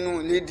gbénú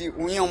lédi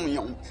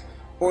wúyànmùyàn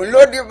òun ló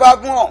dé bá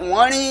fún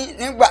ọ̀wọ́n rí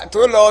nígbà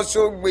tó lọ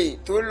sógbè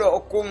tó lọ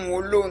kó mu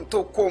olóhùn tó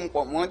kó mu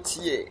pọ̀ mọ́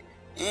tiẹ̀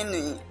ẹ̀nì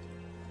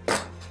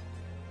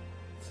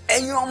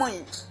ẹ̀yin ọmọ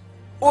yìí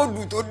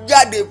odù tó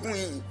jáde fún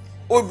yìí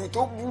odù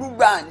tó burú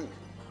gbà ni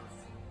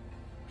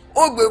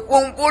ó gbé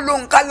pọ́npọ́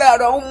lóhùn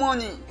kálára ó mọ̀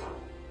ni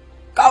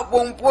ká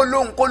pọ́npọ́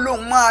lóhùn kó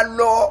lóhùn máa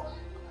lọ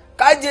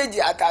kájèjì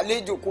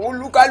àtàlejò kó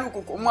lúkálùkù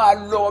kó máa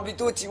lọ ibi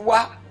tó ti wá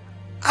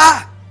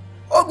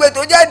ó gbé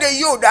tó jáde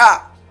yóò dáa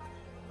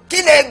kí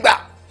lè gbà.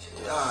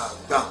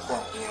 gbà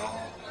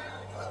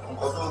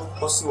nǹkan tó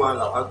kọ́ sí wa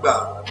làwa gbà.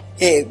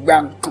 ẹ gbà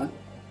nǹkan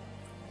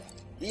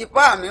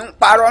ipá mi ń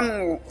parọ́ nù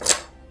o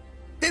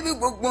bíbí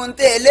gbogbo ń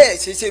tẹ́ ẹ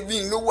lẹ́ẹ̀ṣẹ̀ṣẹ̀ bí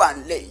n ló wà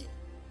nílẹ̀ yìí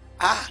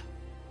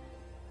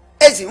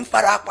ẹ sì ń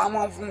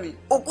farapamọ́ fún mi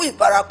òkú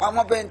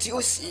ìfarapamọ́ bẹ́ẹ̀ tí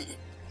ó sì.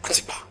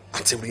 àtìgbà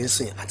àti rí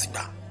nsìn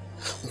àtìgbà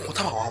nǹkan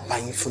táwọn àwọn bá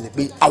yín fún ni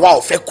pé àwa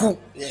ò fẹ́ kú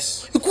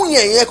ikú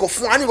yẹn kò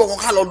fún wa ní kankan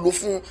ká lọ lò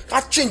fún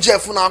ká change ẹ̀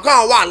fún náà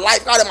ká wà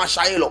life ká lè máa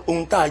ṣàyè lọ.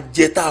 ohun tá a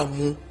jẹ tá a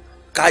mú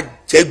ká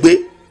jẹ gbé.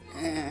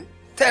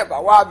 tẹ́ ẹ bá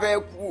wá fẹ́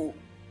kú o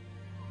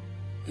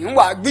ń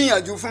wà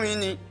gbìyànjú fún yín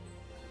ni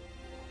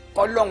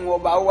kọ́lọ́hún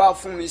ọba wá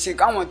fún mi ṣe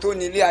káwọn tó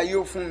nílé ayé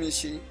ó fún mi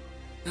ṣe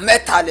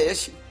mẹ́ta lẹ̀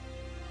ṣe.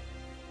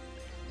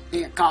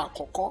 nǹkan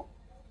àkọ́kọ́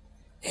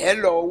ẹ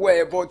lọ wọ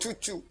ẹbọ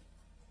tútù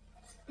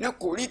ní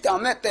kòríta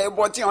mẹ́ta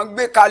ẹbọ tí wọ́n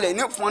gbé kalẹ̀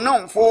nífọn náà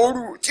ń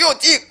fòórù tí ò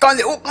tí ì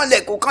kanlẹ̀ ó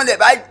kanlẹ̀ kò kanlẹ̀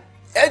báyìí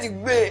ẹ ti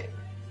gbé e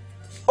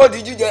ó di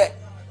jíjẹ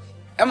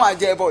ẹ máa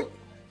jẹ ẹbọ yìí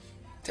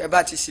tẹ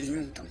bá ti ṣe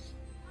yún tán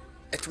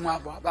ẹ tún máa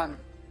bọ̀ abá mi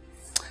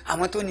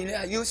àwọn tó nílé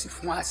ayé ó sì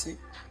fún wa sí.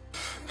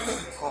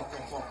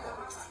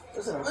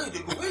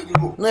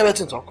 No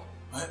everything talk.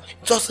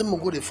 Just say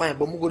Mugo dey fine,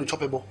 but Mugo dey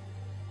chop ebo.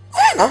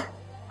 Huh?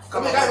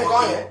 Come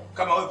here.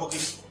 Come on,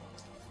 Boki.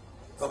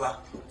 Baba.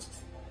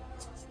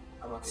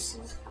 I'm not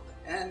listening.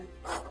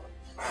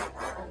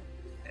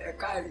 Ẹ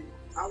káàrí.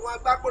 Àwọn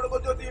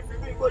agbápológójó tí ń fi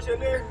mí igbó ṣe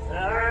lé.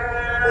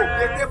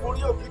 Òkété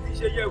borí òkìtì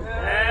ṣe yẹ̀wò.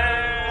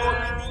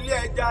 Omi ní ilé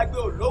ẹja gbé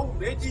olóhùn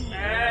méjì.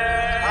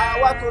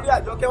 Àwa torí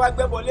Àjọkẹ́ wá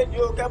gbẹ́bọ lédi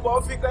o, kẹ́bọ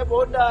ó fi kẹ́bọ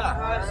ó dà.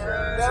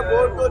 Kẹ́bọ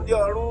ó lóde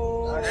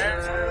ọ̀run.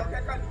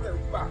 Àjọkẹ́ kàlù ẹ̀ ń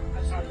gbà.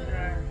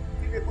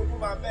 Ilé gbogbo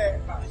máa bẹ́ẹ̀.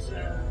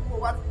 Kó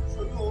wá fi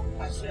ṣojú o.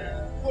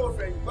 Kó o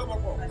fẹ̀yìn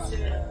gbọ́mọpọ̀.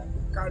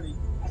 Kárí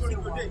lórí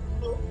tòde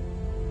ìdúró.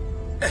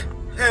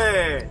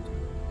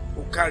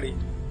 Ó kárí.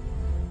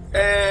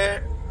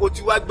 O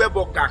ti wá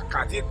gbẹ́bọ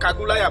kàkà tí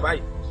kagún láyà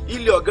báyìí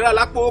ilé ọ̀gẹ́rẹ́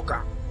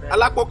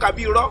alápòkà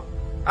bíi rọ́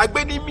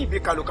agbé ní mí bíi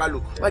kàlòkàlò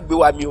má gbé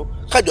wa mi o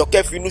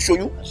kájọkẹ́ finú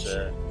ṣoyún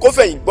kó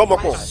fẹ̀yìn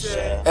gbọ́mọpọ̀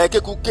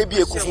kéku ké bí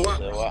eku fún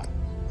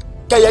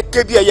kẹyẹ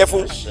ké bí ẹyẹ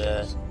fún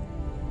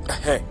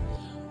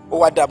ó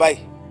wá dà báyìí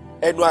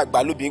ẹnu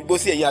àgbà lóbi ń gbó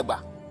sí ẹ̀yìn àgbà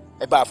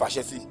ẹ bá a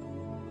fàṣẹ sí.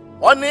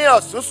 wọ́n ní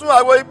ọ̀sùnsún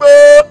àwo igbó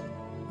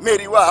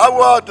mèrìwá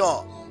àwọ̀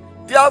ọ̀dàn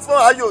díá fún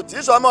ayò tí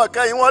sọmọ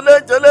kẹyìn wọn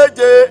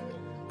léje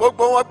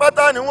gbogbo wọn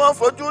pátá ni wọ́n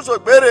fojú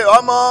ṣògbére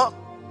ọmọ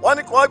wọn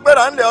ní kí wọ́n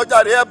gbéra ńlẹ̀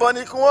ọjà rẹ̀ ẹbọ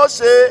ni kí wọ́n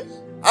ṣe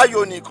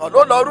ayò nìkan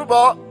ló lọ rúbọ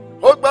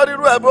ó gbọ́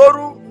rírú ẹbọ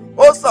rú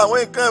ó sàwọn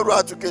nǹkan èrò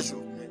àtùkèṣù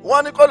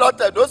wọ́n ní kó lọ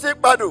tẹ̀dó sí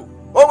padò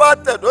ó wá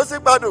tẹ̀dó sí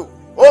padò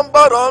ó ń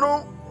bọ̀rọ̀ ọrún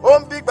ó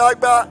ń bí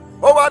gbagba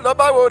ó wá lọ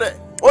báwo rẹ̀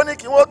ó ní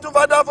kí wọ́n tún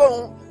fádá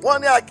fóun wọ́n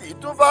ní a kì í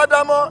tún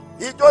fádá mọ́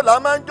ijó là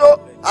máa ń jó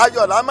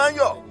ayọ̀ là máa ń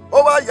yọ̀ ó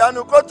wá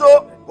yanu kótó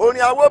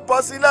orin àwo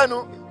bọ́ sí lẹ́nu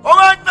ó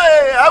wá gbé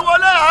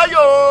ẹwọlé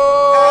ayò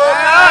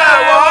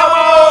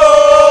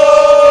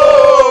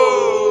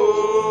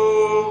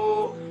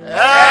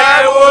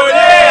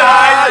ẹwọlé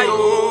ayò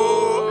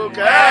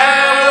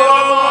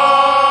kẹwọmọ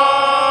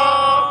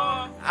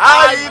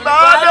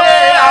àyíbádé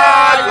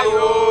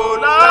ayò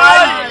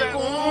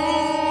láyìíkún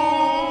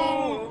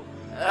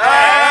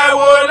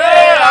ẹwọlé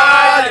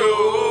ayò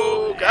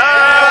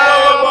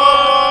kẹwọmọ.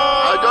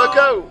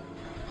 Àjọkẹ́ o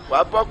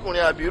wàá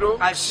bọ́kùnrin àbíró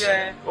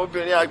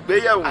obìnrin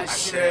àgbéyẹ̀wò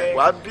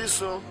wàá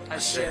bísun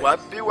wàá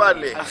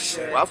bíwàlẹ̀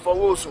wàá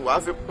fọwọ́ sùn wàá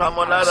fi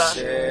pamọ́ lára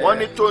wọ́n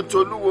ní tó ń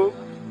tolúwo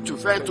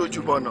tùfẹ́ ń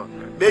tojú bọ̀nà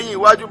lẹ́yìn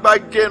iwájú bá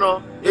gẹ́ran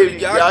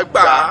èrìgì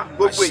àgbà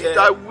gbogbo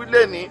ìta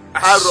wílé ní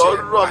arọ̀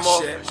rọ̀mọ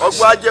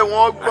ọgbọ́n ajé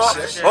wọn gbọ́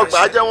ọgbà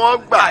ajé wọn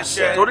gbà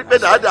torí pé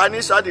dáadáa ní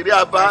sádìrí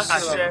àbá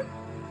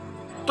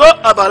tó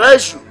àbàrà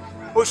èṣù.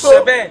 ó ṣe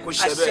bẹ́ẹ̀ kò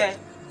ṣe bẹ́ẹ̀.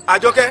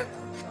 Àjọkẹ́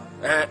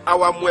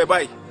àwa mú ẹ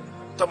báyìí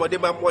tọmọdé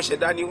máa mú ọṣẹ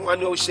dání wọn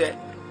ní ó ṣe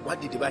wá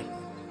dìde báyìí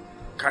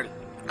kárí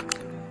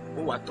ó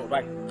wà tọ̀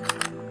báyìí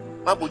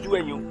má bójú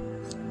ẹ̀yìn o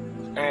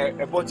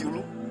ẹbọ ti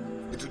rú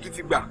ètùtù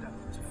ti gbà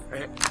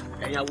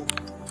ẹ̀yàwó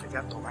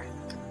ẹ̀yà tọ̀ báyìí.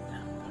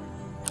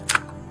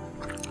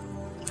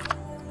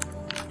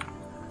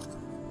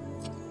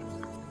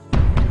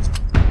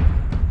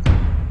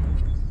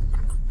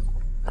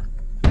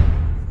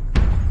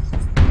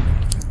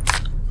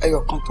 ẹyọ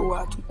kan tó wá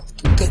tó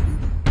tẹ̀lé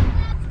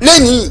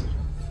lẹ́yìn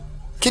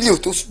kí lè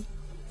tó sùn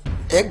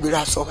ẹ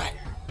gbéra sọ báyìí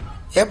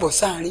ẹ bọ̀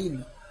sáàrin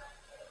ìlú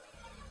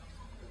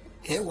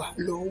ẹ wà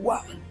lọ wá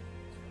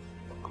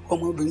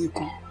ọmọbìnrin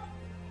kan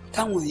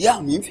táwọn ìyá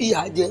mi ń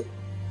fìyà jẹ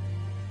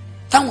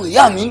táwọn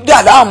ìyá mi ń dà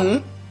láàmú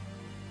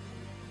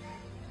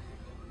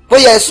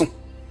bóyá ẹ sùn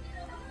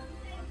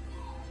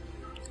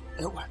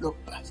ẹ wà lọ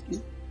bá sí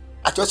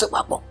àjọṣe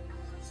papọ̀.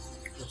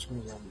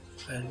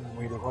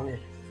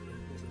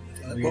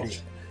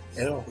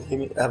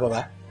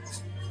 Bàbá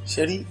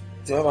ṣe rí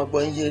tí wọ́n bá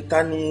gbọ́ iye ta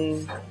ní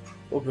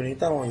obìnrin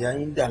táwọn ìyá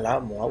yín dà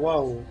láàmú àwa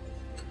ò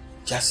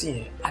já sí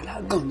yẹn.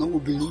 alágànná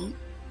obìnrin.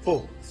 ó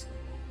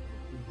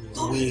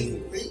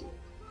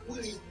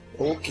wèrè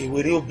òkè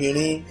wèrè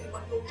obìnrin.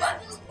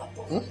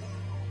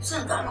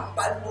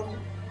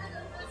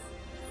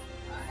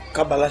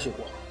 kábàlá ṣe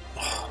pọ̀.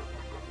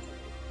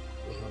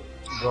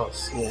 Bros,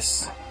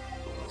 yes.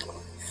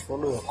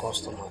 Follow your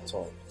customer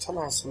talk. Tell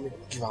her to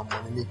give her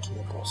money, make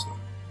it personal.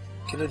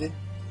 Kí ló dé?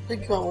 They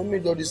give her money,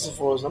 make all this thing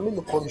for us. I mean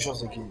the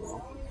conditions again.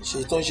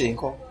 Ṣé tó ń ṣe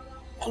nǹkan?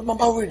 I'll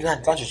remember where the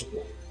land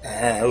láṣepọ̀.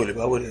 Ò lè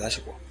bá wèrè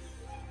láṣepọ̀.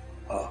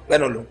 bẹ́ẹ̀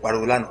náà ló ń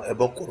pariwo lánàá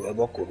ẹbọ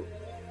kòrò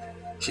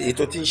ṣe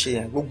ètò tí ń ṣe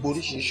yẹn gbogbo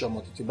oríṣiríṣi ọmọ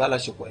tuntun bá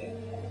láṣepọ̀ yẹn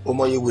ó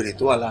mọyé wèrè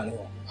tó wà láàrin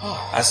wọn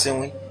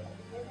asínwín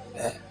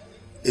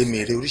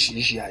èmèrè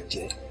oríṣiríṣi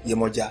àjẹ́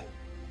yemọja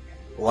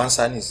wọn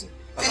sá nìsín.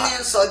 kí ni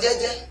ń sọ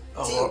jẹ́jẹ́.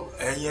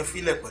 ẹ̀yin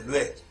filẹ̀ pẹ̀lú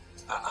ẹ̀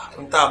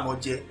ń tá a mọ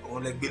jẹ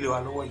òun lẹ gbélé wa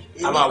lọ́wọ́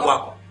yìí a máa wà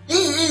kàn.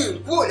 yìnyín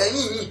kúrò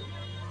lẹ́yìn yìí.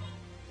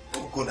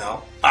 go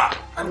now. a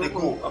lè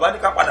go bàbá ní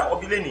ká padà wọ́n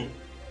bí lẹ́nìí.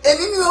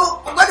 èmi ni o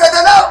ọgbọ́dọ̀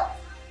dáná o.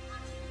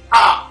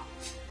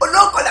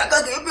 olókọ̀lá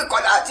kan kì í fi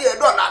kọ̀lá àti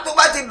ẹ̀dọ̀lá tó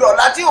bá ti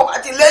dọ̀lá tí ò bá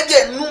ti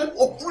lẹ́jẹ̀ nú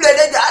òkú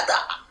lẹ́lẹ́jà àtà.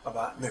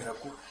 bàbá mẹ́fẹ̀ẹ́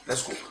kú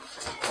let's go.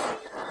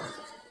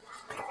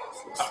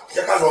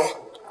 jẹ́ ká lọ.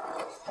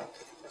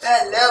 ẹ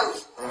ǹlẹ́ o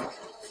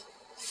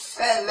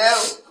ẹ ǹlẹ́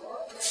o.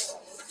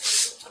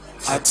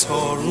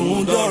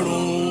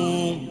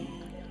 Àtọ̀rundọ̀run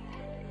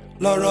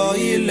lọ́rọ̀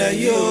ilẹ̀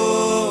yóò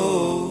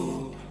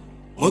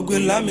wọ́n gbé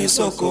lámì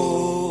sọ́kò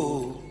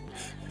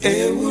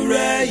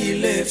ewúrẹ́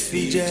ilé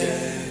fi jẹ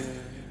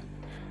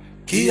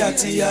kí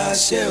àti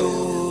àṣẹ o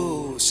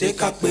ṣe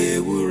ká pé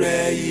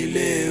ewúrẹ́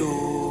ilé o.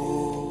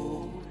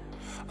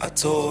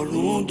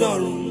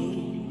 Àtọ̀rundọ̀run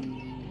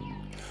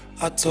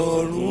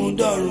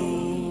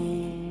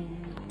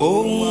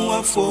ohun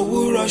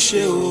àfọwúrọ̀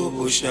ṣe o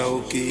òòṣà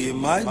òkè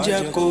má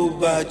jẹ́ kó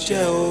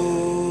bàjẹ́ o.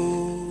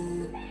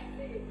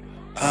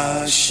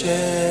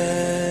 Àṣẹ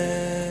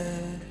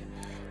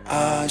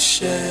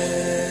àṣẹ.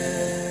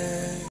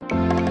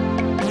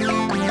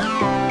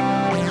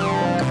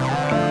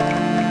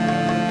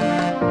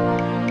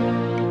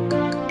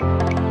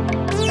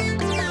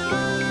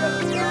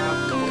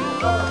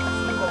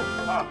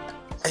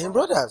 ẹ̀yin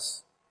brothers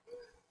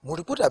mo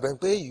rí bódà bẹ́ẹ̀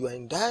pé you are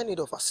in dire need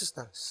of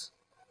assistance.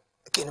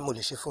 Kí ni mo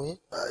lè ṣe fún yín?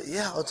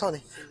 Yeah, ọ̀tọ̀ ni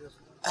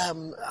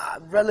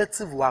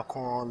relative wa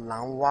kan là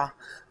ń wá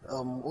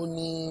ó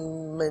ní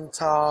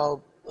mental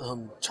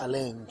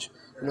challenge,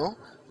 you know,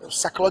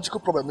 psychological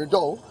problem ní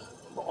dọ́ọ̀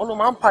ọ̀nà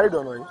máa ń parí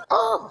dọ̀nà yìí.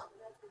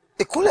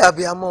 Ìkúnlẹ̀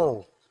abiyamọ o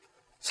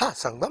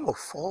ṣàṣàǹgbàmọ̀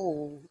fọ́ o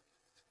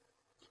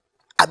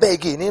abẹ́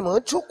igi ni mo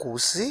jókòó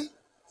sí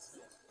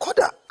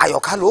kódà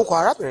àyọ̀ká ló kọ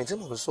arábìnrin tí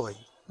mò ń sọ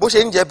yìí bó ṣe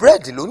ń jẹ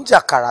búrẹ́dì ló ń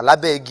jàkàrà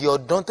lábẹ́ igi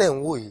ọdán tẹ̀ ń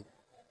wò yìí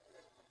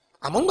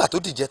àmọ́ ńgbà tó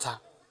dìjẹta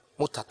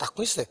mo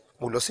tàtàkùnsẹ̀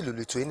mo lọ sí ìlú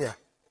Lithuania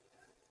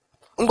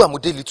ńgbà mo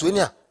dé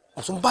Lithuania mo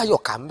tún bá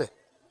yọ̀ká ń bẹ̀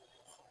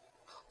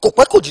kò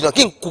pẹ́ kò jìnnà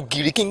kí n kù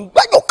gìrì kí n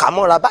gbá yọ̀ká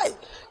mọ́ra báyìí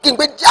kí n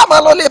gbé já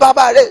máa lọ lé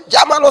bàbá rẹ̀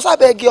já máa lọ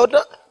sábẹ́ igi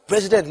ọdán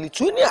president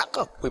Lithuania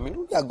kan pè mí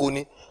lórí àgọ́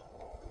ni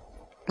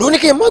ló ní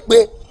kí n mọ̀ pé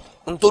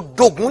n tó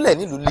dógunlẹ̀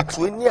nílùú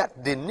Lithuania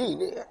dè ní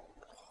ìníyẹn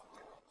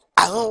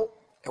àwọn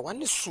ẹ̀wá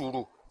ní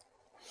sùúrù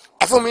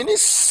ẹ fún mi ní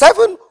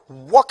 7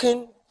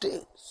 working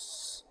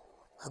days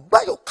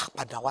àgbáyọ̀ká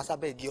padà wá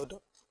sábẹ́ igi ọdán.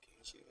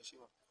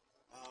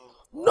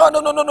 No,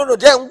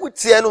 jẹ́ ń wí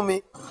ti ẹnu mi.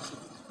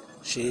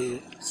 ṣe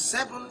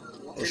 7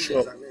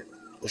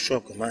 oṣù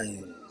ọkọ máa ń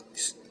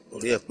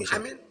orí ẹ pé. I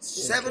mean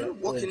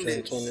 7 working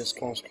days.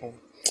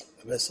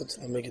 I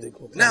make it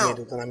go. Now.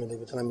 Tell me they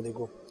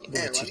go. I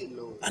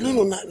don't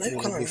know. Now you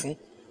can't be.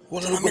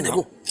 What do I mean they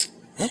go?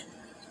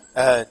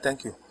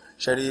 Thank you.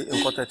 Sherry,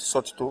 nǹkan tẹ́ ti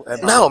sọ ti tó.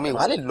 Now mi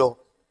wà lè lọ.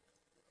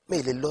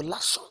 Mi lè lọ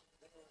lásán.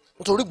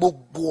 Nítorí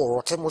gbogbo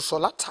ọ̀rọ̀ tí mo sọ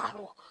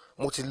látàárọ̀,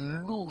 mo ti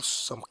lose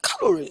some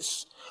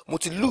calories. Mo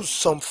ti lose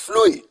some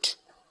fluid.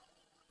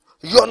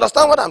 You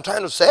understand what I'm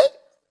trying to say?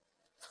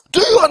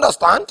 Do you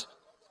understand?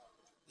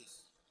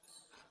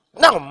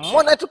 Now,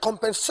 monetary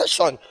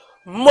compensation,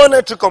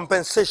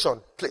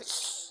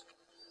 please.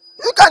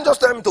 You can't just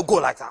tell me to go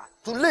like that,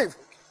 to leave.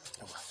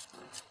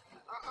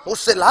 Mo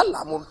ṣe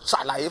làálàá mo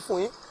ṣàlàyé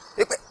fún yín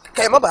pé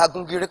kẹ́ ẹ má bàa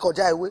gungi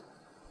rékọjá ewé.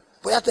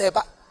 Bóyá tẹ́ ẹ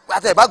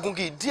bá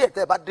gungi díẹ̀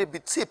tẹ́ ẹ bá débi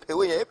tip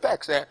ewé yẹn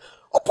apex ẹ̀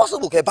ó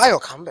possible kẹ́ ẹ bá yọ̀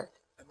kà ń bẹ̀.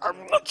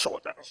 I'm not sure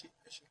that.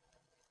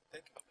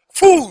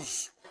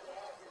 Fools!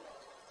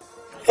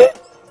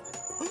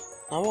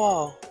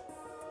 Àwọn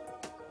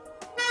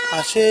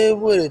àṣé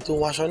wèrè tó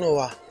wàṣọ náà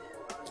wà.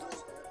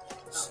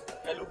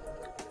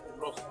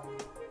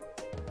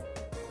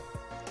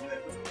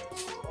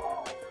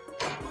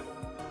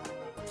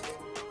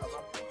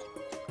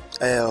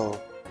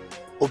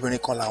 Obìnrin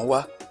kan là ń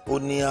wá ó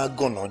ní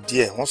àgànná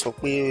díẹ̀ wọ́n sọ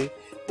pé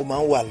ó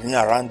máa ń wà ní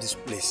around this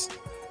place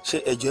ṣé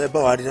ẹjọ́ ẹ bá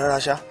wa rí rárá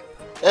ṣá.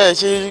 Ẹ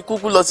ṣe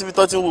kúkú lọ síbi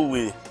tó ti ń wo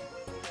wèrè.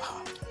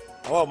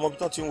 Àwa ò mọ bí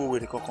tó ti ń wo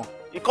wèrè kankan.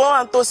 Ìkan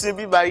wà tó sin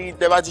bíbá yìí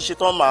tẹ́ bá ti ṣe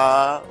tán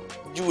máa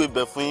júwe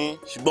bẹ̀ fún yín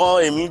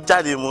ṣùgbọ́n èmi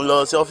jáde mú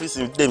lọ sí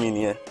ọ́fíìsì tèmi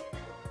nìyẹn.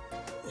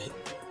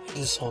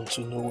 This one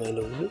too no well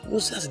o. No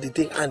see as they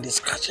take hand dey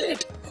scratch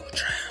head.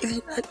 I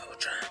will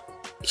try.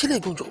 Ṣé lè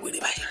gbọ́njọ wèrè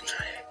báyìí?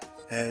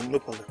 No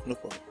problem.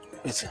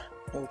 Wait,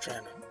 no try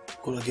now.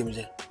 Kó lọ gé mi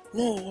jẹ.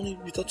 No, wọ́n ní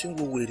ibi tó ti ń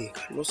wo wèrè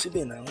ká lọ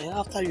síbẹ̀ náà.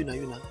 After you na.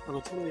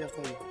 Ọ̀nà tí mo yẹ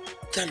after you.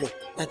 Já lọ,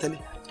 láì tẹ́lẹ̀.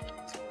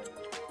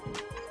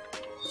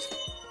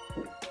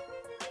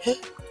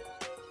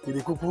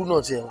 Wèrè kúkúrú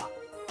náà ti ẹ̀ wá.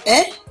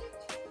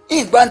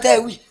 Ìgbọ́n tẹ́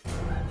wí.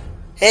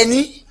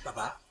 Ẹni.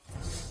 Bàbá,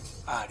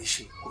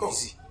 àríṣe kò ní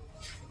sí.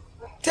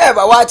 Tẹ́ ẹ̀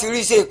bá wá ti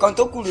rí ṣe nǹkan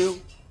tó kù rèé o.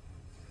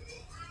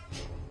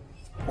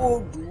 Ó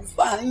dùn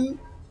fáyín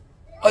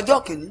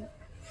ọjọ́ kìíní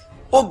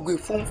ó gbé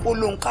fún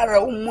fólóhùn kára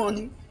ó mọ́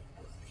ni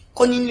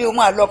kó nílé ó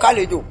máa lọ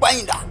kálejò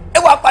pẹ́yìndà ẹ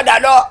wá padà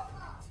lọ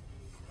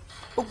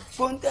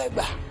gbogbo ń tẹ́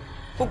gbà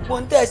gbogbo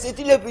ń tẹ́ ṣe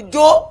tí lè fi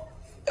jó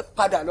ẹ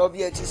padà lọ bí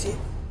ẹ ti ṣe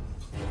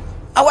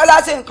àwa la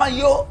ṣe nǹkan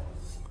yìí o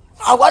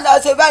àwa la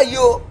ṣe báyìí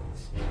o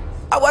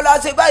àwa la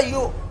ṣe báyìí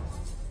o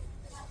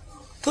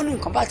tó ní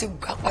nǹkan bá ti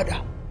gbà padà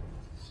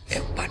ẹ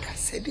padà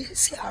sẹ́dẹ̀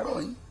sí àárọ̀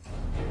yín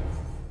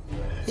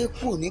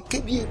eku ò ní ké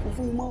bí eku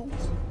fún yín mọ́ o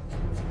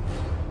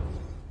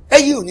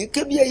ẹyẹ ò ní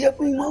ké bí ẹyẹ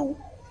fún yín mọ́ o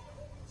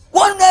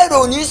wọ́n náírà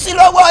ò ní sí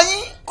lọ́wọ́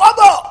yín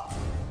kọ́bọ̀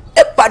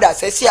ẹ padà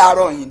sẹ́ sí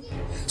àárọ̀ yín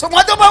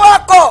ṣùgbọ́n tó bá wá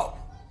kọ̀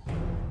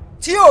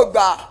tí ò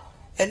gbà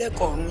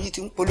ẹlẹ́kọ̀ọ́rùn yìí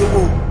ti ń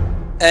polówó.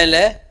 ẹ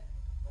ǹlẹ́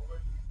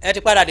ẹ ti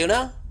padà dé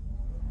náà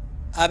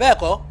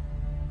àbẹ́ẹ̀kọ́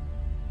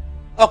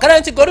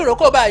ọ̀kẹ́rẹ́ ti gorí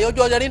ìrókò báyìí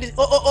ojú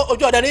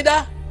ọdẹ ní dá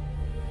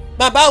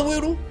máa bá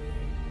wíru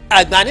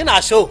àgbà nínú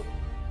àṣọ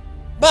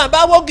máa bá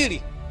wọ́gìrì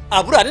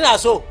àbúrò nínú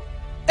àṣọ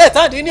ètò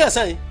àdín ní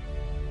ọ̀sán yìí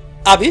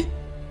àbí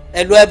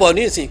ẹ lọ ẹbọ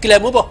ní ìsìn kílẹ̀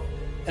mú bọ̀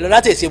ẹ lọ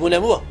láti èsì ìmúlẹ̀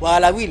mú bọ̀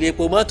wàhálà wíìlì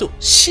epo mọ́tò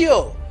ṣíọ̀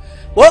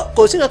wọ́n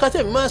kò sí nǹkan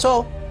tẹ̀mí máa ń sọ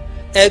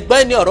ẹgbẹ́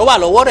ni ọ̀rọ̀ wà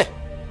lọ́wọ́ rẹ̀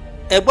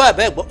ẹgbọ́n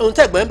ẹ̀bẹ́ ẹ̀gbọ́n ohun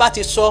tẹ̀gbọ́n bá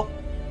ti sọ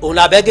òun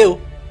làbẹ́gẹ́ o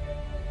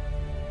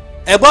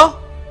ẹ̀gbọ́n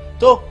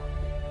tó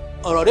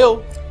ọ̀rọ̀ rẹ o.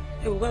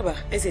 ẹ wo bàbá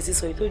ẹsẹ̀ ti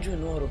sọ ìtọ́jú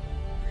inú ọ̀rọ̀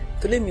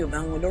tó lé mi ò bá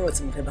wọn lọ́rọ̀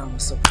tí mo fẹ́ bá wọn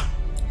sọ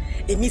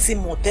èmi ti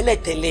mọ̀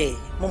tẹ́lẹ̀tẹ́lẹ̀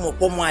mo mọ̀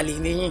pọ́ mọ́ àlè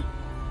níyìn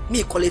mi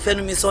ìkọlẹ̀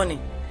fẹ́nu mi sọ ni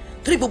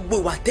torí gbogbo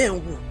ìwà tẹ́ ń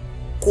wù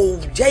kò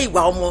jẹ́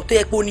ìwà ọmọ tó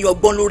yẹ pé ó ní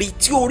ọgbọ́n lórí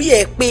tí orí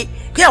ẹ̀ pé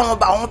kí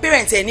àwọn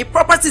parents ẹ̀ ní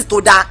properties tó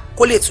dáa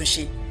kó lè tún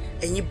ṣe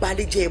ẹ̀yin bá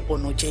lè jẹ́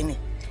ẹ̀bọ̀nà jẹ́ ni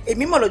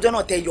èmi mọ̀ lọ́jọ́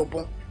náà tẹ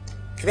yọ̀bọ̀n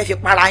tẹ fẹ́ fi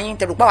para yín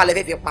tẹ rò pàwọ́ lẹ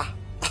fẹ́ fi pa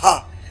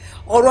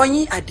ọ̀rọ̀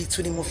yín àdìtú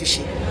ni mo fi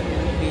ṣe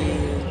pé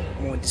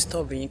mo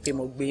disturb yín pé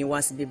mo gbé yín wá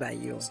sí bíbá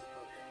yìí o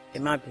ẹ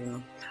má bínú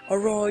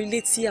ọ̀rọ̀ ilé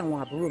tí àwọn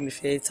àbúrò mi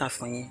fẹ́ tà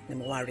fún yín ni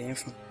mo wá rí yín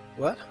fún.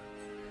 wá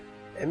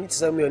èmi ti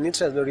sọ mi ò ní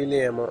interest lórí ilé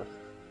yẹn mọ́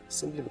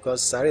simply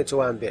because sáré tó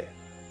wà ń bẹ̀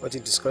wọ́n ti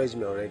discourage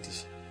me already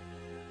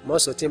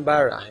mọ́sọ̀ tí ń bá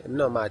rà èmi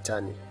náà máa ta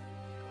ni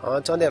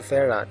àwọn tó ń dẹ̀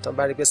fẹ́ rà tó ń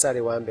bá rí pé sáré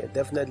wà ń bẹ̀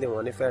definitely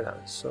wọ́n ní fẹ́ rà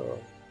so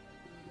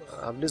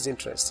I'm lose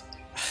interest.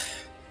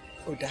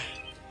 ó dáa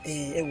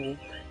ẹ wo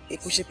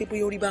kò ṣe pé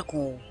bóyá ó rí bákan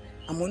o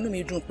àmọ́ inú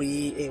mi dùn pé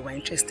ẹ wà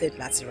interested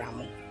láti rà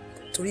mọ́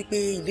torí pé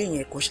ilé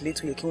yẹn kò ṣe lé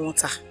tó yẹ kí wọ́n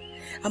tà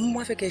àmọ́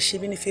wọ́n fẹ́ kẹ́ ṣe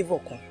mí ní favour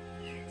kan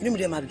inú mi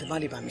dẹ̀ máa dùn bá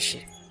lè bá mi ṣe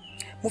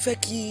mo fẹ́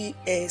kí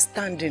ẹ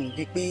standing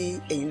bíi pé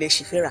ẹ̀yin lẹ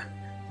ṣe fẹ́ rà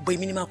bó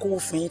èmi ni máa kówó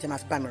fún yín tẹ́ máa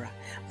fi bá mi rà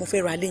mo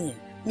fẹ́ ra ilé yẹn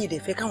mi ì dẹ̀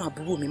fẹ́ káwọn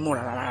àbúrò mi mọ̀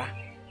rárá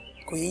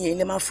kò yẹ yẹn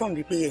ilé máa fọ́ọ̀mù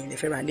bíi pé ẹ̀yin lẹ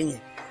fẹ́ ra ilé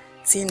yẹn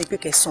tí ní pé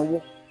kẹ́ sanwó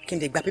kí n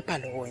lè gba pépà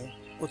lọ́wọ́ yín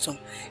ó tán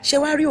ṣé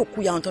wàá rí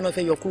òkú ya àwọn tó náà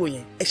fẹ́ yọ kúrò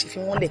yẹn ẹ sì fi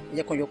wọ́n lẹ̀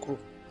yẹ kàn yọ kúrò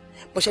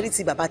bọ́sẹ̀ ní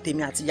ti bàbá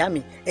tèmi àti ìyá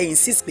mi ẹ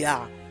insist pé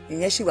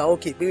ìyẹn sì wà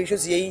ókè pé ṣó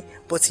ti yẹ yín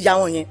bọ́ ti yá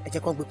wọn yẹn ẹ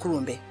jẹ́ kàn gbé kúrò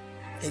ń bẹ̀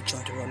ẹ jọ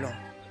ìdúró lọ.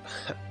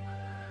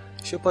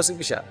 ṣé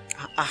possible ṣá.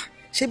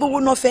 ṣé gbogbo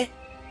náà fẹ́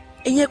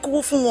ẹ̀yin kówó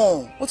fún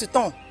wọn ó ti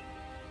tán.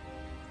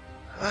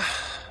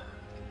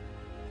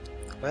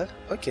 well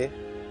okay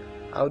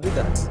I'll do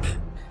that.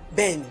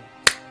 bẹ́ẹ̀ni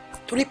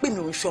torí pé mi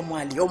ò ń ṣọmọ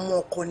àlè ọmọ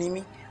ọkọ ni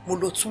mí mo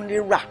lọ tún lè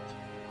rà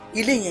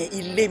ilé yẹn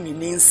ilé mi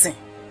ní í sìn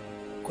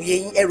kò yẹ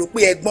yín ẹ rò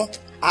pé ẹ̀gbọ́n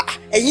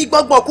ẹ̀yin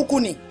gbọ́gbọ́n kúkú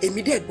ni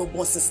èmi dẹ̀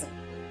gbọ́gbọ́n sísìn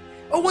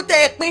owó tẹ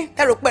ẹ pín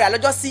tẹ rò pé rà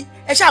lọ́jọ́ sí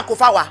ẹ ṣáà kó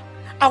fáwa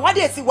àwa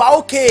dẹ̀ ti wà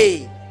ókè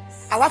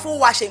àwa fowó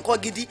wa ṣe nǹkan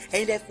gidi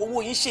ẹ̀yin lẹ fowó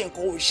yín ṣe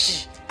nǹkan òṣì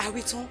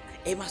àwítán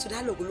ẹ máa sọdá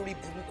lògùn lórí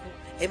burúkú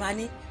ẹ máa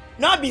ní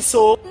nọ́ọ̀bì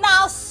so. na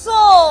so.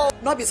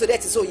 nọ́ọ̀bì so dẹ̀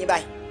ti so yín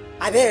báyìí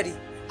abẹ́ẹ̀rì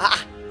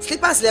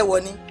slippers lẹ́wọ̀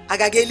ni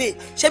àgàgélé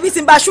ṣebí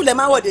tí ń bá ṣùlẹ̀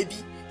máa wọ̀ débi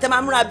tẹ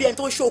máa múra bí ẹni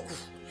tó ń ṣòkù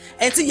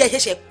ẹni tí yẹ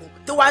ṣẹ̀ṣẹ̀ kù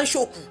tó wá ń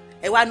ṣòkù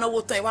ẹ wá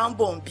náwó tán ẹ wá ń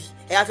bọ̀ ń bí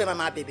ẹ wá fẹ́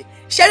máa bẹ̀bẹ̀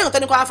ṣẹ́rí nǹkan tó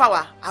ní kó wá fà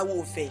wá àwọn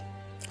òfẹ́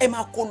ẹ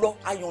máa kó lọ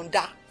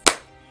ayọ̀ǹda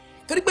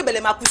torí pé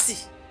bẹ̀lẹ̀ máa kú sí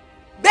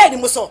bẹ́ẹ̀ ni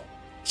mo sọ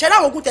ṣẹ́rí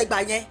àwọn ogun tẹ̀gbà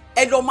yẹn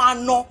ẹ lọ máa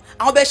ná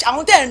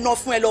àwọn tẹ̀ ń ná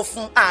fún ẹ lọ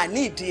fún àní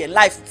ìdí ẹ̀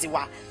láìfù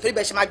tiwa torí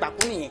bẹ́ẹ̀ ṣe máa gbà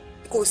kú nìyẹn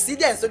kò sí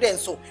dẹ̀ ń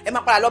so ẹ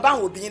máa padà lọ bá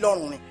àwọn òbí yín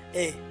lọ́rùn rìn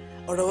ẹ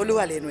ọ̀rọ̀ wo ló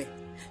wà lẹ́nu ẹ̀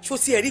ṣó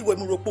sí ẹ̀rí ìwé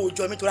mi rò pé ojú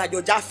ọmọ nítorí àjọ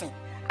jáfin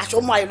aṣọ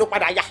mọ́ ayé ló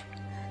padà yá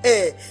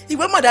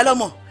ìwé mọ̀dá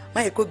lọ́mọ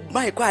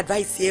máyì kó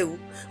advice ẹ o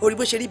orí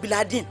bó ṣe rí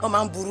biladin wọn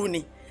máa ń burú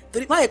ni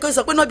torí máyì kó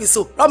sọ pé nọ́ọ̀bì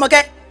so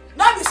lọ́mọkẹ́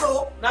nọ́ọ̀bì so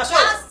nàṣọ.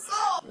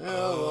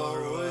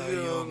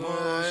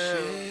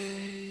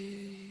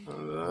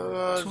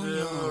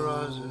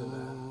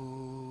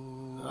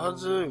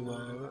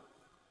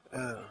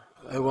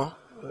 ẹ̀gbọ́n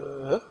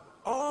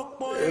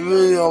ebi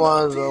ọmọ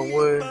àzọ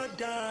pé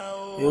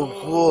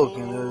ikú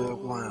òkèlè rẹ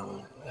pa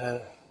ẹ̀wọ̀n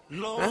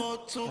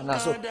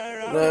naso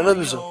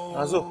lọ́bì so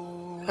naso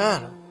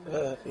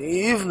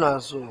if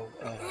naso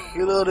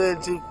kí ló dé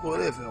tí kò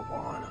lè fẹ́ pa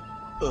wọn náà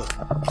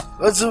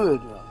ó tún wèé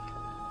dùn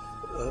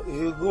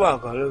ikú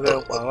àkàn ló fẹ́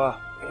pa wá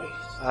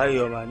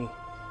ayọ̀ mà ní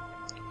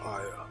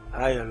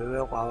ayọ̀ ló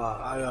fẹ́ pa wá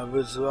ayọ̀ bí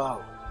tí wà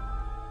ó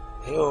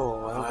yóò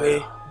wá pé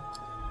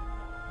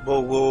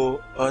gbogbo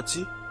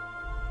ọtí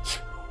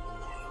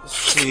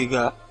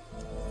sìgá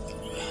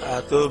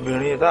àti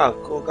obìnrin tá a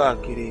kó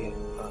káàkiri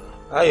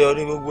ayọ̀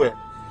ní gbogbo ẹ̀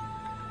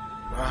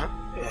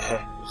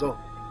so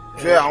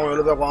ṣé àwọn èèyàn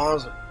ló fẹ́ pa wọ́n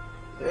sùn.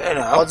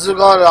 ọtí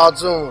kọ́ ni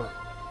àtúnwò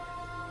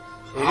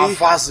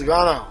àfa sìgá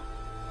náà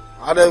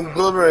àdéhùn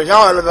ṣé àwọn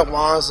èèyàn ló fẹ́ pa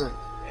wọ́n sùn.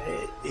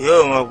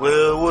 yóò mọ̀ pé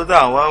owó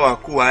táwọn wá wà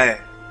kú wa ẹ̀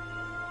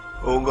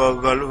òun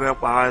gangan ló fẹ́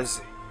pa wá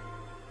sí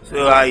ṣé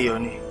ó ayọ̀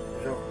ni.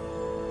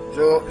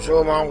 ṣé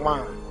ó máa ń pa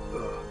àyàn.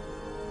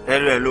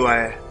 ẹlú ẹ̀ ló wà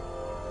ẹ̀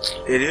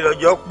èdè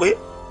lọ́jọ́ pé.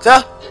 tẹ́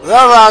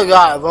lọ́rọ̀ àgbà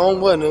ìbọn ń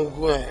gbẹ̀ ní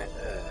kú ẹ̀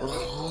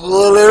kò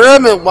lè rẹ́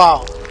mi pa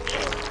ọ́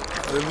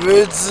èmi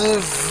ti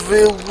fi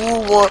kú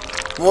wọn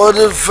mo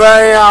ti fẹ́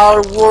yín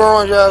arúgbó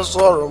ránṣẹ́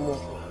sọ̀rọ̀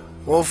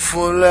mo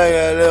fún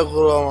lẹ́yìn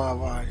ẹlẹ́kọ̀ọ́ ọmọ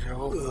àbàjẹ́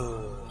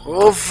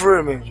ó fèrè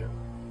mi jọ.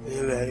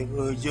 ibẹ̀ ni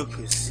kò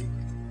jókòó sí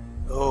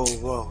ó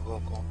bọ̀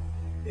kankan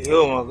èyí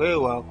ò mọ̀ pé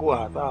ìwàkúwà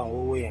táwọn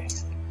owó yẹn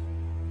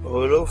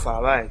òun ló fà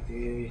á báyìí tí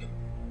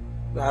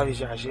láfi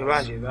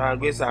ṣàṣebáṣe tá a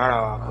gbé sàárà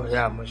wà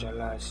kọjá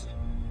mọ́ṣáláṣí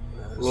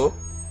wo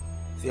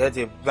tí ẹ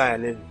ti bá ẹ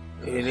lẹ́nu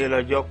èyí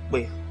lọ́jọ́ pé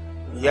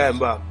ìyá ẹ̀ ń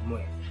bá mú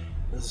ẹ.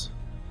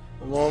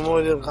 ọmọ mo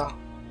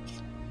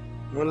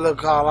lè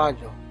ká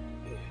alájọ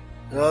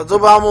ìyá tó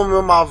bá mú mi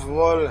máa fi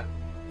wọlé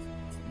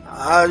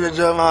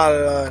àjọjọ máa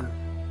lọ ni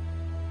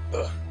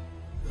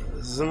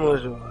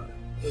símọ̀jọ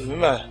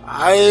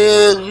ayé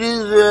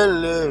jíjẹ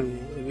lèmi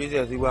ibi tí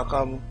ẹ ti gba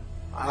kámú.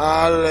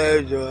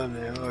 àlejò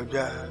ní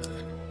ọjà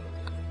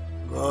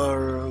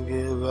ọrùn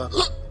kíkọ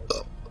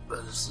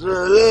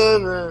sílẹ̀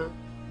mi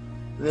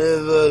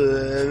níbo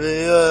lèmi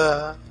yọra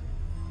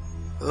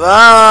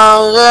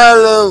báwọn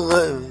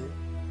kẹlẹ́gbẹ̀ mi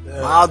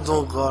má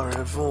tún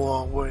kọrin fún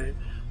wọn pé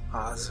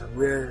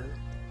àsìgbè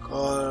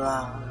kọ́lá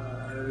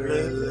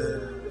rẹ̀lẹ̀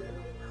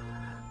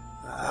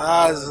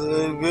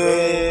àsìgbè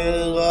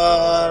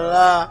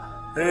kọ́lá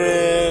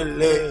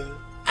rẹ̀lẹ̀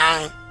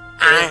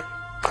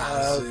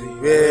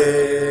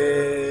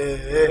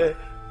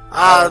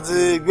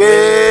àsìgbè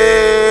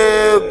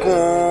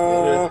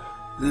kún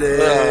lè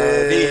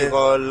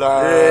kọ́lá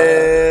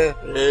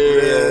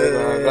rẹ̀lẹ̀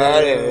bàbá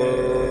rẹ̀ o.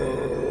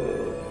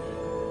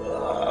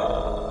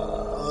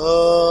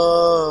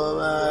 Oh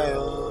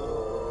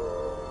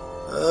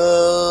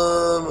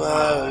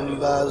my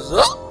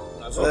bazo,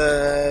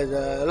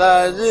 la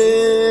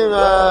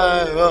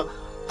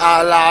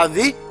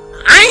vie,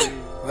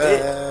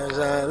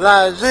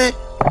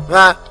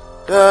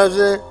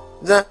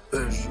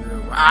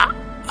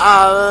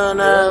 I'll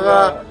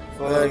never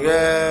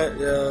forget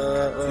you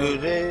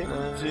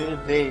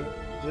today,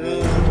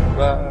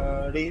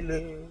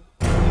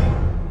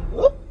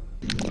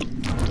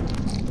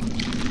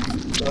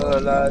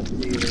 Hola,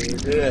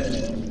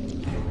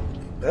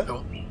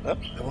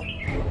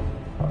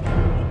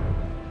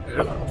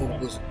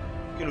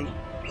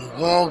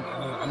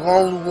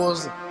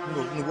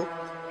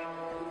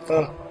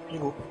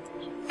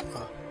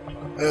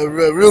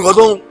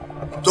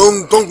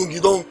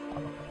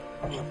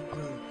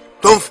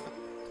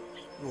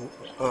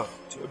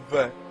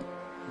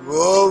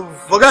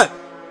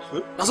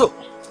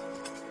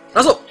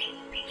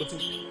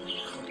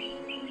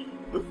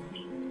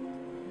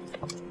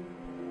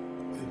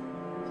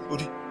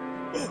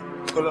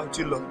 Kọ́lá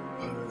ti lọ.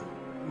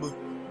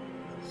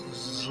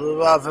 Ṣé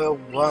bá fẹ́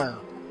gbọ́ ẹ̀?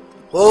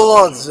 Ó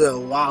rọ̀ tiẹ̀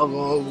wá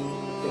gan-an.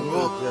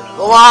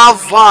 Ó wá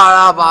fún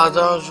ara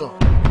bàtẹ́ńsọ̀n.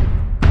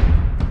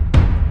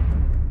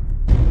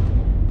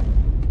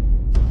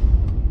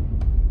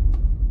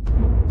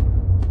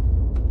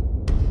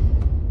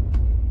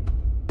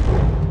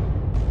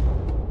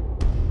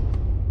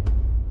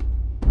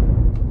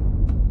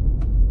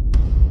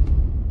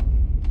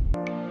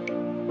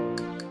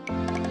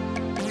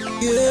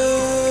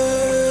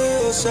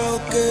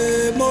 Ṣàòkè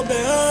mo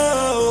bẹ̀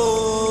ọ́ o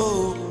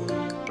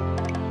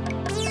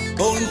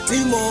ohun tí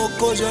mo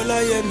kójọ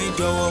láyé mi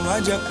jọ̀wọ́ má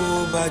jẹ́ kó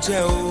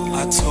bàjẹ́ o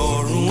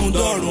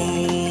àtọ̀rundọ̀run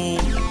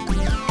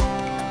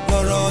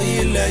lọ́rọ̀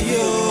ilẹ̀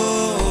yóò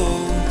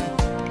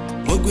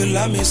mo gbé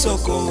lámì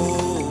sọ́kò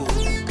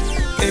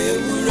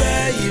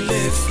ewúrẹ́ ilé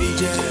fi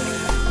jẹ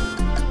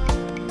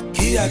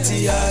kí àti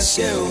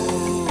àṣẹ o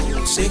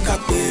ṣe ká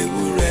pé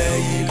ewúrẹ́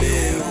ilé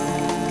o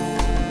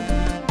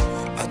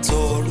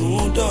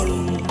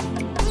àtọ̀rundọ̀run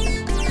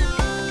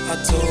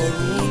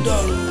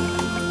àtọ̀rundọ̀run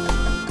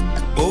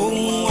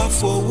ohun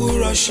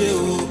àfọwúrọ̀ ṣe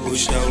o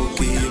òòṣà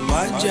òkè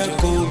má jẹ́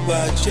kó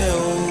bàjẹ́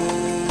o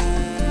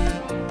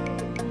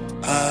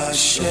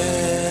àṣẹ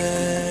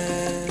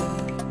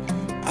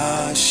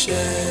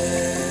àṣẹ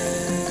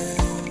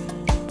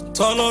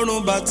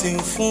tọ́lọ́run bá ti ń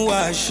fún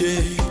wa ṣe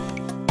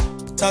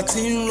ta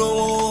ti ń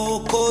rówó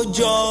kó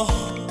jọ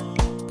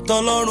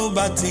tọ́lọ́run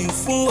bá ti ń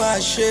fún wa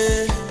ṣe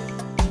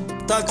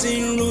ta ti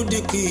ń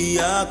rúdìkì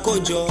ìyá kó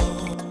jọ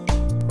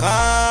ká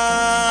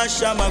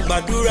ṣàmà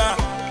gbàdúrà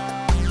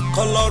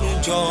kọ́lọ́run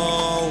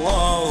jọ̀wọ́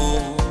o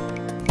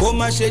kó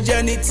má ṣe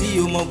jẹ́ ní tí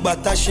o mọ̀ gbà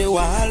tá ṣe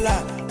wàhálà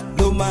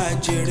ló máa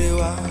jèrè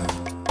wa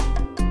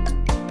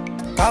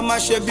ká má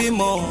ṣe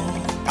bímọ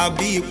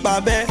àbí ipa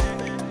bẹ́ẹ̀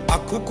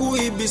àkúkú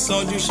ibi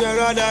sàn ju ṣe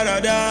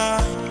rádaràda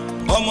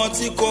ọmọ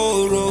tí kò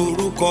ro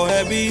orúkọ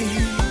ẹbí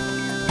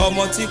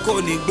ọmọ tí kò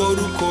ní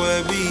gbórúkọ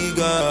ẹbí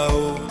ga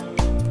o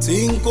tí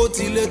ń kó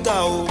tilé ta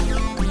o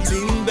tí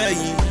ń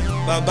bẹ̀yìn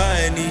bàbá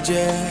ẹni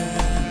jẹ́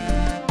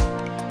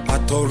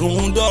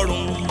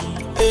Atorundorun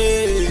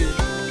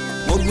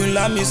mo gbin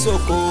lámì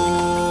sóko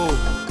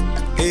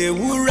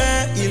ewúrẹ́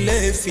ilé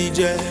fi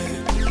jẹ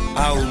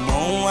a ò mọ̀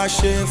ohun a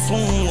ṣe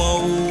fún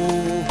wọn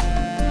o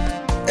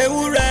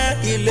ewúrẹ́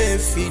ilé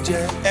fi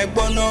jẹ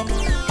ẹgbọ́n náà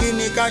kí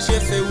ni ká ṣe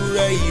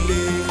fewúrẹ́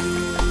ilé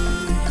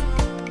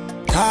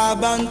tá a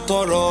bá ń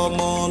tọrọ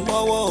ọmọ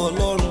lọ́wọ́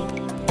Ọlọ́run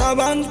tá a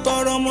bá ń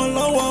tọrọ ọmọ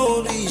lọ́wọ́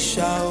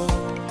òrìṣà o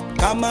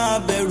ká má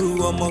bẹ̀rù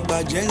ọmọ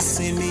gbàjẹ́ ń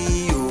sinmi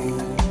o.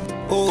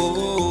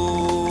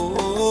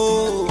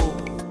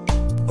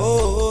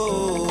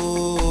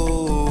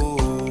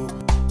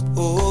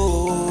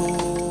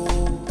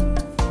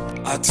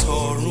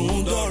 Atorundorun